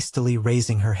Marian, hastily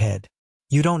raising her head.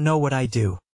 You don't know what I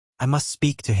do. I must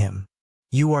speak to him.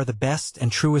 You are the best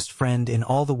and truest friend in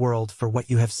all the world for what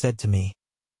you have said to me.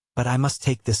 But I must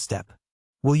take this step.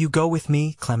 Will you go with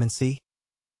me, Clemency?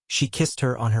 She kissed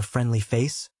her on her friendly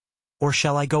face. Or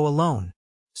shall I go alone?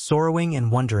 Sorrowing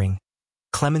and wondering,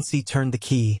 Clemency turned the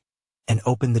key and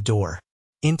opened the door.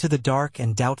 Into the dark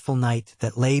and doubtful night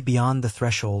that lay beyond the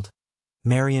threshold,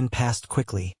 Marian passed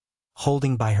quickly,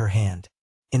 holding by her hand.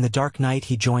 In the dark night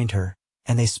he joined her,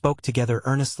 and they spoke together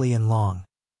earnestly and long.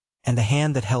 And the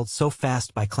hand that held so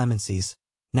fast by Clemency's,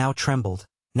 now trembled,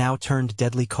 now turned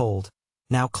deadly cold,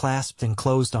 now clasped and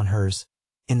closed on hers,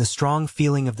 in the strong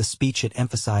feeling of the speech it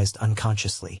emphasized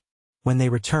unconsciously. When they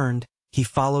returned, he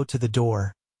followed to the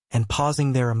door, and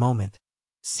pausing there a moment,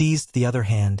 seized the other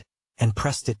hand, and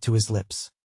pressed it to his lips.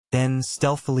 Then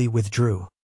stealthily withdrew.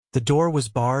 The door was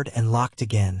barred and locked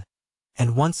again,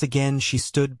 and once again she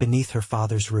stood beneath her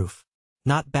father's roof,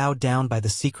 not bowed down by the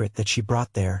secret that she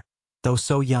brought there, though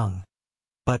so young,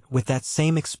 but with that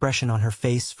same expression on her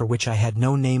face for which I had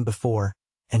no name before,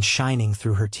 and shining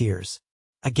through her tears.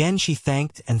 Again she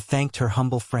thanked and thanked her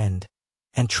humble friend,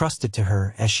 and trusted to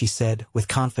her as she said, with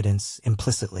confidence,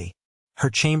 implicitly. Her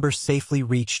chamber safely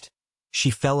reached,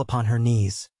 she fell upon her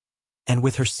knees, and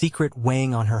with her secret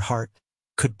weighing on her heart,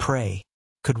 could pray,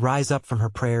 could rise up from her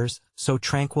prayers, so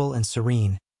tranquil and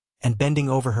serene, and bending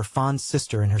over her fond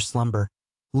sister in her slumber,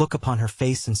 look upon her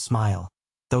face and smile,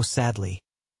 though sadly,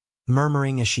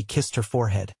 murmuring as she kissed her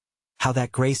forehead, how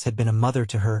that Grace had been a mother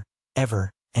to her,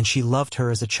 ever, and she loved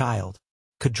her as a child,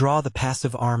 could draw the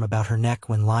passive arm about her neck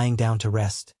when lying down to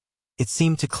rest. It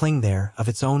seemed to cling there, of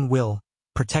its own will,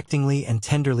 protectingly and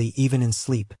tenderly even in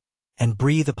sleep, and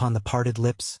breathe upon the parted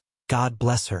lips, God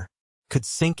bless her, could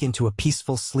sink into a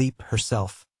peaceful sleep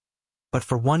herself. But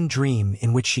for one dream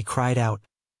in which she cried out,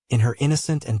 in her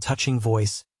innocent and touching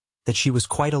voice, that she was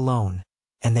quite alone,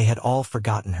 and they had all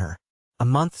forgotten her. A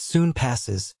month soon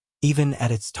passes, even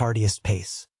at its tardiest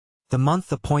pace. The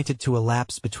month appointed to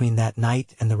elapse between that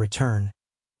night and the return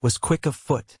was quick of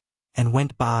foot, and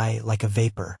went by like a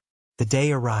vapor. The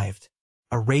day arrived,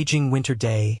 a raging winter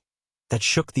day that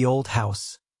shook the old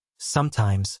house,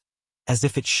 sometimes, as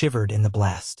if it shivered in the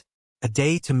blast. A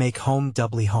day to make home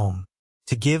doubly home,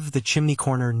 to give the chimney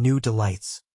corner new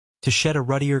delights, to shed a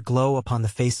ruddier glow upon the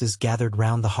faces gathered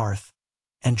round the hearth,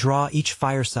 and draw each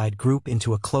fireside group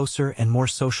into a closer and more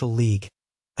social league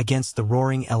against the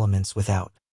roaring elements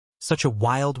without. Such a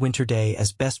wild winter day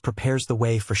as best prepares the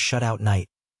way for shut-out night,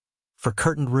 for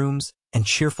curtained rooms and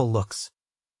cheerful looks,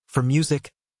 for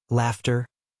music, laughter,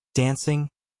 dancing,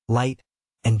 light,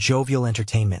 and jovial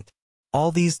entertainment.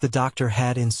 All these the doctor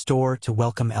had in store to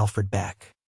welcome Alfred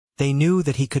back. They knew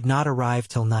that he could not arrive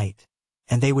till night,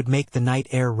 and they would make the night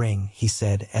air ring, he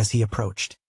said as he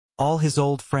approached. All his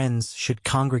old friends should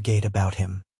congregate about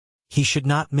him. He should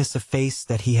not miss a face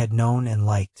that he had known and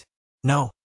liked.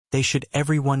 No, they should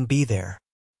everyone be there.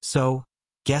 So,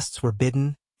 guests were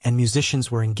bidden, and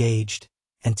musicians were engaged,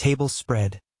 and tables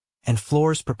spread, and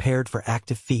floors prepared for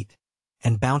active feet,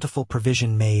 and bountiful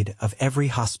provision made of every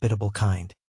hospitable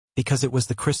kind. Because it was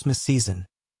the Christmas season,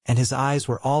 and his eyes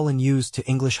were all unused to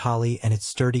English holly and its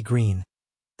sturdy green,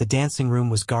 the dancing room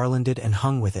was garlanded and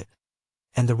hung with it,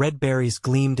 and the red berries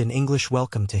gleamed in English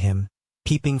welcome to him,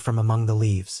 peeping from among the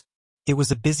leaves. It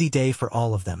was a busy day for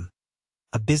all of them.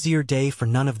 A busier day for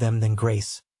none of them than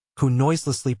Grace, who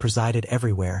noiselessly presided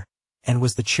everywhere, and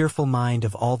was the cheerful mind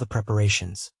of all the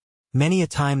preparations. Many a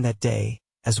time that day,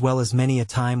 as well as many a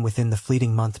time within the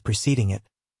fleeting month preceding it,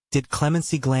 did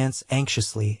Clemency glance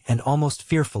anxiously and almost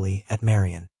fearfully at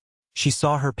Marian. She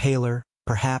saw her paler,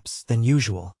 perhaps, than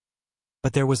usual,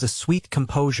 but there was a sweet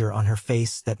composure on her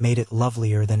face that made it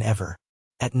lovelier than ever.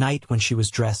 At night when she was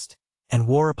dressed, and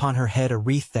wore upon her head a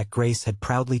wreath that Grace had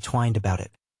proudly twined about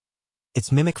it.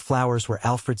 Its mimic flowers were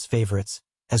Alfred's favorites,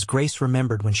 as Grace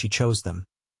remembered when she chose them.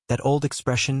 That old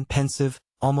expression, pensive,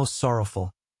 almost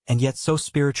sorrowful, and yet so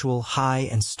spiritual, high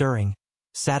and stirring,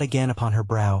 sat again upon her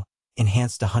brow,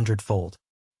 enhanced 100-fold.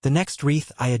 The next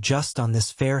wreath I adjust on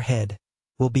this fair head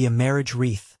will be a marriage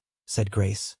wreath, said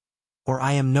Grace. Or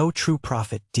I am no true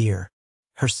prophet, dear.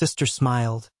 Her sister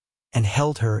smiled, and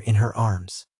held her in her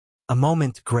arms. A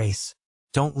moment, Grace.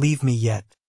 Don't leave me yet.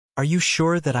 Are you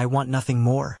sure that I want nothing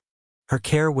more? Her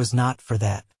care was not for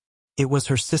that. It was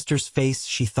her sister's face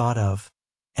she thought of,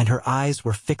 and her eyes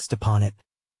were fixed upon it,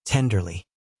 tenderly.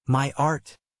 My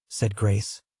art, said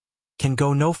Grace, can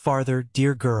go no farther,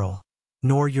 dear girl,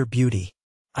 nor your beauty.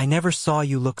 I never saw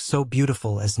you look so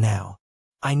beautiful as now.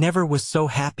 I never was so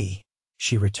happy,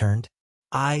 she returned.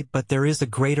 But there is a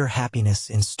greater happiness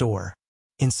in store.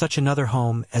 In such another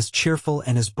home, as cheerful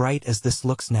and as bright as this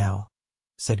looks now,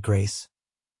 said Grace.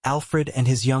 Alfred and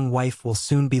his young wife will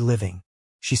soon be living.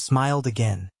 She smiled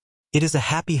again. It is a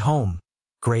happy home,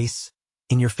 Grace,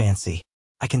 in your fancy.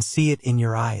 I can see it in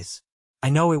your eyes. I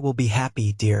know it will be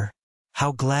happy, dear.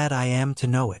 How glad I am to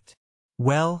know it.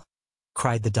 Well,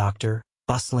 cried the doctor,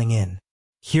 bustling in.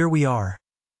 Here we are.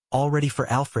 All ready for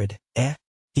Alfred, eh?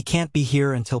 He can't be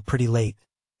here until pretty late,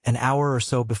 an hour or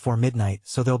so before midnight,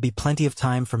 so there'll be plenty of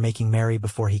time for making merry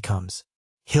before he comes.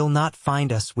 He'll not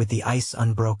find us with the ice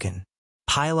unbroken.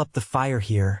 Pile up the fire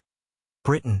here,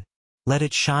 Britain. Let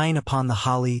it shine upon the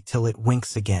holly till it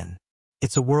winks again.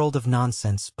 It's a world of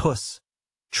nonsense, puss.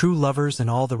 True lovers and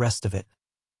all the rest of it.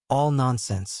 All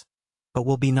nonsense. But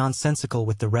we'll be nonsensical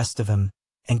with the rest of 'em,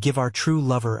 and give our true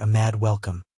lover a mad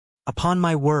welcome. Upon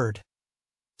my word,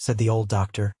 said the old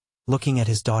doctor, looking at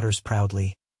his daughters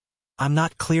proudly. I'm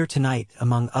not clear tonight,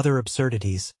 among other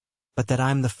absurdities, but that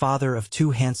I'm the father of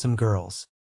 2 handsome girls.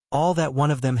 All that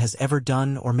one of them has ever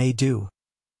done or may do,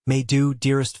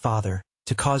 dearest father,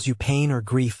 to cause you pain or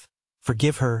grief,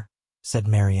 forgive her, said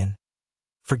Marian.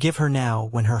 Forgive her now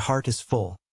when her heart is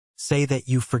full. Say that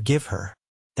you forgive her,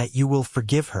 that you will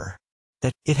forgive her,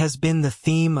 that it has been the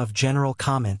theme of general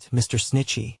comment, Mr.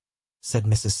 Snitchey, said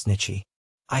Mrs. Snitchey.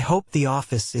 I hope the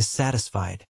office is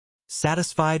satisfied.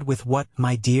 Satisfied with what,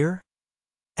 my dear?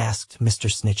 Asked Mr.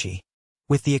 Snitchey.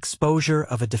 With the exposure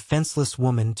of a defenseless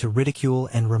woman to ridicule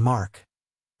and remark,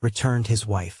 returned his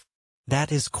wife.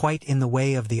 That is quite in the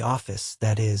way of the office,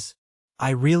 that is.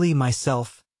 I really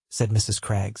myself, said Mrs.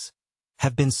 Craggs,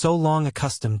 have been so long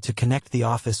accustomed to connect the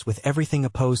office with everything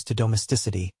opposed to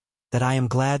domesticity, that I am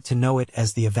glad to know it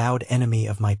as the avowed enemy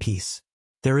of my peace.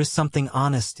 There is something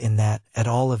honest in that, at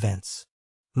all events.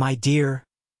 My dear,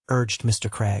 urged Mr.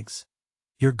 Craggs,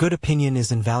 your good opinion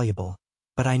is invaluable,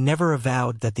 but I never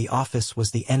avowed that the office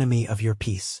was the enemy of your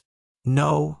peace.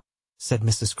 No, said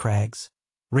Mrs. Craggs,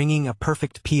 ringing a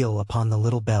perfect peal upon the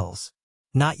little bells.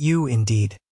 Not you,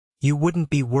 indeed. You wouldn't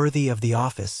be worthy of the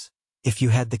office, if you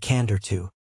had the candor to.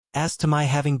 As to my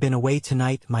having been away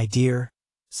tonight, my dear,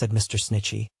 said Mr.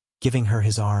 Snitchey, giving her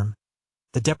his arm,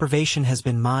 the deprivation has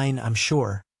been mine, I'm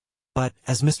sure, but,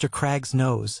 as Mr. Craggs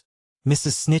knows,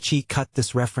 Mrs. Snitchey cut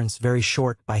this reference very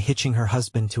short by hitching her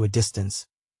husband to a distance,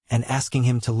 and asking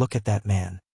him to look at that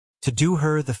man. To do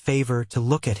her the favor to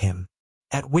look at him.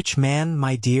 At which man,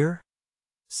 my dear?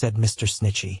 Said Mr.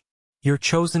 Snitchey. Your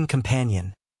chosen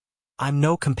companion. I'm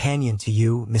no companion to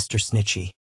you, Mr.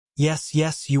 Snitchey. Yes,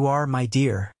 yes, you are, my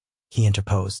dear, he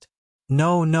interposed.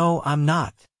 No, no, I'm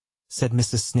not, said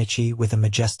Mrs. Snitchey with a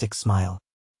majestic smile.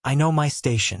 I know my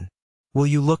station. Will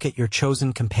you look at your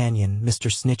chosen companion, Mr.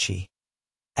 Snitchey?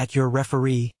 At your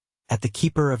referee, at the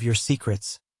keeper of your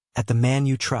secrets, at the man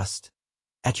you trust,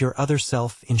 at your other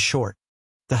self, in short.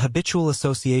 The habitual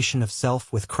association of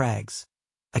self with Craggs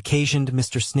occasioned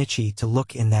Mr. Snitchey to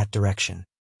look in that direction.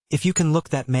 If you can look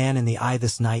that man in the eye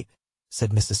this night,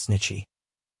 said Mrs. Snitchey,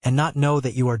 and not know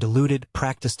that you are deluded,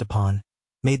 practiced upon,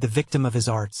 made the victim of his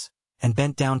arts, and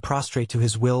bent down prostrate to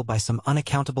his will by some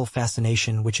unaccountable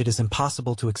fascination which it is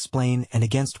impossible to explain and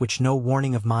against which no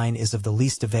warning of mine is of the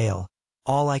least avail,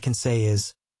 all I can say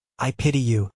is, I pity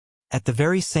you. At the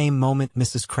very same moment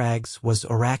Mrs. Craggs was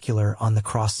oracular on the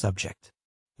cross subject.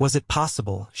 Was it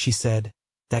possible, she said,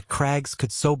 that Craggs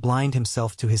could so blind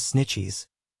himself to his snitcheys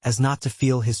as not to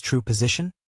feel his true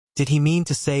position? Did he mean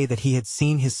to say that he had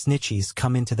seen his snitcheys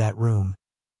come into that room,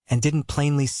 and didn't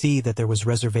plainly see that there was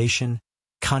reservation,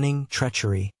 cunning,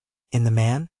 treachery, in the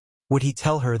man? Would he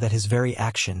tell her that his very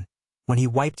action, when he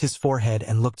wiped his forehead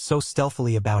and looked so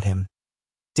stealthily about him,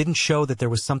 didn't show that there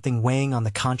was something weighing on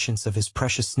the conscience of his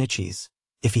precious snitcheys,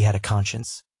 if he had a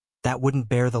conscience, that wouldn't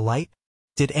bear the light?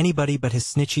 Did anybody but his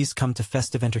snitcheys come to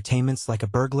festive entertainments like a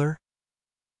burglar?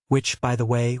 Which, by the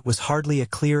way, was hardly a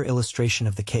clear illustration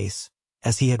of the case,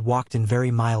 as he had walked in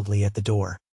very mildly at the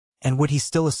door. And would he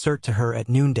still assert to her at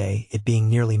noonday, it being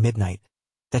nearly midnight,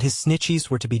 that his snitcheys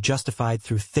were to be justified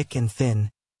through thick and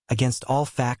thin, against all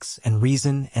facts and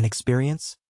reason and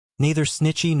experience? Neither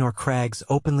Snitchey nor Craggs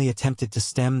openly attempted to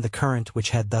stem the current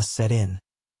which had thus set in,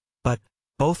 but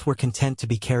both were content to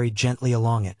be carried gently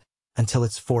along it, until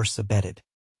its force abated.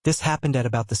 This happened at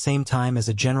about the same time as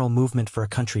a general movement for a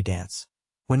country dance,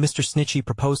 when Mr. Snitchey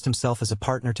proposed himself as a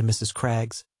partner to Mrs.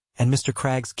 Craggs, and Mr.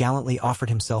 Craggs gallantly offered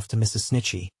himself to Mrs.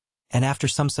 Snitchey, and after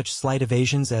some such slight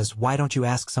evasions as, "Why don't you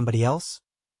ask somebody else?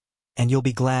 And you'll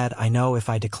be glad, I know, if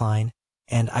I decline,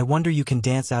 and I wonder you can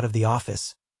dance out of the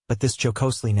office," but this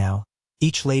jocosely now,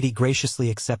 each lady graciously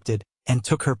accepted, and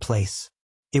took her place.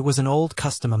 It was an old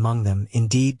custom among them,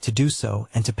 indeed, to do so,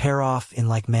 and to pair off in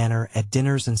like manner at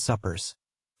dinners and suppers,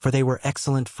 for they were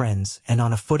excellent friends, and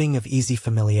on a footing of easy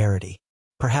familiarity.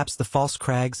 Perhaps the false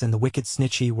Craggs and the wicked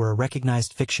Snitchey were a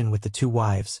recognized fiction with the two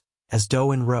wives, as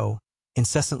Doe and Roe,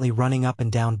 incessantly running up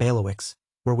and down bailiwicks,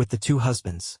 were with the two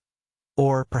husbands.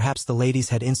 Or perhaps the ladies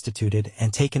had instituted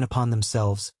and taken upon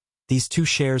themselves these two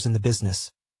shares in the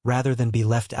business, rather than be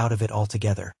left out of it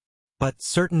altogether. But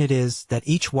certain it is that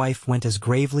each wife went as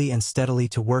gravely and steadily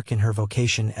to work in her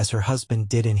vocation as her husband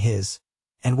did in his,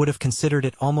 and would have considered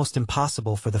it almost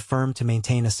impossible for the firm to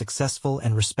maintain a successful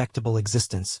and respectable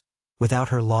existence without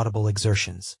her laudable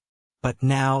exertions. But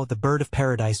now the bird of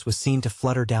paradise was seen to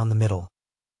flutter down the middle,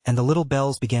 and the little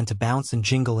bells began to bounce and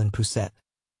jingle in poussette,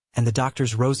 and the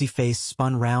doctor's rosy face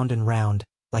spun round and round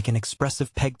like an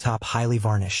expressive peg-top highly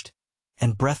varnished,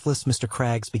 and breathless Mr.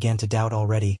 Craggs began to doubt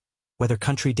already whether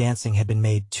country dancing had been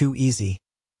made too easy,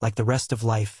 like the rest of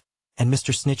life, and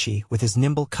Mr. Snitchey, with his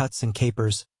nimble cuts and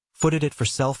capers, footed it for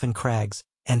self and Craggs,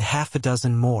 and half a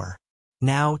dozen more.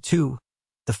 Now, too,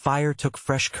 the fire took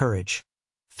fresh courage.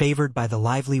 Favored by the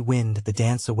lively wind, the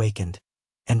dance awakened,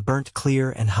 and burnt clear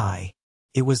and high.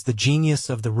 It was the genius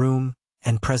of the room,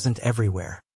 and present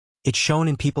everywhere. It shone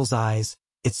in people's eyes,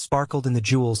 it sparkled in the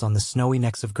jewels on the snowy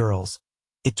necks of girls,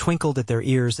 it twinkled at their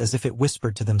ears as if it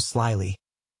whispered to them slyly,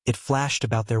 it flashed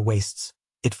about their waists,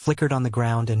 it flickered on the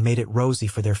ground and made it rosy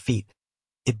for their feet,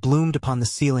 it bloomed upon the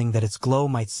ceiling that its glow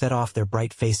might set off their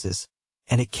bright faces,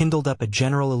 and it kindled up a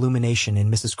general illumination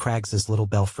in Mrs. Craggs's little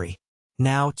belfry.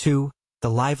 Now, too, the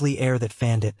lively air that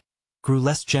fanned it grew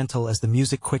less gentle as the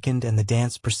music quickened and the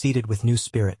dance proceeded with new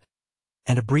spirit,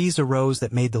 and a breeze arose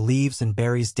that made the leaves and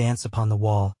berries dance upon the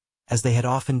wall, as they had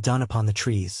often done upon the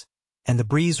trees, and the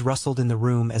breeze rustled in the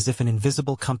room as if an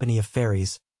invisible company of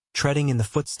fairies, treading in the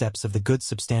footsteps of the good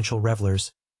substantial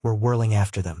revellers, were whirling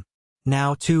after them.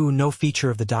 Now, too, no feature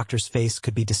of the doctor's face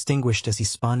could be distinguished as he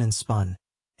spun and spun,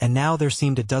 and now there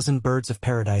seemed a dozen birds of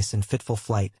paradise in fitful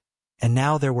flight, and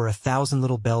now there were 1,000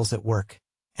 little bells at work,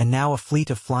 and now a fleet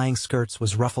of flying skirts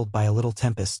was ruffled by a little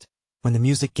tempest, when the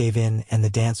music gave in and the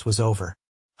dance was over.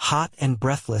 Hot and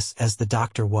breathless as the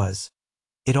doctor was,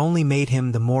 it only made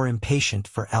him the more impatient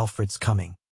for Alfred's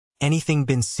coming. Anything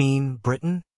been seen,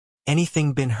 Britain?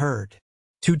 Anything been heard?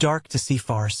 Too dark to see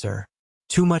far, sir.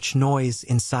 Too much noise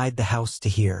inside the house to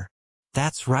hear.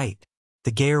 That's right.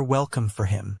 The gayer welcome for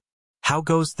him. How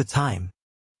goes the time?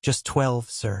 Just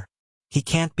 12, sir. He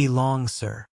can't be long,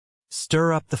 sir.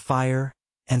 Stir up the fire,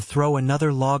 and throw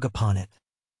another log upon it,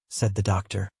 said the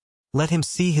doctor. Let him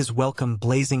see his welcome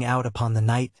blazing out upon the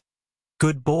night.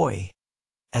 Good boy!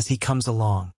 As he comes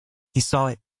along. He saw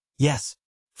it, yes,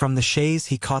 from the chaise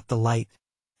he caught the light,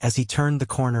 as he turned the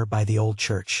corner by the old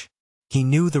church. He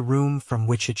knew the room from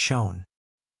which it shone.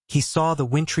 He saw the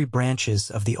wintry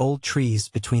branches of the old trees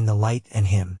between the light and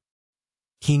him.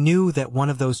 He knew that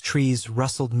one of those trees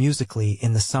rustled musically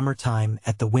in the summer time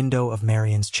at the window of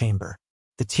Marian's chamber.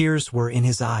 The tears were in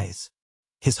his eyes.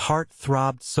 His heart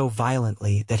throbbed so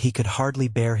violently that he could hardly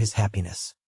bear his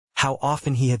happiness. How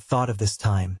often he had thought of this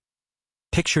time,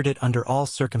 pictured it under all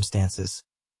circumstances,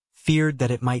 feared that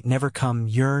it might never come,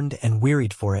 yearned and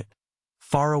wearied for it.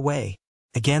 Far away,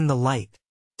 again the light,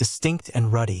 distinct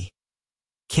and ruddy,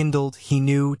 kindled, he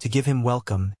knew, to give him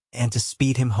welcome and to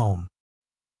speed him home.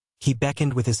 He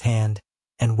beckoned with his hand,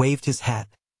 and waved his hat,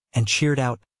 and cheered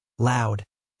out, loud,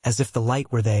 as if the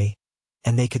light were they,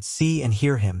 and they could see and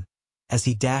hear him, as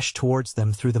he dashed towards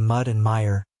them through the mud and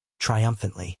mire,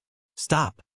 triumphantly.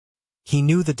 Stop! He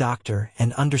knew the doctor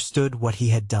and understood what he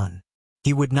had done.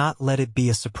 He would not let it be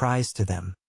a surprise to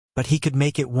them, but he could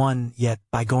make it one yet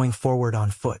by going forward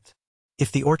on foot.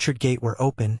 If the orchard gate were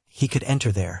open, he could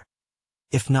enter there.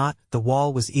 If not, the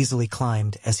wall was easily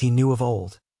climbed, as he knew of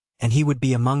old, and he would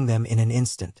be among them in an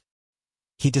instant.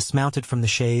 He dismounted from the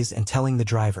chaise, and telling the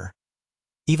driver,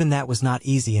 even that was not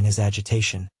easy in his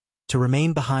agitation, to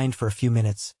remain behind for a few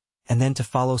minutes, and then to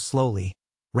follow slowly,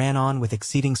 ran on with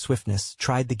exceeding swiftness,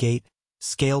 tried the gate,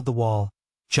 scaled the wall,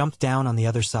 jumped down on the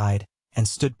other side, and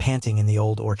stood panting in the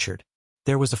old orchard.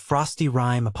 There was a frosty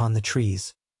rime upon the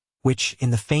trees, which, in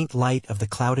the faint light of the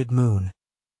clouded moon,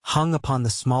 hung upon the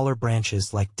smaller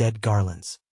branches like dead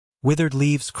garlands. Withered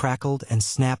leaves crackled and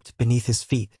snapped beneath his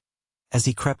feet, as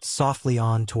he crept softly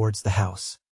on towards the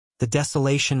house. The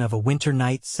desolation of a winter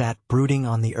night sat brooding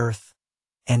on the earth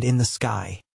and in the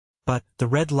sky. But the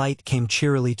red light came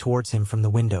cheerily towards him from the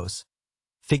windows.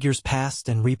 Figures passed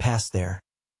and repassed there,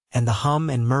 and the hum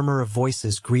and murmur of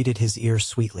voices greeted his ear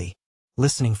sweetly,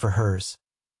 listening for hers,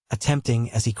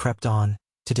 attempting, as he crept on,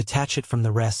 to detach it from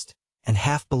the rest, and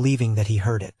half believing that he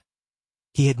heard it.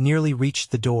 He had nearly reached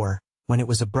the door, when it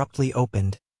was abruptly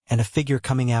opened, and a figure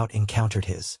coming out encountered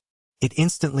his. It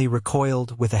instantly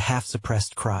recoiled with a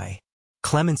half-suppressed cry.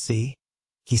 "Clemency,"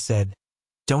 he said,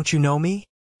 "don't you know me?"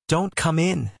 "Don't come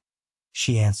in,"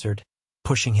 she answered,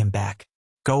 pushing him back.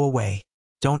 "Go away.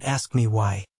 Don't ask me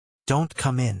why. Don't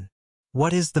come in."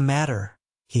 "What is the matter?"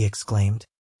 he exclaimed.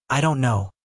 "I don't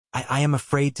know. I am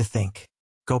afraid to think.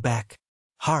 Go back.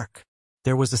 Hark!"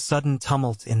 There was a sudden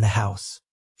tumult in the house.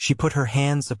 She put her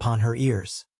hands upon her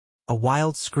ears. A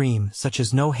wild scream, such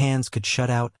as no hands could shut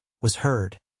out, was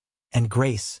heard, and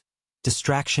Grace,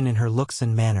 distraction in her looks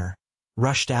and manner,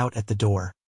 rushed out at the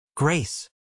door. "Grace!"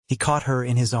 He caught her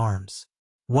in his arms.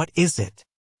 "What is it?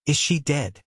 Is she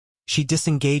dead?" She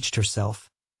disengaged herself,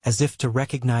 as if to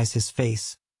recognize his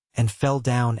face, and fell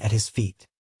down at his feet.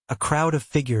 A crowd of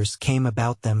figures came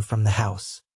about them from the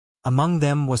house. Among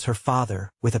them was her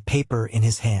father, with a paper in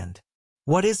his hand.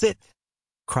 "What is it?"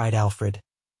 cried Alfred,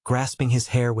 grasping his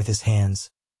hair with his hands,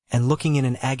 and looking in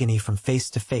an agony from face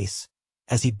to face,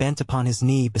 as he bent upon his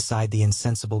knee beside the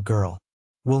insensible girl.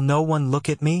 "Will no one look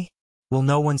at me? Will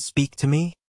no one speak to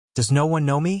me? Does no one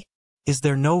know me? Is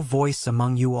there no voice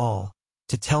among you all,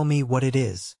 to tell me what it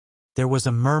is?" There was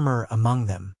a murmur among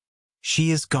them.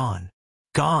 "She is gone.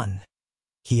 Gone,"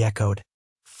 he echoed.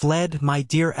 "Fled, my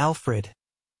dear Alfred,"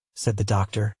 said the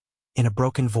doctor, in a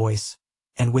broken voice,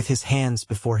 and with his hands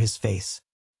before his face.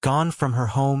 "Gone from her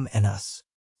home and us.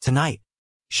 Tonight.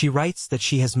 She writes that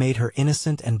she has made her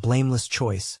innocent and blameless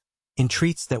choice,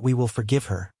 entreats that we will forgive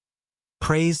her,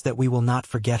 prays that we will not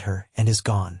forget her, and is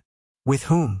gone." "With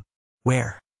whom?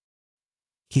 Where?"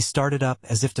 He started up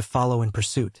as if to follow in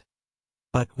pursuit,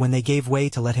 but when they gave way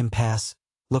to let him pass,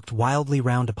 looked wildly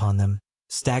round upon them,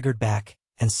 staggered back,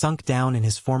 and sunk down in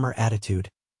his former attitude,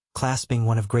 clasping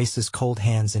one of Grace's cold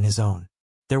hands in his own.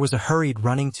 There was a hurried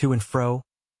running to and fro,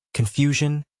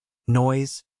 confusion,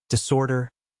 noise, disorder,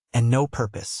 and no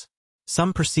purpose.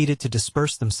 Some proceeded to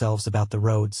disperse themselves about the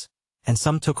roads, and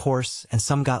some took horse, and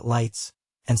some got lights,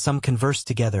 and some conversed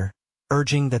together,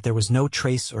 urging that there was no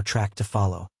trace or track to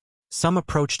follow. Some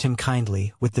approached him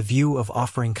kindly, with the view of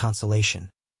offering consolation.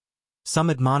 Some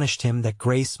admonished him that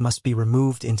Grace must be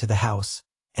removed into the house,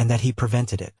 and that he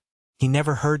prevented it. He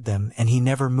never heard them, and he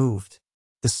never moved.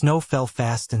 The snow fell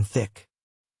fast and thick.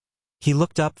 He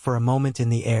looked up for a moment in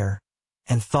the air,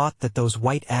 and thought that those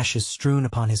white ashes strewn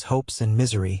upon his hopes and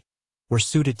misery were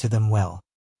suited to them well.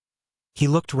 He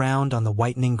looked round on the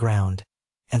whitening ground,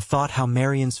 and thought how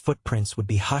Marian's footprints would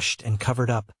be hushed and covered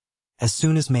up, as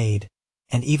soon as made,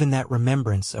 and even that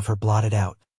remembrance of her blotted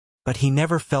out. But he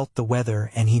never felt the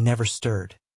weather, and he never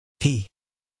stirred. p.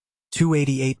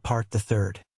 288 Part the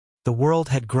Third. The world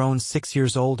had grown 6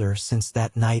 years older since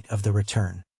that night of the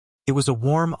return. It was a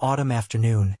warm autumn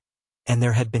afternoon, and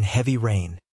there had been heavy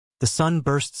rain. The sun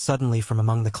burst suddenly from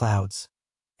among the clouds,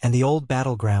 and the old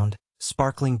battleground,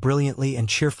 sparkling brilliantly and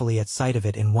cheerfully at sight of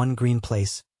it in one green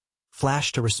place,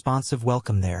 flashed a responsive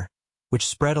welcome there, which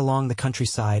spread along the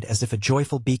countryside as if a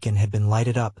joyful beacon had been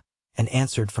lighted up and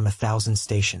answered from 1,000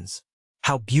 stations.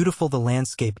 How beautiful the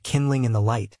landscape kindling in the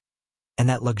light, and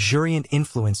that luxuriant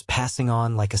influence passing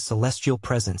on like a celestial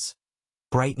presence,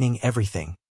 brightening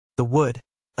everything. The wood,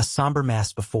 a somber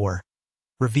mass before,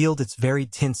 revealed its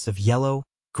varied tints of yellow,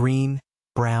 green,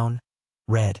 brown,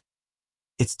 red.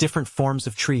 Its different forms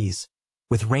of trees,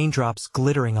 with raindrops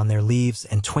glittering on their leaves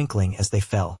and twinkling as they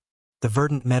fell. The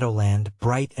verdant meadowland,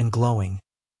 bright and glowing,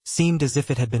 seemed as if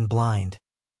it had been blind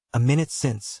a minute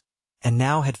since, and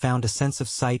now had found a sense of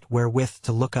sight wherewith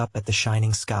to look up at the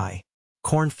shining sky.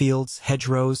 Cornfields,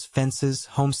 hedgerows, fences,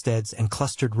 homesteads, and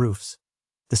clustered roofs,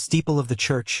 the steeple of the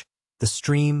church, the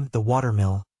stream, the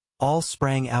watermill, all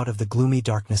sprang out of the gloomy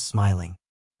darkness smiling.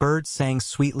 Birds sang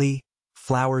sweetly,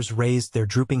 flowers raised their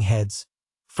drooping heads,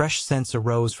 fresh scents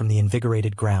arose from the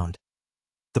invigorated ground.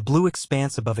 The blue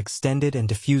expanse above extended and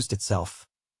diffused itself.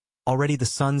 Already the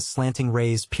sun's slanting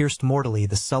rays pierced mortally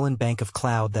the sullen bank of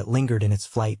cloud that lingered in its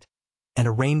flight, and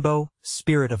a rainbow,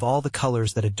 spirit of all the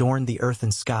colors that adorned the earth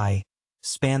and sky,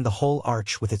 spanned the whole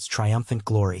arch with its triumphant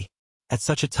glory. At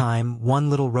such a time, one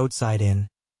little roadside inn,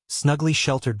 snugly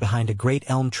sheltered behind a great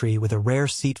elm tree with a rare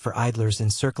seat for idlers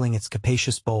encircling its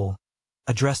capacious bole,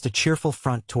 addressed a cheerful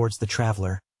front towards the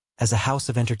traveler, as a house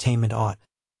of entertainment ought,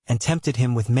 and tempted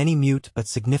him with many mute but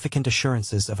significant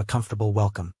assurances of a comfortable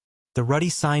welcome. The ruddy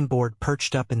signboard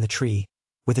perched up in the tree,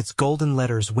 with its golden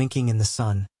letters winking in the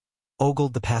sun,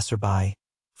 ogled the passer-by,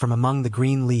 from among the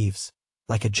green leaves,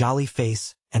 like a jolly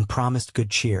face, and promised good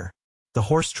cheer. The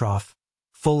horse trough,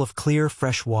 full of clear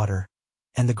fresh water,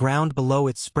 and the ground below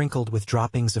it sprinkled with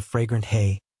droppings of fragrant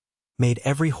hay, made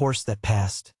every horse that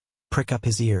passed prick up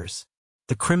his ears.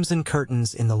 The crimson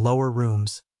curtains in the lower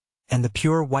rooms, and the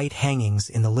pure white hangings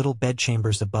in the little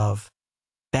bedchambers above,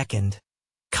 beckoned,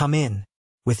 "Come in,"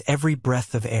 with every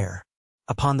breath of air.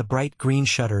 Upon the bright green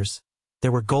shutters,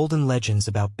 there were golden legends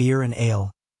about beer and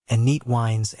ale, and neat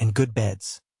wines and good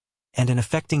beds, and an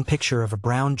affecting picture of a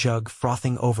brown jug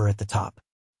frothing over at the top.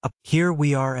 Here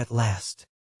we are at last.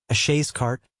 A chaise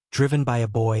cart, driven by a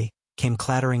boy, came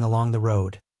clattering along the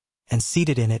road, and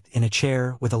seated in it, in a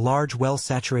chair, with a large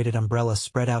well-saturated umbrella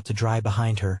spread out to dry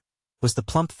behind her, was the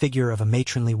plump figure of a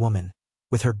matronly woman,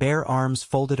 with her bare arms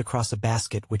folded across a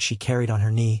basket which she carried on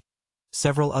her knee,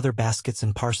 several other baskets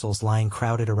and parcels lying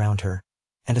crowded around her,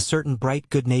 and a certain bright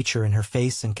good nature in her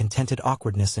face and contented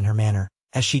awkwardness in her manner,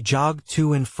 as she jogged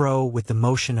to and fro with the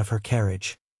motion of her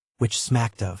carriage, which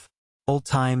smacked of old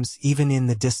times even in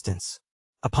the distance.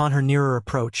 Upon her nearer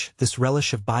approach, this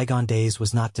relish of bygone days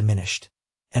was not diminished,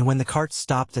 and when the cart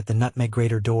stopped at the nutmeg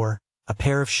grater door, a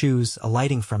pair of shoes,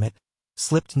 alighting from it,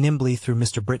 slipped nimbly through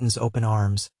Mr. Britton's open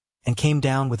arms, and came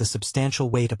down with a substantial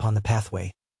weight upon the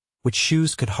pathway, which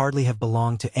shoes could hardly have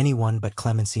belonged to anyone but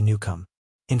Clemency Newcomb.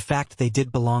 In fact, they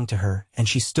did belong to her, and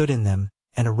she stood in them,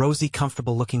 and a rosy,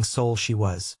 comfortable-looking soul she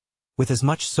was, with as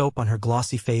much soap on her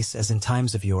glossy face as in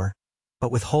times of yore,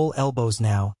 but with whole elbows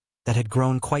now, that had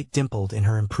grown quite dimpled in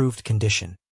her improved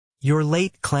condition. "You're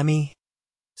late, Clemmy,"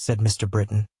 said Mr.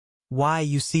 Britton. "Why,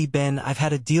 you see, Ben, I've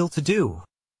had a deal to do,"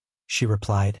 she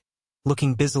replied,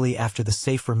 looking busily after the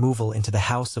safe removal into the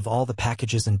house of all the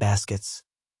packages and baskets.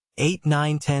 8,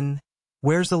 9, 10,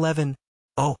 where's 11?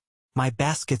 Oh, my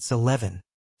basket's 11.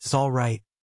 It's all right.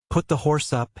 Put the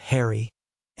horse up, Harry,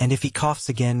 and if he coughs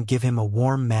again, give him a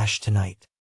warm mash tonight.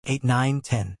 8, 9,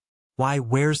 10. Why,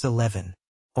 where's 11?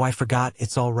 Oh, I forgot,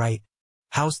 it's all right.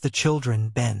 How's the children,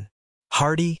 Ben?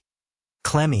 Hardy?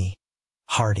 Clemmy?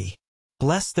 Hardy.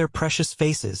 Bless their precious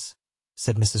faces,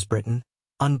 said Mrs. Britton,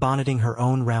 unbonneting her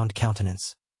own round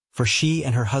countenance, for she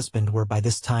and her husband were by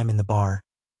this time in the bar,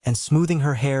 and smoothing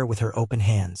her hair with her open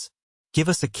hands. "Give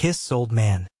us a kiss, old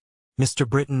man." Mr.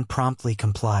 Britton promptly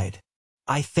complied.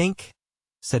 "I think,"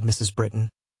 said Mrs. Britton,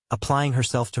 applying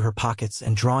herself to her pockets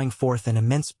and drawing forth an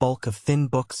immense bulk of thin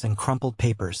books and crumpled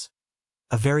papers,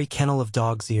 a very kennel of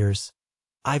dog's ears,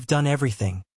 "I've done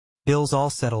everything. Bills all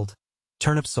settled,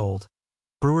 turnip sold,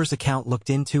 brewer's account looked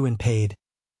into and paid,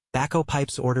 tobacco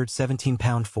pipes ordered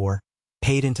 £17 for,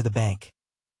 paid into the bank.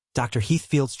 Dr.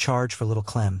 Heathfield's charge for little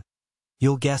Clem.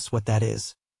 You'll guess what that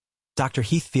is. Dr.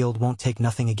 Heathfield won't take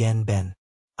nothing again, Ben."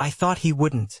 "I thought he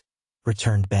wouldn't,"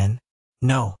 returned Ben.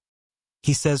 "No.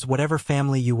 He says whatever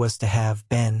family you was to have,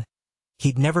 Ben,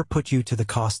 he'd never put you to the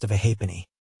cost of a halfpenny.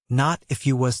 Not if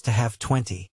you was to have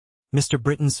 20. Mr.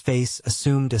 Britton's face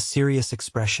assumed a serious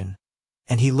expression,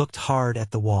 and he looked hard at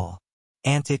the wall.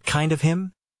 "Ain't it kind of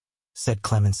him?" said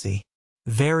Clemency.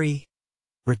 "Very,"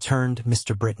 returned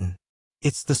Mr. Britton.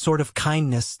 "It's the sort of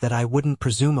kindness that I wouldn't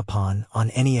presume upon on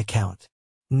any account."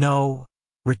 "No,"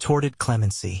 retorted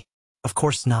Clemency. "Of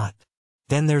course not.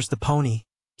 Then there's the pony.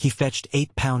 He fetched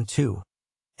 £8 too.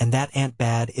 And that ain't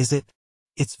bad, is it?"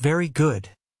 "It's very good,"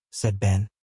 said Ben.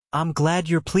 "I'm glad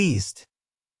you're pleased,"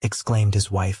 exclaimed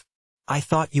his wife. "I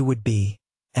thought you would be,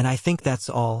 and I think that's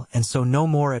all, and so no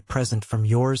more at present from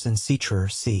yours and Ceterer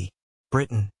C.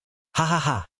 Britton. Ha ha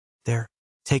ha. There,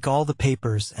 take all the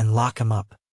papers and lock 'em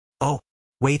up. Oh,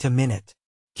 wait a minute.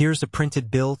 Here's a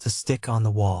printed bill to stick on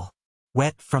the wall.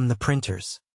 Wet from the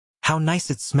printers. How nice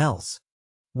it smells."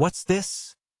 "What's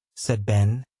this?" said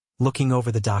Ben, looking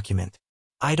over the document.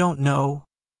 "I don't know,"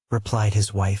 replied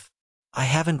his wife. "I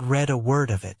haven't read a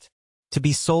word of it. To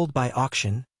be sold by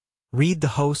auction. Read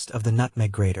the host of the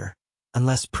nutmeg grater,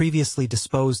 unless previously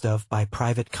disposed of by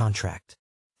private contract."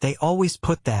 "They always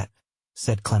put that,"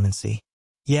 said Clemency.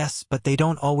 "Yes, but they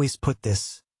don't always put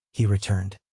this," he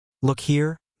returned. "Look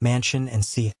here, mansion and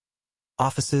C.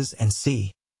 Offices and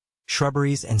C.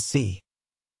 Shrubberies and C.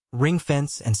 Ring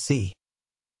fence and C.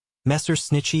 Messrs.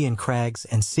 Snitchy and Craggs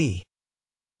and C.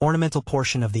 Ornamental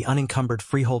portion of the unencumbered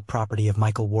freehold property of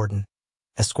Michael Warden,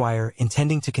 Esquire,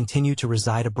 intending to continue to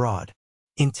reside abroad."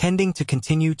 "Intending to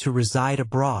continue to reside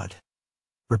abroad,"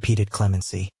 repeated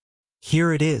Clemency.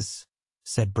 "Here it is,"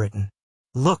 said Britton.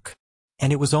 "Look,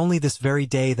 and it was only this very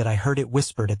day that I heard it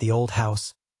whispered at the old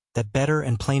house, that better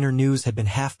and plainer news had been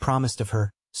half promised of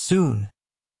her. Soon,"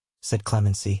 said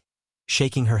Clemency,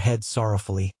 shaking her head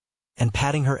sorrowfully, and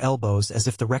patting her elbows as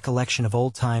if the recollection of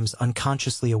old times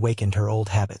unconsciously awakened her old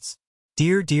habits.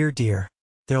 "Dear, dear, dear,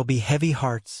 there'll be heavy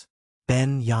hearts,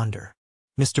 Ben, yonder."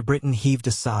 Mr. Britton heaved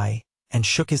a sigh, and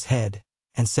shook his head,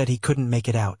 and said he couldn't make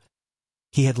it out.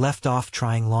 He had left off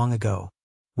trying long ago.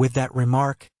 With that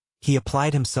remark, he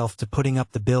applied himself to putting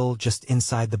up the bill just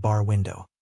inside the bar window.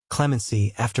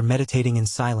 Clemency, after meditating in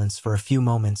silence for a few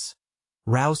moments,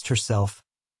 roused herself,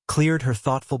 cleared her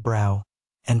thoughtful brow,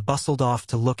 and bustled off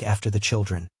to look after the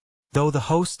children. Though the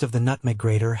host of the nutmeg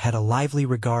grater had a lively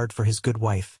regard for his good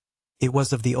wife, it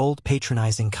was of the old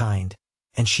patronizing kind,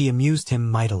 and she amused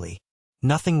him mightily.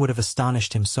 Nothing would have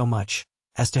astonished him so much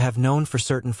as to have known for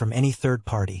certain from any third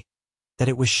party that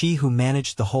it was she who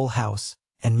managed the whole house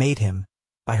and made him,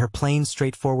 by her plain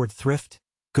straightforward thrift,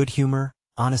 good humor,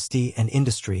 honesty, and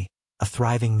industry, a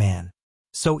thriving man.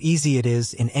 So easy it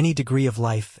is in any degree of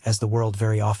life, as the world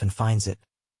very often finds it,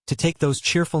 to take those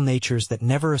cheerful natures that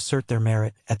never assert their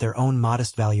merit at their own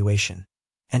modest valuation,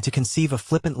 and to conceive a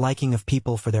flippant liking of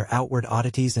people for their outward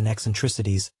oddities and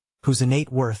eccentricities, whose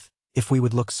innate worth, if we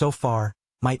would look so far,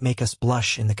 might make us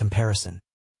blush in the comparison.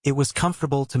 It was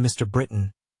comfortable to Mr.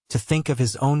 Britton to think of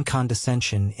his own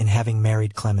condescension in having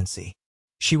married Clemency.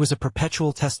 She was a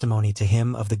perpetual testimony to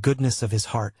him of the goodness of his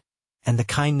heart and the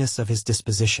kindness of his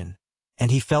disposition,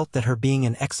 and he felt that her being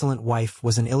an excellent wife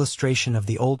was an illustration of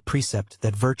the old precept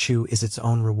that virtue is its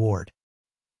own reward.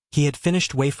 He had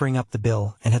finished wafering up the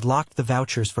bill and had locked the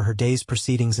vouchers for her day's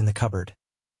proceedings in the cupboard,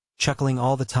 chuckling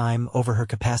all the time over her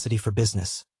capacity for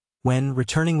business, when,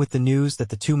 returning with the news that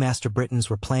the two Master Brittons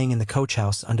were playing in the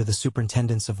coach-house under the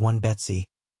superintendence of one Betsy,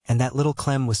 and that little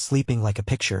Clem was sleeping like a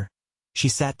picture, she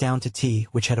sat down to tea,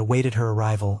 which had awaited her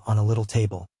arrival, on a little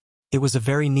table. It was a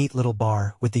very neat little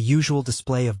bar, with the usual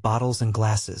display of bottles and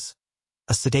glasses.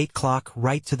 A sedate clock,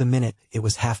 right to the minute. It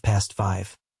was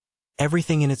 5:30.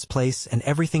 Everything in its place and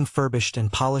everything furbished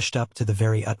and polished up to the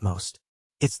very utmost.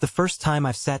 "It's the first time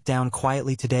I've sat down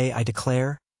quietly today, I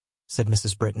declare," said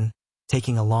Mrs. Britton,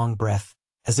 taking a long breath,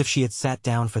 as if she had sat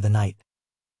down for the night,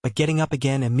 but getting up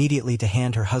again immediately to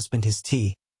hand her husband his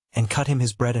tea, and cut him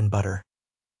his bread and butter.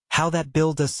 "How that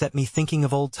bill does set me thinking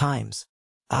of old times."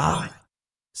 "Ah,"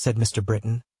 said Mr.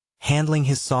 Britton, handling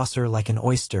his saucer like an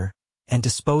oyster, and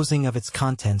disposing of its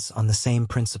contents on the same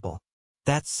principle.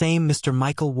 "That same Mr.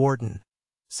 Michael Warden,"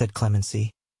 said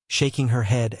Clemency, shaking her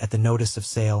head at the notice of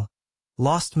sale,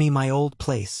 "lost me my old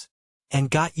place." "And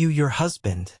got you your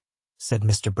husband," said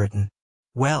Mr. Britton.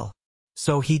 "Well,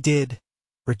 so he did,"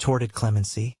 retorted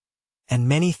Clemency, "and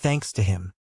many thanks to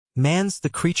him." "Man's the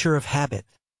creature of habit,"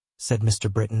 said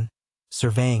Mr. Britton,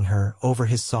 surveying her over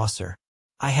his saucer.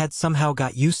 "I had somehow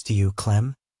got used to you,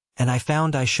 Clem, and I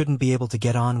found I shouldn't be able to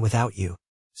get on without you.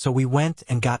 So we went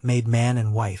and got made man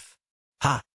and wife."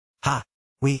 "Ha, ha,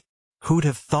 who'd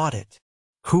have thought it?"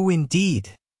 "Who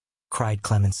indeed?" cried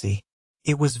Clemency.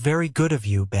 "It was very good of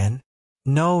you, Ben."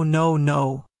 "No, no,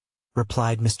 no,"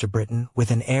 replied Mr. Britton with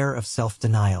an air of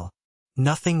self-denial.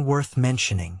 "Nothing worth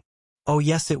mentioning." "Oh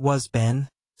yes, it was, Ben,"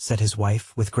 said his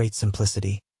wife with great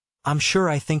simplicity. "I'm sure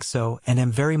I think so, and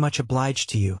am very much obliged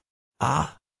to you."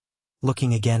 "Ah,"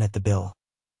 looking again at the bill.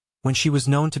 "When she was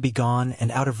known to be gone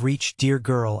and out of reach, dear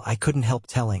girl, I couldn't help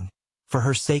telling, for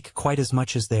her sake quite as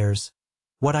much as theirs.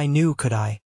 What I knew, could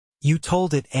I?" "You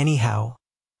told it anyhow,"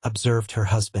 observed her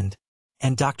husband.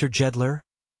 "And Dr. Jedler?"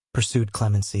 pursued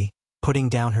Clemency, putting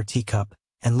down her teacup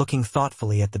and looking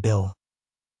thoughtfully at the bill.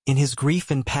 "In his grief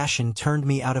and passion turned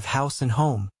me out of house and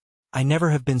home. I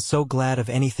never have been so glad of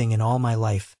anything in all my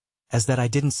life as that I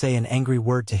didn't say an angry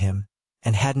word to him,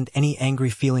 and hadn't any angry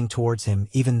feeling towards him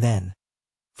even then,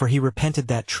 for he repented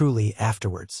that truly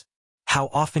afterwards. How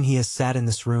often he has sat in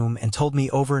this room and told me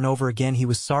over and over again he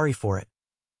was sorry for it.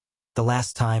 The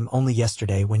last time only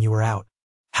yesterday when you were out.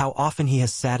 How often he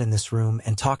has sat in this room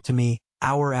and talked to me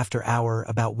hour after hour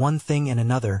about one thing and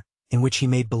another in which he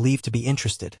made believe to be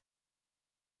interested,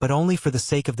 but only for the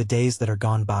sake of the days that are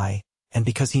gone by, and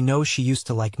because he knows she used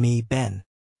to like me, Ben."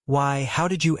 "Why, how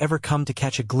did you ever come to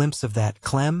catch a glimpse of that,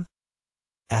 Clem?"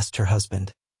 asked her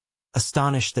husband,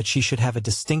 astonished that she should have a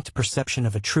distinct perception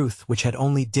of a truth which had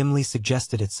only dimly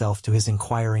suggested itself to his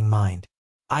inquiring mind.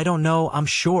 "I don't know, I'm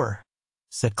sure,"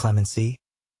 said Clemency,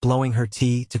 blowing her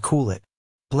tea to cool it.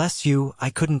 "Bless you, I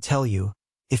couldn't tell you,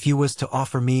 if you was to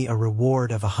offer me a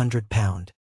reward of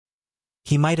 £100.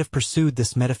 He might have pursued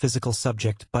this metaphysical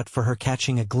subject but for her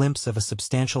catching a glimpse of a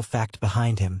substantial fact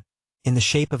behind him, in the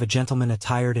shape of a gentleman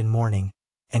attired in mourning,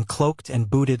 and cloaked and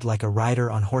booted like a rider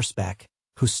on horseback,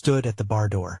 who stood at the bar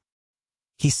door.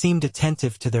 He seemed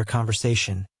attentive to their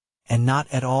conversation, and not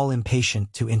at all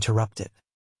impatient to interrupt it.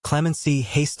 Clemency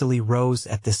hastily rose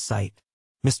at this sight.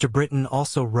 Mr. Britton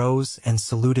also rose and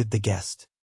saluted the guest.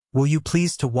 "Will you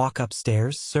please to walk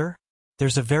upstairs, sir?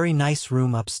 There's a very nice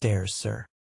room upstairs, sir."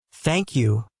 "Thank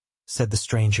you," said the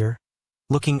stranger,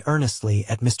 looking earnestly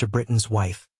at Mr. Britton's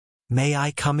wife. "May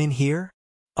I come in here?"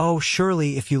 "Oh,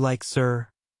 surely, if you like, sir,"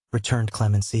 returned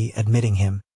Clemency, admitting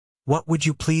him. "What would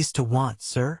you please to want,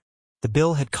 sir?" The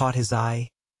bill had caught his eye,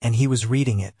 and he was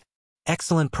reading it.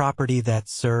 "Excellent property that,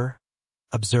 sir,"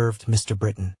 observed Mr.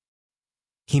 Britton.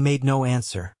 He made no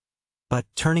answer, but,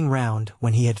 turning round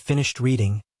when he had finished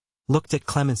reading, looked at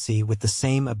Clemency with the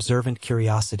same observant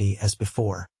curiosity as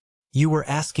before. "You were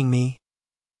asking me,"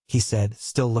 he said,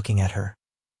 still looking at her.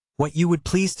 "What you would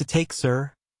please to take,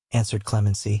 sir," answered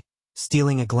Clemency,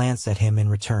 stealing a glance at him in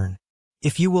return.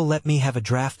 "If you will let me have a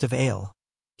draught of ale,"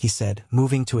 he said,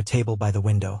 moving to a table by the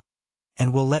window.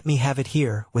 and will let me have it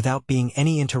here without being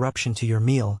any interruption to your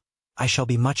meal, I shall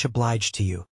be much obliged to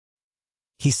you."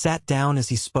 He sat down as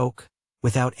he spoke,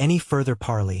 without any further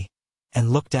parley,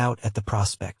 and looked out at the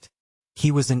prospect.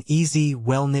 He was an easy,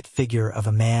 well-knit figure of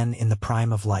a man in the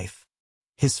prime of life.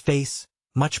 His face,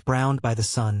 much browned by the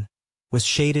sun, was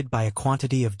shaded by a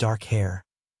quantity of dark hair,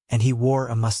 and he wore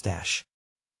a mustache.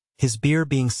 His beer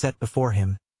being set before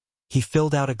him, he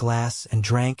filled out a glass and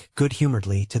drank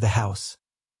good-humoredly to the house,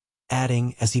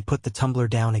 adding, as he put the tumbler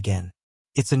down again,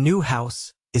 "It's a new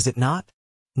house, is it not?"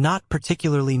 "Not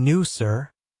particularly new,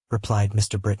 sir," replied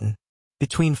Mr. Britton.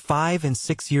 "Between 5 and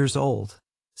 6 years old,"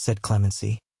 said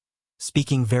Clemency,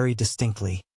 speaking very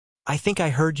distinctly. "I think I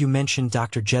heard you mention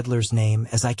Dr. Jedler's name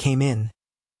as I came in,"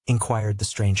 inquired the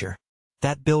stranger.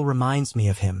 "That bill reminds me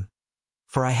of him,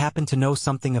 for I happen to know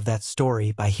something of that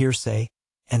story by hearsay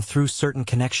and through certain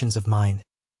connections of mine.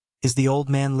 Is the old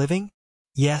man living?"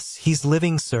 "Yes, he's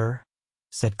living, sir,"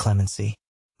 said Clemency.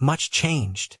 "Much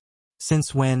changed."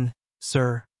 "Since when,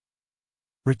 sir?"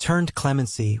 returned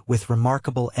Clemency with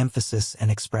remarkable emphasis and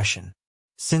expression.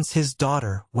 "Since his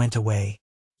daughter went away."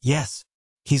 "Yes,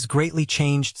 he's greatly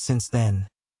changed since then,"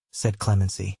 said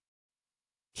Clemency.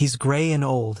 "He's gray and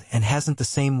old and hasn't the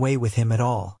same way with him at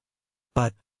all.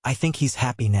 But I think he's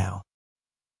happy now.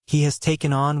 He has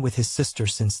taken on with his sister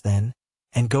since then,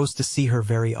 and goes to see her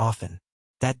very often.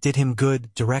 That did him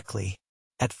good directly.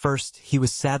 At first he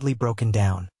was sadly broken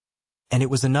down, and it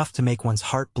was enough to make one's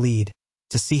heart bleed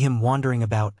to see him wandering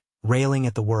about, railing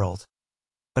at the world.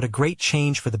 But a great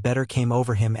change for the better came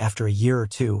over him after a year or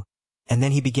two, and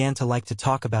then he began to like to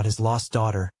talk about his lost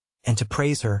daughter, and to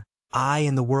praise her, aye,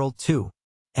 in the world too,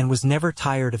 and was never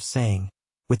tired of saying,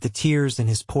 with the tears in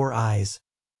his poor eyes,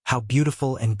 how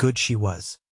beautiful and good she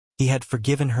was. He had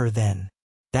forgiven her then.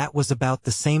 That was about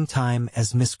the same time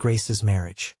as Miss Grace's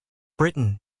marriage.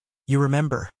 "Britton, you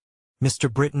remember?"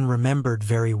 Mr. Britton remembered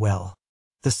very well.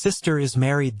 "The sister is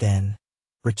married then,"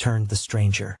 returned the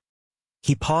stranger.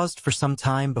 He paused for some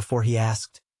time before he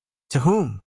asked, "To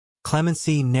whom?"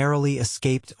 Clemency narrowly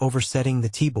escaped oversetting the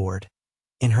tea-board,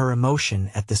 in her emotion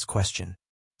at this question.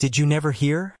 "Did you never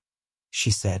hear?"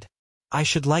 she said. "I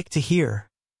should like to hear,"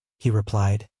 he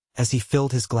replied, as he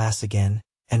filled his glass again,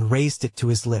 and raised it to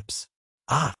his lips.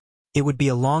 "Ah, it would be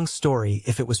a long story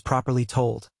if it was properly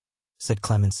told," said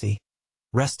Clemency,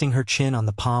 resting her chin on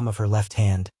the palm of her left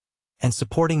hand, and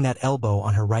supporting that elbow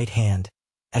on her right hand,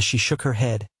 as she shook her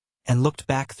head, and looked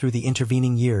back through the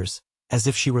intervening years, as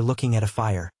if she were looking at a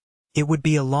fire. "It would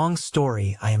be a long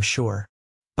story, I am sure."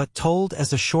 "But told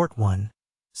as a short one,"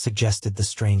 suggested the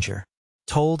stranger.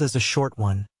 "Told as a short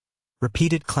one,"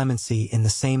 repeated Clemency in the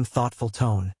same thoughtful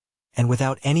tone, and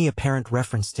without any apparent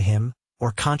reference to him,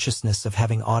 or consciousness of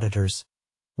having auditors.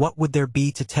 What would there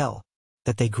be to tell?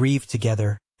 That they grieved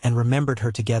together, and remembered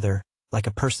her together, like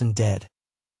a person dead.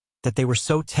 That they were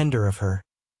so tender of her,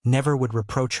 never would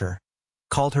reproach her,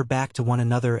 called her back to one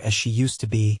another as she used to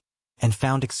be, and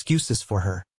found excuses for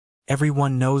her. Every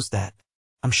one knows that.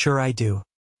 I'm sure I do.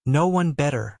 No one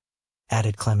better,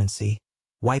 added Clemency,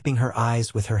 wiping her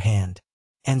eyes with her hand.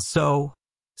 "And so,"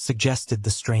 suggested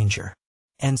the stranger.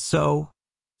 "And so,"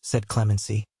 said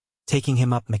Clemency, taking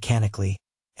him up mechanically,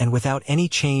 and without any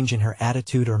change in her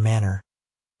attitude or manner,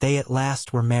 "they at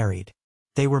last were married.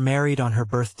 They were married on her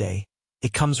birthday.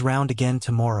 It comes round again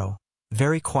tomorrow.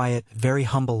 Very quiet, very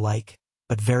humble-like,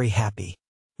 but very happy."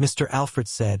 Mr. Alfred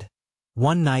said,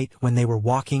 one night when they were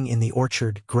walking in the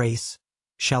orchard, "Grace,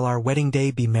 shall our wedding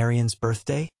day be Marian's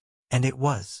birthday?" And it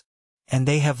was. "And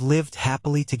they have lived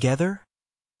happily together?"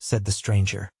 said the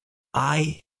stranger.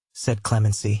 "Aye," said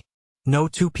Clemency. "No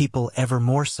two people ever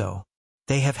more so.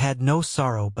 They have had no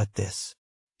sorrow but this."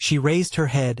 She raised her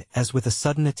head as with a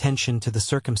sudden attention to the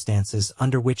circumstances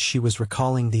under which she was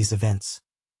recalling these events,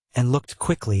 and looked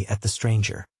quickly at the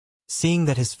stranger. Seeing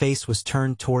that his face was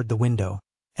turned toward the window,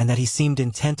 and that he seemed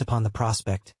intent upon the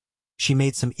prospect, she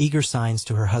made some eager signs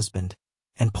to her husband,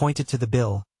 and pointed to the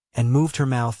bill, and moved her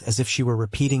mouth as if she were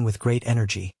repeating with great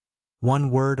energy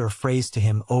one word or phrase to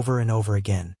him over and over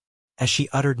again. As she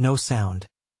uttered no sound,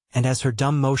 and as her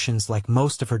dumb motions like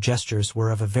most of her gestures were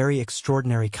of a very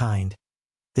extraordinary kind,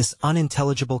 this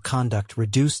unintelligible conduct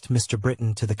reduced Mr.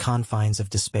 Britton to the confines of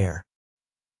despair.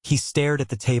 He stared at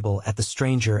the table, at the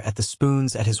stranger, at the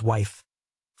spoons, at his wife,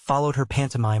 followed her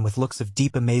pantomime with looks of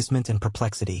deep amazement and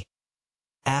perplexity,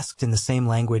 asked in the same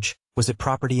language, was it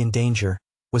property in danger,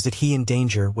 was it he in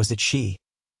danger, was it she?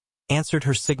 Answered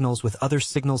her signals with other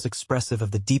signals expressive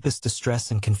of the deepest distress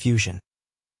and confusion,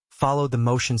 followed the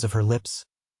motions of her lips,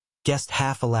 guessed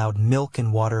half aloud milk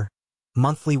and water,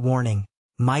 monthly warning,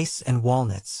 mice and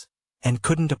walnuts, and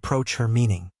couldn't approach her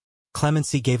meaning.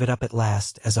 Clemency gave it up at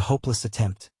last as a hopeless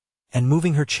attempt, and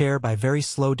moving her chair by very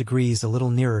slow degrees a little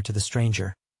nearer to the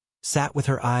stranger, sat with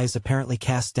her eyes apparently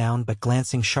cast down but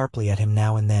glancing sharply at him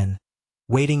now and then,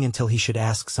 waiting until he should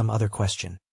ask some other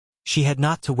question. She had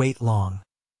not to wait long,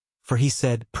 for he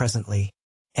said presently,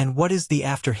 "And what is the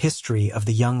after-history of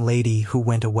the young lady who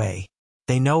went away?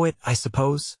 They know it, I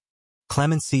suppose?"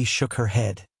 Clemency shook her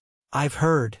head. "I've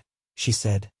heard," she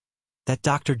said, "that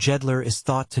Dr. Jedler is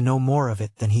thought to know more of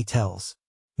it than he tells.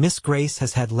 Miss Grace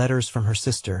has had letters from her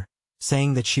sister,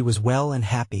 saying that she was well and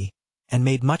happy, and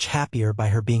made much happier by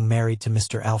her being married to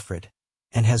Mr. Alfred,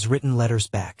 and has written letters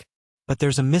back. But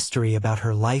there's a mystery about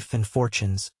her life and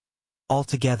fortunes,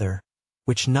 altogether,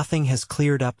 which nothing has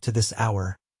cleared up to this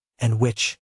hour, and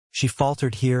which," she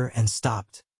faltered here and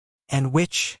stopped. "And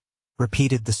which,"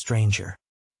 repeated the stranger,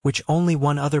 "which only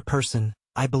one other person,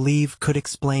 I believe, could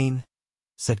explain,"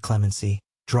 said Clemency,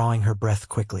 drawing her breath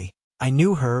quickly. "I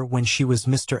knew her when she was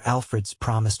Mr. Alfred's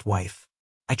promised wife.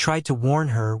 I tried to warn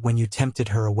her when you tempted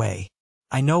her away.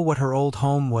 I know what her old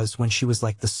home was when she was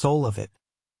like the soul of it,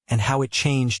 and how it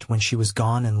changed when she was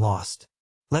gone and lost.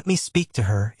 Let me speak to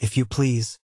her, if you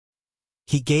please."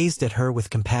 He gazed at her with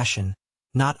compassion,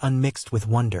 not unmixed with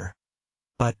wonder,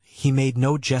 but he made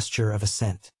no gesture of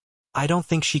assent. "I don't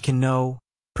think she can know,"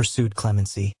 pursued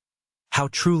Clemency, "how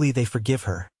truly they forgive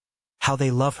her, how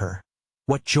they love her,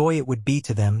 what joy it would be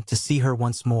to them to see her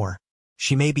once more.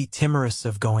 She may be timorous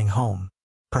of going home.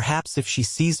 Perhaps if she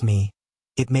sees me,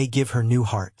 it may give her new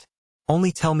heart.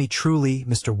 Only tell me truly,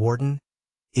 Mr. Warden,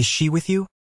 is she with you?"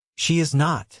 "She is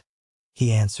not,"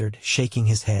 he answered, shaking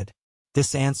his head.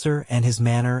 This answer, and his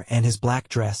manner, and his black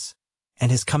dress,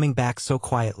 and his coming back so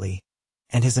quietly,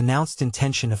 and his announced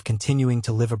intention of continuing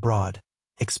to live abroad,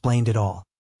 explained it all.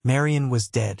 Marian was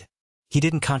dead. He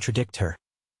didn't contradict her.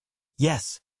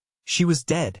 Yes, she was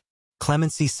dead.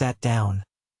 Clemency sat down,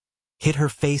 hid her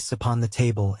face upon the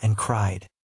table, and cried.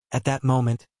 At that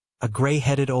moment, a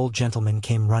gray-headed old gentleman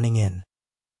came running in,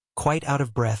 quite out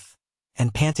of breath,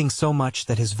 and panting so much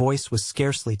that his voice was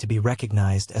scarcely to be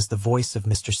recognized as the voice of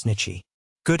Mr. Snitchey.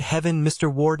 "Good heaven,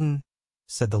 Mr. Warden,"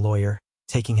 said the lawyer,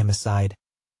 taking him aside,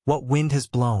 "what wind has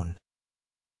blown?"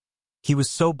 He was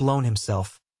so blown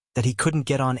himself that he couldn't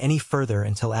get on any further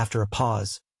until after a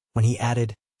pause, when he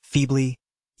added, feebly,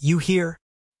 "You hear?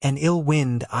 An ill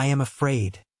wind, I am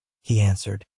afraid," he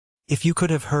answered. "If you could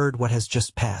have heard what has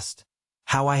just passed,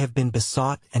 how I have been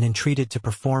besought and entreated to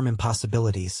perform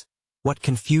impossibilities, what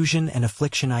confusion and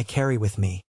affliction I carry with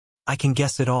me, I can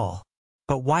guess it all."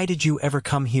 "But why did you ever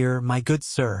come here, my good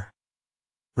sir?"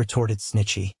 retorted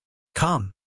Snitchey.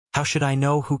 "Come, how should I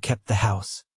know who kept the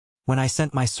house? When I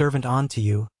sent my servant on to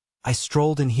you, I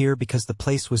strolled in here because the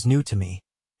place was new to me,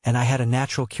 and I had a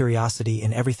natural curiosity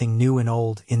in everything new and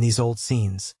old in these old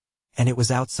scenes, and it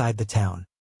was outside the town.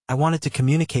 I wanted to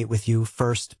communicate with you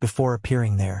first before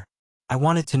appearing there. I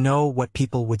wanted to know what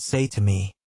people would say to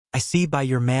me. I see by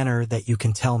your manner that you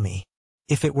can tell me.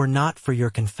 If it were not for your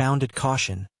confounded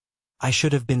caution, I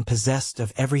should have been possessed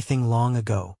of everything long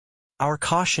ago." "Our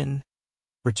caution,"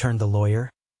 returned the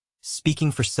lawyer,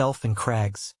 speaking for self and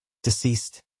Craggs,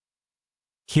 deceased.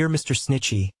 Here Mr.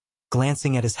 Snitchey,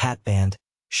 glancing at his hatband,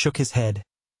 shook his head.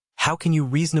 "How can you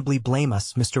reasonably blame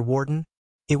us, Mr. Warden?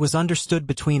 It was understood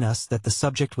between us that the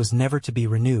subject was never to be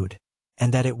renewed,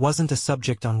 and that it wasn't a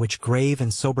subject on which grave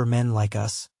and sober men like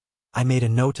us, I made a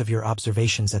note of your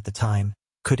observations at the time,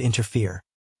 could interfere.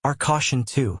 Our caution,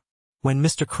 too. When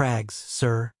Mr. Craggs,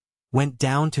 sir, went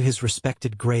down to his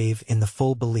respected grave in the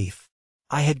full belief,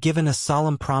 I had given a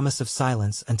solemn promise of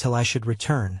silence until I should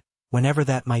return, whenever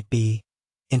that might be,"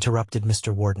 interrupted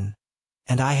Mr. Warden,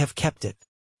 "and I have kept it."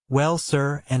 "Well,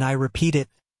 sir, and I repeat it,"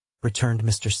 returned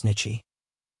Mr. Snitchey.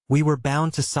 "We were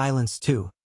bound to silence, too.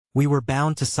 We were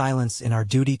bound to silence in our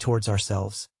duty towards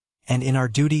ourselves, and in our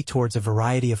duty towards a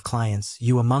variety of clients,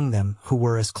 you among them, who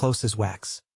were as close as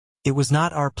wax. It was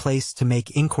not our place to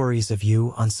make inquiries of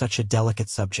you on such a delicate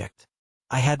subject.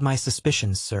 I had my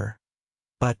suspicions, sir.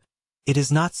 But it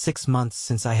is not 6 months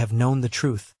since I have known the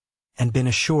truth, and been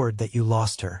assured that you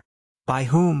lost her." "By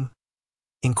whom?"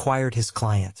 inquired his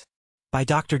client. "By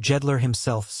Dr. Jedler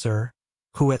himself, sir,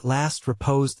 who at last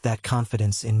reposed that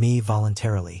confidence in me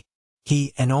voluntarily.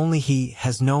 He, and only he,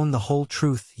 has known the whole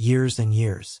truth years and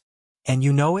years." "And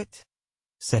you know it?"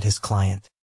 said his client.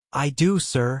 "I do,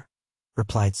 sir,"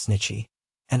 replied Snitchey,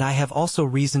 "and I have also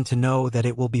reason to know that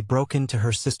it will be broken to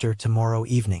her sister tomorrow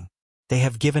evening. They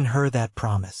have given her that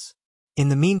promise. In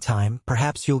the meantime,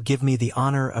 perhaps you'll give me the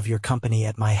honor of your company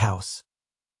at my house,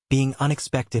 being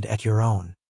unexpected at your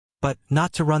own, but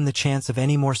not to run the chance of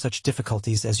any more such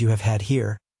difficulties as you have had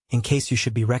here, in case you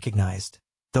should be recognized,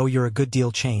 though you're a good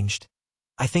deal changed.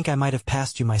 I think I might have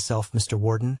passed you myself, Mr.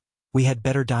 Warden. We had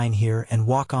better dine here and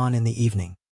walk on in the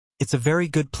evening. It's a very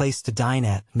good place to dine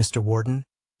at, Mr. Warden.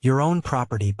 Your own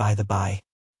property, by the by.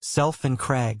 Self and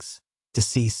Craggs,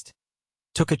 deceased,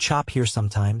 took a chop here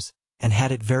sometimes, and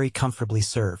had it very comfortably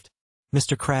served.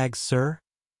 Mr. Craggs, sir?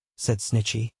 Said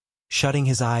Snitchy, shutting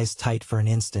his eyes tight for an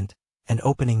instant, and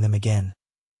opening them again.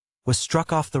 Was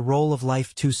struck off the roll of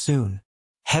life too soon.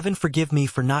 Heaven forgive me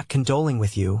for not condoling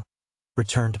with you,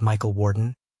 returned Michael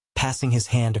Warden, passing his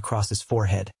hand across his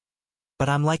forehead. But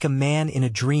I'm like a man in a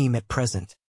dream at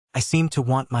present. I seem to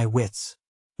want my wits.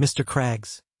 Mr.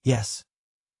 Craggs, yes.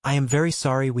 I am very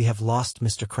sorry we have lost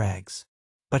Mr. Craggs.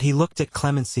 But he looked at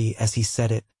Clemency as he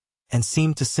said it, and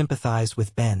seemed to sympathize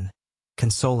with Ben,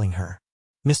 consoling her.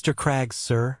 Mr. Craggs,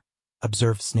 sir,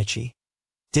 observed Snitchy,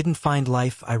 didn't find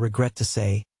life, I regret to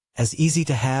say, as easy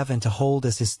to have and to hold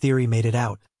as his theory made it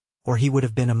out, or he would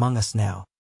have been among us now.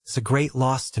 It's a great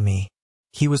loss to me.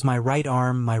 He was my right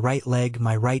arm, my right leg,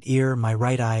 my right ear, my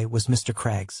right eye, was Mr.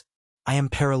 Craggs. I am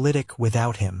paralytic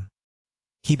without him.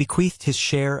 He bequeathed his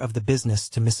share of the business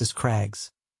to Mrs. Craggs,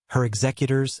 her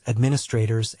executors,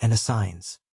 administrators, and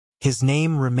assigns. His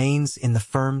name remains in the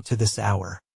firm to this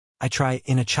hour. I try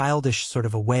in a childish sort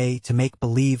of a way to make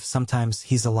believe sometimes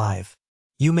he's alive.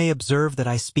 You may observe that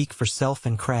I speak for Self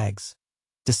and Craggs.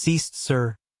 Deceased,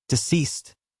 sir,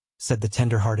 deceased, said the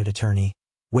tender-hearted attorney,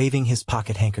 waving his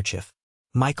pocket handkerchief.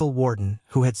 Michael Warden,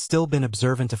 who had still been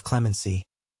observant of Clemency,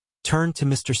 turned to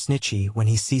Mr. Snitchy when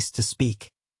he ceased to speak,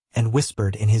 and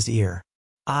whispered in his ear.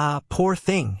 Ah, poor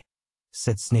thing,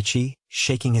 said Snitchy,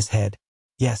 shaking his head.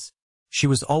 Yes, she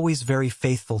was always very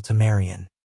faithful to Marian.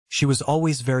 She was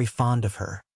always very fond of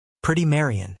her. Pretty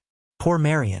Marian. Poor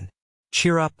Marian.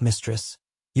 Cheer up, mistress.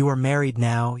 You are married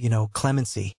now, you know,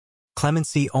 Clemency.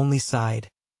 Clemency only sighed,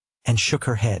 and shook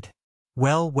her head.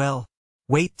 Well, well,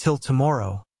 wait till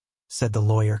tomorrow, said the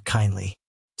lawyer kindly.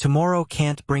 Tomorrow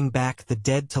can't bring back the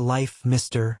dead to life,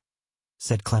 mister,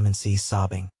 said Clemency,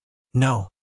 sobbing. No,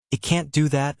 it can't do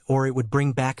that, or it would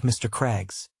bring back Mr.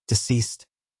 Craggs, deceased,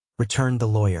 returned the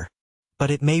lawyer.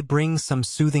 But it may bring some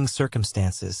soothing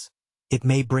circumstances. It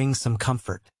may bring some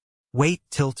comfort. Wait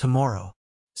till tomorrow.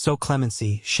 So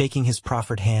Clemency, shaking his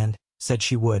proffered hand, said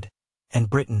she would, and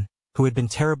Britain, who had been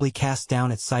terribly cast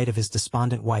down at sight of his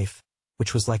despondent wife,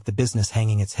 which was like the business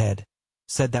hanging its head,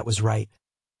 said that was right,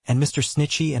 and Mr.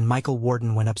 Snitchy and Michael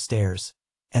Warden went upstairs,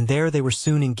 and there they were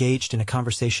soon engaged in a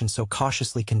conversation so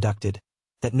cautiously conducted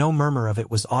that no murmur of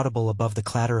it was audible above the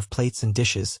clatter of plates and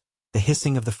dishes, the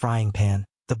hissing of the frying pan,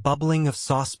 the bubbling of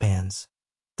saucepans,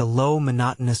 the low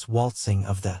monotonous waltzing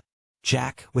of the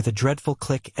jack with a dreadful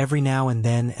click every now and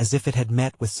then as if it had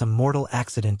met with some mortal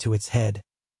accident to its head,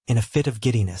 in a fit of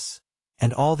giddiness,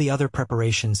 and all the other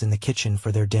preparations in the kitchen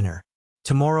for their dinner.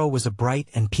 Tomorrow was a bright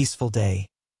and peaceful day,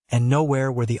 and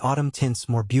nowhere were the autumn tints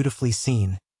more beautifully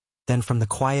seen than from the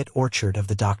quiet orchard of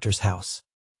the doctor's house.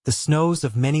 The snows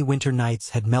of many winter nights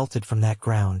had melted from that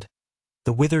ground.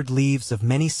 The withered leaves of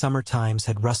many summer times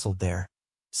had rustled there,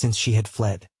 since she had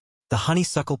fled. The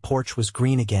honeysuckle porch was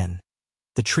green again.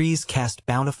 The trees cast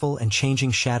bountiful and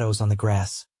changing shadows on the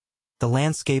grass. The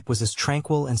landscape was as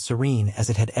tranquil and serene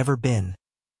as it had ever been.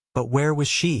 But where was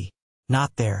she?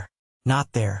 Not there.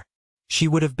 Not there. She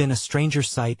would have been a stranger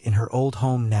sight in her old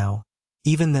home now,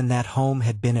 even than that home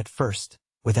had been at first,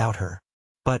 without her.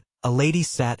 But a lady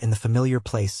sat in the familiar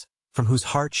place, from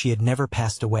whose heart she had never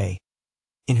passed away,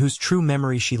 in whose true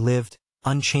memory she lived,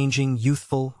 unchanging,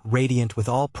 youthful, radiant with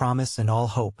all promise and all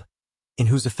hope, in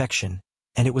whose affection,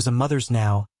 and it was a mother's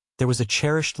now, there was a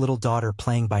cherished little daughter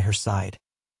playing by her side.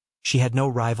 She had no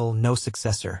rival, no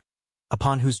successor,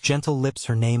 upon whose gentle lips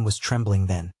her name was trembling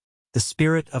then. The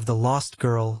spirit of the lost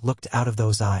girl looked out of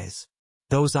those eyes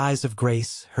of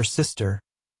Grace, her sister,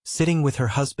 sitting with her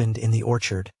husband in the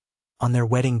orchard, on their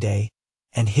wedding day,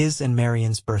 and his and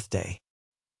Marian's birthday.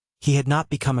 He had not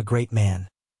become a great man.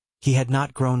 He had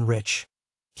not grown rich.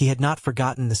 He had not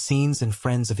forgotten the scenes and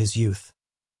friends of his youth.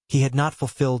 He had not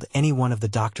fulfilled any one of the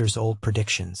doctor's old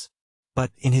predictions.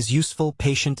 But in his useful,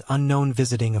 patient, unknown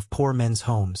visiting of poor men's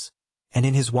homes, and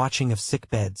in his watching of sick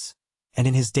beds, and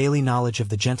in his daily knowledge of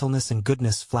the gentleness and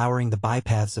goodness flowering the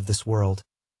bypaths of this world,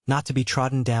 not to be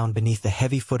trodden down beneath the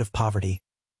heavy foot of poverty,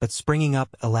 but springing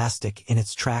up elastic in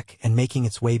its track and making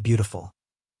its way beautiful.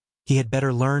 He had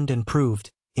better learned and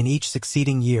proved, in each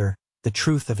succeeding year, the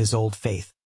truth of his old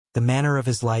faith. The manner of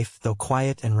his life, though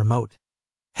quiet and remote,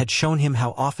 had shown him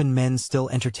how often men still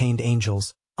entertained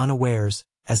angels, unawares,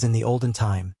 as in the olden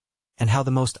time, and how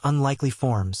the most unlikely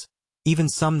forms, even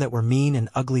some that were mean and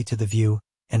ugly to the view,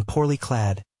 and poorly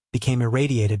clad, became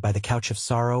irradiated by the couch of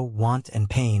sorrow, want, and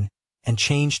pain, and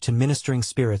changed to ministering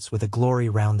spirits with a glory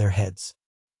round their heads.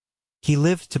 He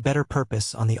lived to better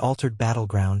purpose on the altered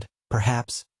battleground,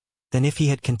 perhaps, than if he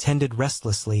had contended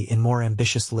restlessly in more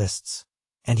ambitious lists,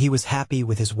 and he was happy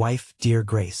with his wife, dear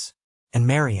Grace. And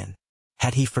Marian,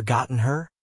 had he forgotten her?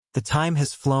 The time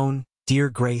has flown, dear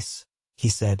Grace, he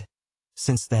said.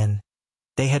 Since then,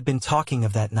 they had been talking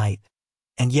of that night,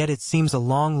 and yet it seems a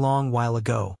long, long while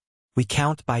ago. We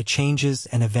count by changes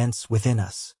and events within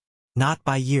us, not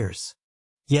by years.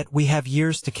 Yet we have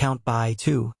years to count by,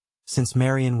 too, since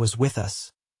Marian was with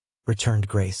us, returned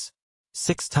Grace.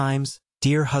 6 times,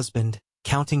 dear husband,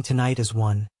 counting tonight as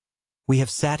one, we have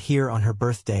sat here on her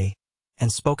birthday,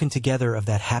 and spoken together of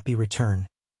that happy return,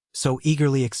 so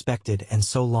eagerly expected and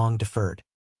so long deferred.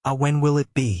 Ah, when will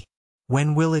it be?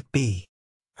 When will it be?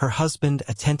 Her husband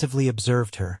attentively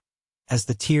observed her, as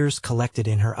the tears collected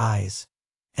in her eyes,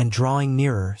 and drawing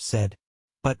nearer, said,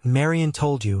 But Marian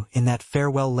told you, in that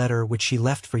farewell letter which she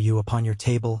left for you upon your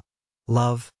table,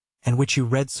 love, and which you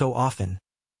read so often,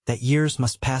 that years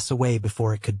must pass away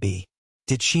before it could be.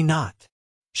 Did she not?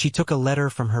 She took a letter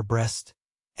from her breast,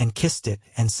 and kissed it,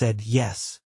 and said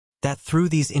yes, that through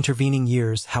these intervening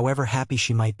years, however happy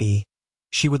she might be,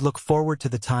 she would look forward to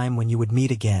the time when you would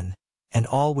meet again, and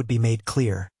all would be made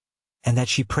clear, and that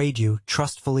she prayed you,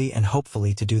 trustfully and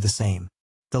hopefully, to do the same.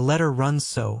 The letter runs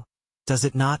so, does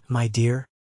it not, my dear?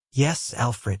 Yes,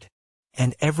 Alfred.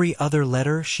 And every other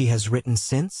letter she has written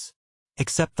since?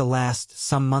 Except the last,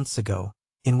 some months ago,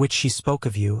 in which she spoke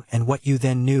of you, and what you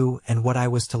then knew, and what I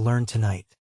was to learn tonight.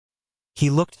 He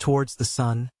looked towards the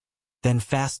sun, then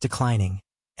fast declining,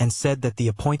 and said that the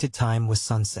appointed time was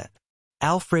sunset.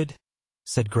 Alfred,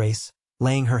 said Grace,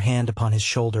 laying her hand upon his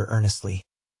shoulder earnestly,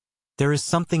 there is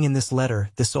something in this letter,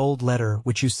 this old letter,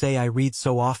 which you say I read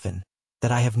so often,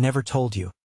 that I have never told you.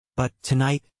 But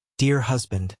tonight, dear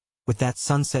husband, with that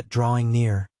sunset drawing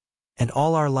near, and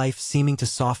all our life seeming to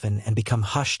soften and become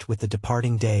hushed with the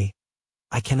departing day,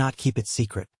 I cannot keep it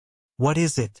secret. What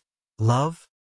is it? Love?